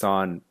based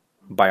on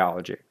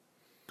biology.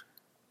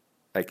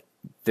 Like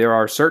there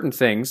are certain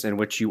things in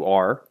which you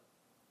are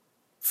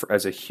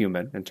as a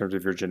human in terms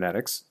of your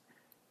genetics,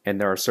 and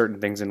there are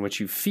certain things in which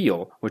you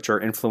feel, which are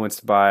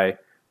influenced by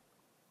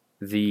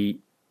the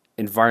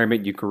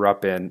environment you grew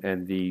up in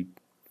and the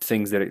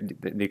things the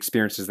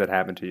experiences that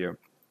happen to you.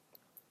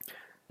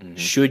 Mm-hmm.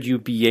 Should you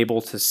be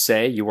able to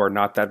say you are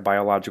not that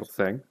biological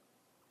thing?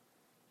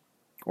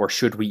 Or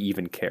should we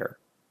even care?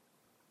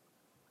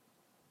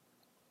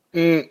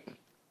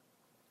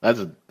 That's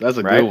a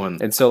good one.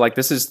 And so like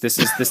this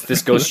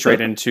goes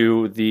straight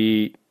into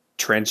the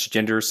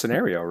transgender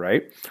scenario,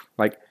 right?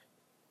 Like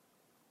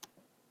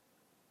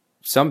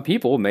some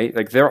people may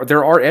like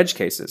there are edge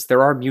cases,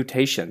 there are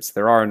mutations,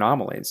 there are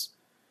anomalies.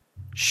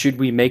 Should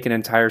we make an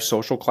entire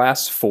social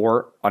class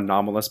for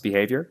anomalous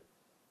behavior?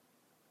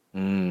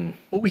 Well,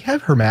 we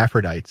have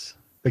hermaphrodites.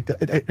 Like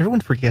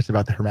everyone forgets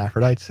about the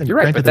hermaphrodites. And you're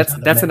right, but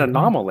that's an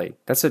anomaly.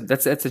 That's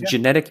a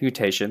genetic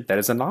mutation that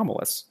is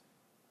anomalous.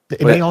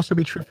 It may also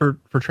be true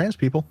for trans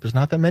people. There's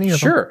not that many of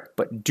them. Sure,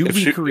 but do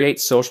we create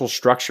social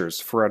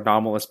structures for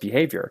anomalous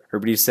behavior?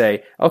 Everybody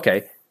say,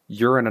 okay,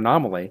 you're an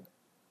anomaly.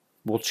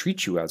 We'll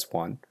treat you as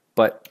one,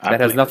 but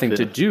that has nothing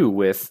to do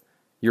with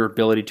your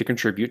ability to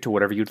contribute to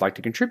whatever you'd like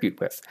to contribute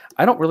with.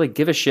 I don't really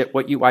give a shit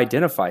what you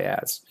identify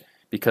as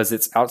because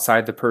it's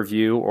outside the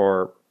purview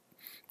or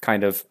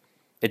kind of,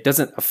 it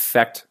doesn't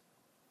affect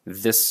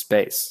this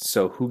space.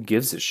 So who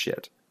gives a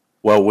shit?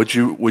 Well, would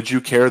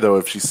you care though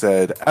if she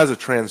said, as a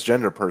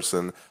transgender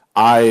person,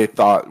 I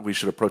thought we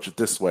should approach it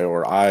this way,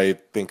 or I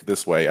think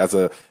this way. As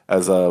a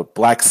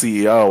black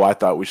CEO, I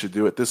thought we should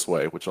do it this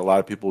way, which a lot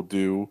of people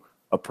do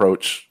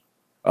approach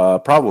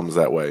problems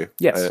that way.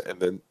 Yes, and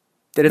then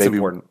that is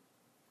important.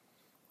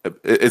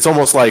 It's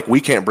almost like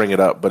we can't bring it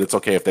up, but it's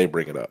okay if they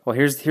bring it up. Well,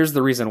 here's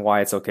the reason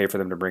why it's okay for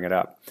them to bring it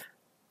up.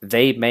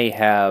 They may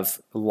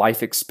have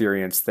life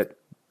experience that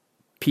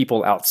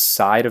people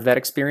outside of that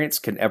experience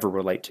can ever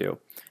relate to.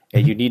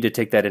 And you need to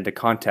take that into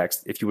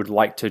context if you would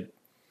like to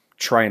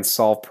try and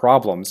solve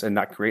problems and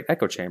not create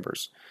echo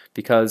chambers.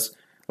 Because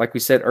like we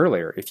said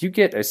earlier, if you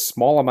get a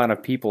small amount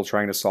of people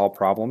trying to solve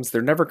problems,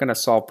 they're never going to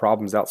solve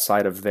problems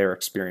outside of their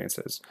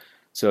experiences.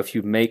 So if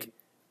you make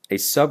a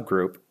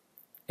subgroup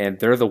and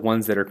they're the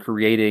ones that are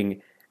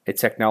creating a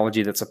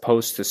technology that's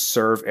supposed to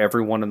serve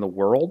everyone in the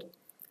world,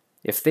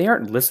 if they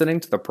aren't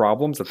listening to the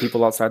problems of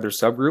people outside their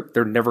subgroup,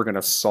 they're never going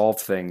to solve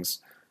things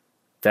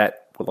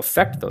that will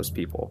affect those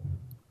people.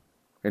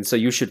 And so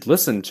you should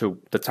listen to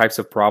the types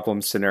of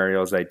problems,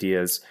 scenarios,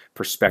 ideas,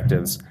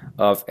 perspectives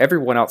of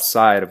everyone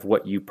outside of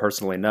what you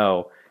personally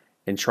know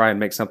and try and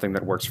make something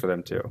that works for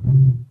them too.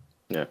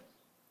 Yeah.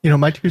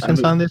 My 2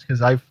 cents on this,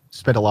 because I've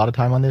spent a lot of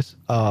time on this,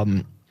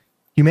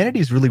 humanity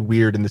is really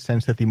weird in the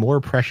sense that the more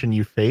oppression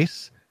you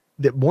face,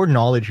 the more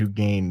knowledge you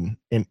gain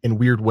in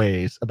weird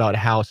ways about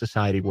how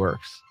society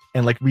works.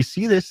 And like we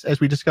see this, as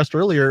we discussed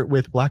earlier,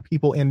 with Black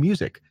people and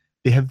music.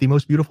 They have the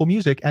most beautiful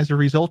music as a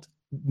result,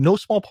 no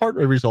small part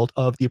a result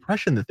of the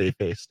oppression that they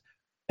faced.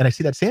 And I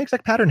see that same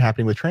exact pattern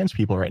happening with trans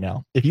people right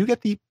now. If you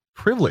get the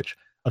privilege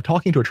of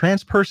talking to a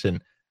trans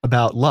person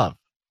about love,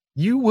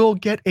 you will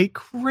get a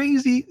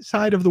crazy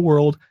side of the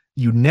world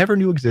you never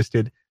knew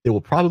existed. They will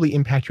probably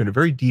impact you on a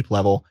very deep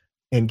level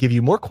and give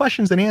you more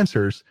questions than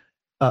answers,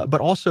 but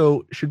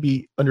also should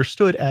be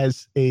understood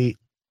as a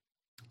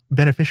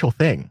beneficial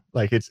thing.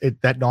 Like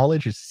that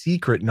knowledge is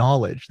secret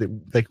knowledge that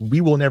like we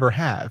will never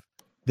have.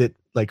 That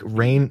like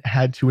Rain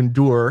had to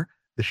endure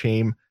the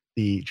shame,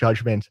 the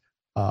judgment,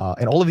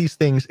 and all of these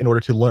things in order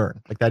to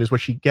learn. Like that is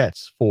what she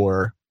gets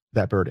for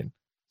that burden.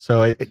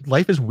 So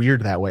life is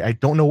weird that way. I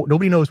don't know.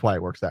 Nobody knows why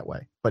it works that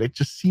way, but it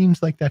just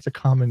seems like that's a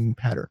common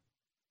pattern.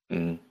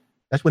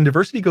 That's when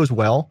diversity goes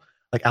well,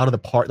 like out of the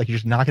park, like you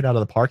just knock it out of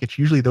the park. It's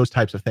usually those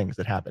types of things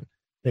that happen.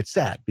 And it's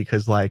sad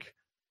because like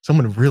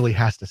someone really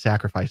has to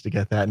sacrifice to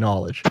get that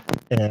knowledge.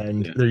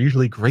 And they're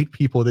usually great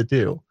people that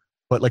do.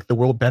 But like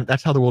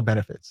that's how the world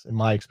benefits, in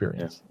my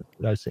experience,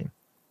 that I've seen.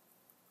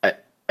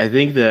 I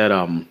think that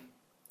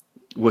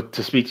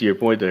to speak to your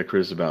point there,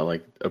 Chris, about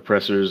like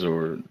oppressors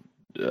or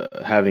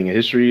having a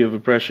history of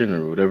oppression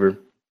or whatever,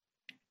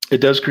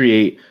 it does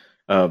create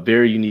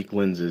very unique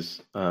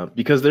lenses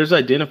because there's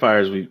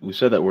identifiers. We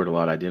said that word a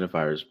lot,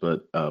 identifiers,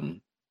 but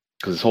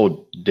because this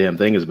whole damn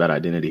thing is about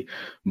identity.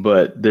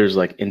 But there's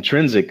like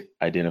intrinsic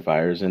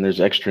identifiers and there's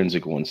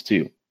extrinsic ones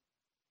too.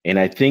 And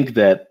I think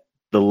that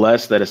the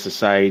less that a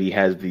society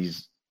has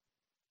these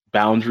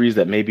boundaries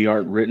that maybe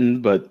aren't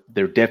written, but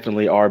there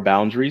definitely are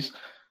boundaries,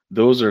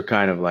 those are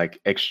kind of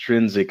like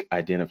extrinsic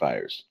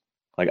identifiers.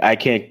 Like I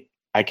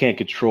can't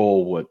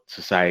control what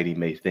society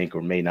may think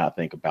or may not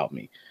think about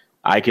me.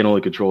 I can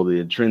only control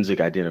the intrinsic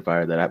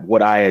identifier that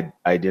what I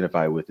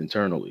identify with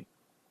internally.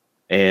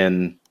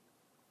 And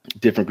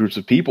different groups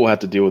of people have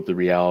to deal with the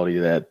reality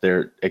that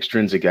their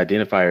extrinsic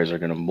identifiers are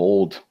going to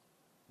mold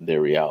their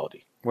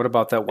reality. What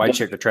about that white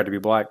chick that tried to be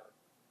Black?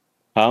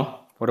 Huh?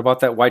 What about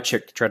that white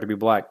chick that tried to be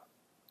Black?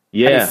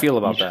 Yeah. How do you feel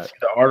about that?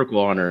 The article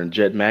on her in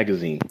Jet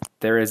Magazine.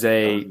 There's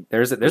a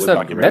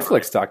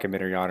Netflix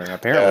documentary on her.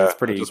 Apparently, it's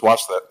pretty. I just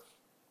watched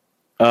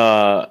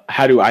that.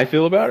 How do I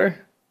feel about her?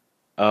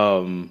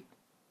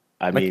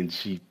 I mean,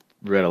 she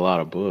read a lot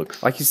of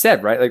books. Like you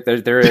said, right? Like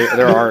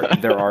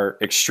there are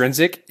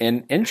extrinsic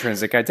and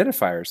intrinsic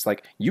identifiers.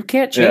 Like you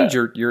can't change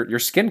your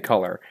skin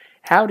color.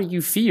 How do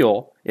you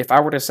feel if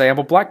I were to say I'm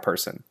a Black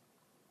person?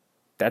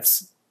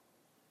 That's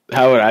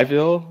how would I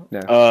feel?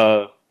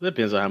 Yeah.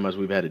 Depends on how much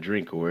we've had to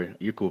drink, Corey.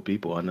 You're cool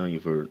people. I know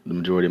you for the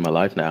majority of my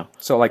life now.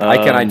 So like I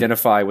can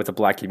identify with the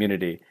Black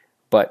community,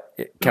 but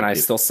can I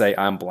still say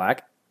I'm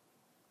Black?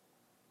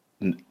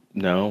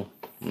 No,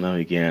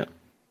 you can't.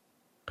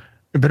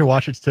 You better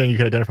watch it saying you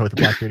can identify with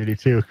the Black community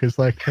too, because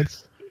like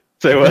that's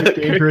say what?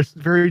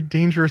 Very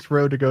dangerous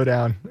road to go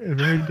down.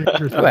 Very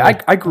dangerous.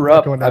 I grew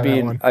up. I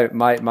mean,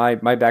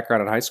 my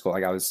background in high school,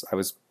 like I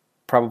was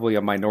probably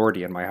a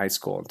minority in my high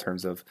school in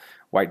terms of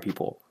white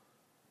people.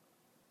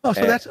 Oh,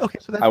 so that's okay.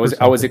 So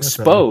that's I was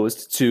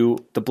exposed to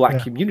the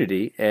Black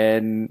community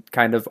and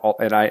kind of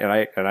and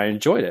I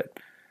enjoyed it.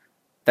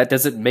 That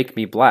doesn't make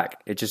me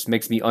Black. It just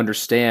makes me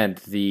understand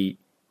the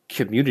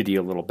community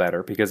a little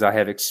better because I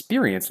have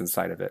experience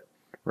inside of it.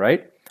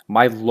 Right?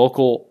 My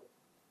local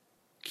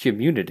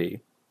community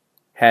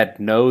had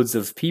nodes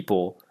of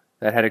people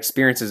that had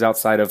experiences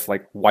outside of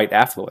like white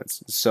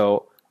affluence.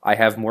 So I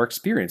have more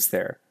experience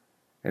there.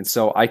 And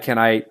so I can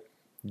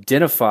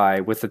identify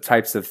with the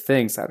types of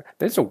things.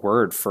 There's a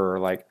word for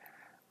like,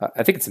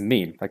 I think it's a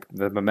meme, like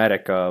the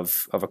mimetic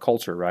of a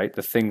culture, right?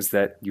 The things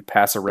that you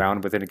pass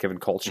around within a given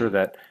culture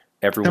that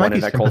everyone in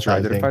that culture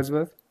identifies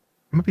with.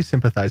 I might be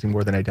sympathizing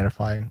more than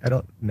identifying. I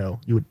don't know.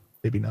 You would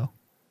maybe know.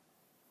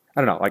 I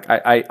don't know. Like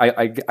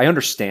I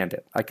understand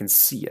it. I can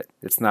see it.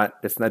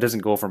 That doesn't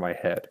go over my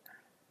head.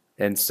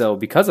 And so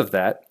because of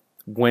that,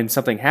 when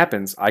something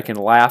happens, I can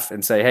laugh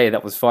and say, "Hey,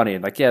 that was funny."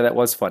 And like, "Yeah, that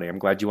was funny. I'm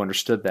glad you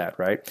understood that."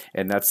 Right?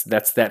 And that's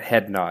that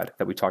head nod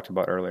that we talked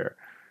about earlier.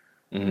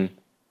 Mm-hmm.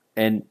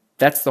 And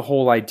that's the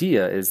whole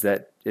idea, is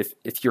that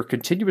if you're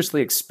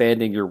continuously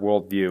expanding your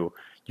worldview,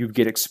 you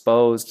get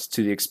exposed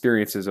to the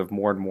experiences of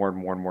more and more and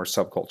more and more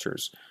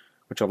subcultures,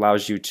 which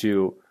allows you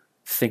to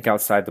think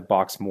outside the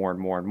box more and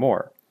more and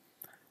more.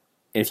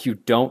 If you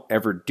don't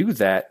ever do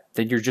that,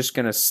 then you're just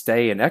going to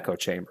stay in echo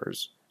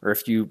chambers. Or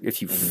if you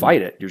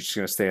fight it, you're just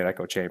going to stay in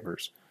echo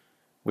chambers,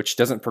 which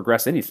doesn't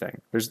progress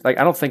anything. I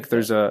don't think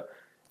there's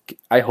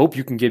I hope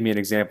you can give me an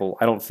example.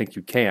 I don't think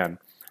you can,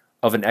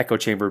 of an echo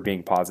chamber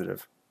being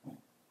positive.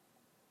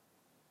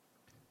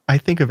 I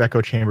think of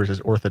echo chambers as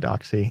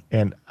orthodoxy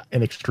and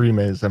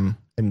extremism.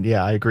 And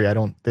yeah, I agree.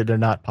 They're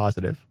not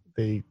positive.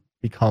 They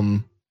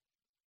become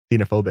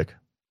xenophobic.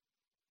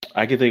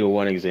 I can think of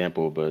one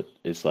example, but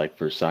it's like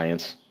for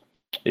science.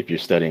 If you're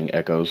studying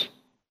echoes,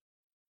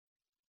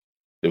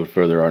 it would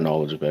further our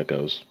knowledge of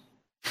echoes.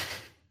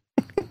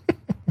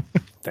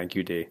 Thank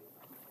you, D.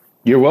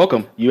 You're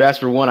welcome. You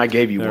asked for one, I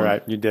gave you one. All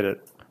right, you did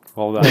it.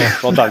 Well done.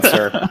 Well done,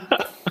 sir.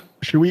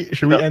 Should we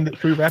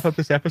wrap up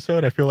this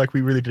episode? I feel like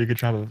we really did a good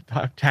job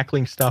of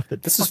tackling stuff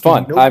that this is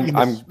fun.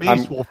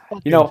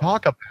 Will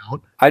talk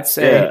about. I'd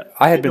say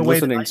I had been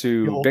listening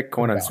to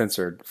Bitcoin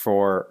Uncensored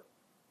for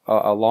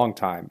a long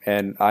time,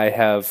 and I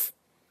have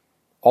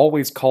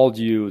always called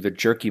you the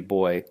jerky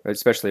boy,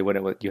 especially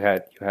when you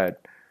had the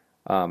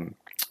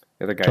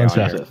other guy John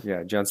on here.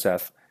 Yeah, John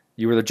Seth.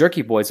 You were the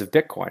jerky boys of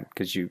Bitcoin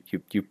because you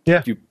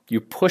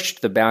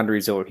pushed the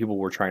boundaries of what people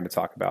were trying to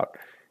talk about,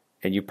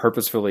 and you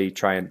purposefully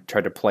tried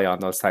to play on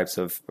those types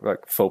of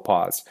faux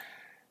pas.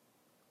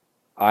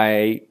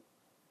 I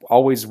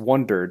always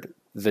wondered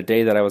the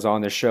day that I was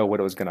on this show what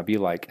it was going to be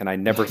like, and I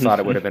never thought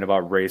it would have been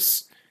about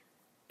race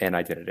and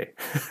identity.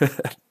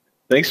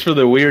 Thanks for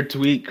the weird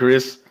tweet,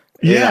 Chris.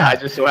 Yeah, I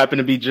just so happened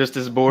to be just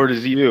as bored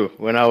as you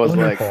when I was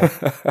like,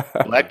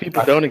 black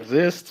people don't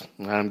exist.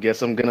 I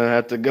guess I'm going to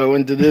have to go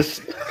into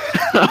this.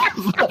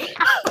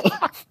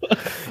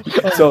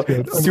 So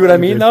see what I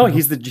mean, though?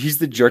 He's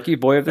the jerky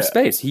boy of the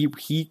space.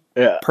 He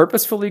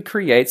purposefully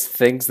creates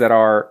things that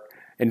are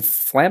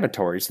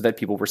inflammatory so that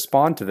people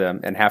respond to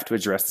them and have to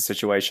address the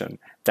situation.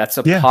 That's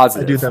a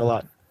positive. I do that a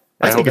lot.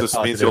 I hope this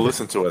means you'll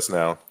listen to us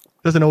now.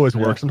 Doesn't always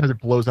work. Sometimes it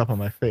blows up on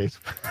my face.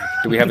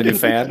 Do we have a new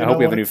fan? I hope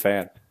we have a new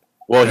fan.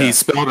 Well, he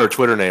spelled our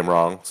Twitter name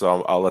wrong,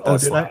 so I'll let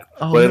that slide.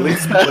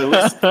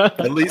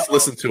 At least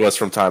listen to us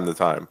from time to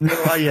time. No,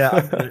 you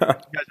guys are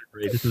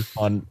great. This is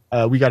fun.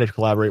 We got to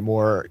collaborate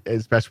more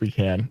as best we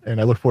can, and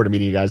I look forward to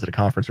meeting you guys at a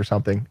conference or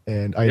something.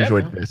 And I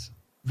enjoyed this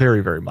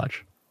very, very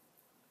much.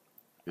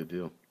 Good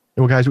deal.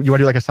 Well, guys, you want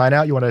to do like a sign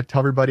out? You want to tell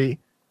everybody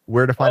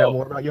where to find out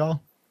more about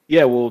y'all?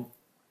 Yeah, well,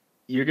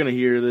 you're gonna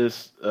hear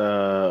this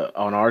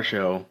on our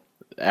show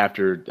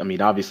after. I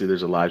mean, obviously,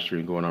 there's a live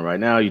stream going on right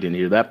now. You didn't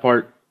hear that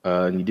part.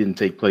 And you didn't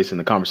take place in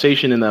the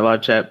conversation in that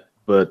live chat,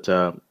 but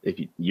if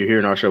you're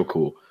hearing our show,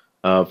 cool.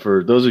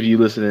 For those of you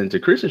listening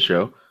to Chris's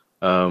show,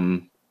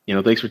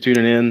 thanks for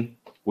tuning in.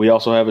 We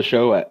also have a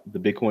show at the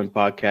Bitcoin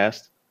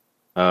Podcast.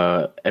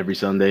 Every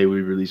Sunday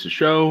we release a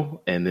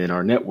show, and then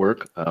our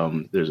network,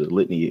 there's a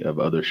litany of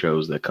other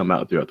shows that come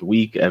out throughout the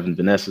week. Evan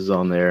Vanessa's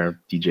on there,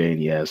 DJ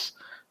and Yes,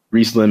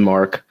 Reese Lynn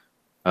Mark.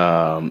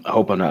 I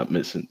hope I'm not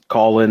missing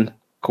Colin.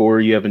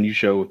 Corey, you have a new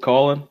show with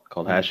Colin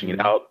called Hashing It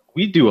Out.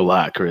 We do a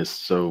lot, Chris.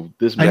 So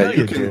this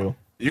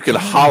you can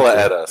holla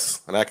at us,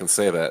 and I can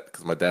say that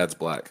because my dad's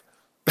black.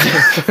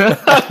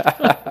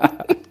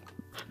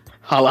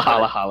 Holla,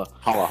 holla, holla.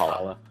 Holla,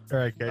 holla. All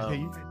right, guys. Hey,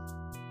 you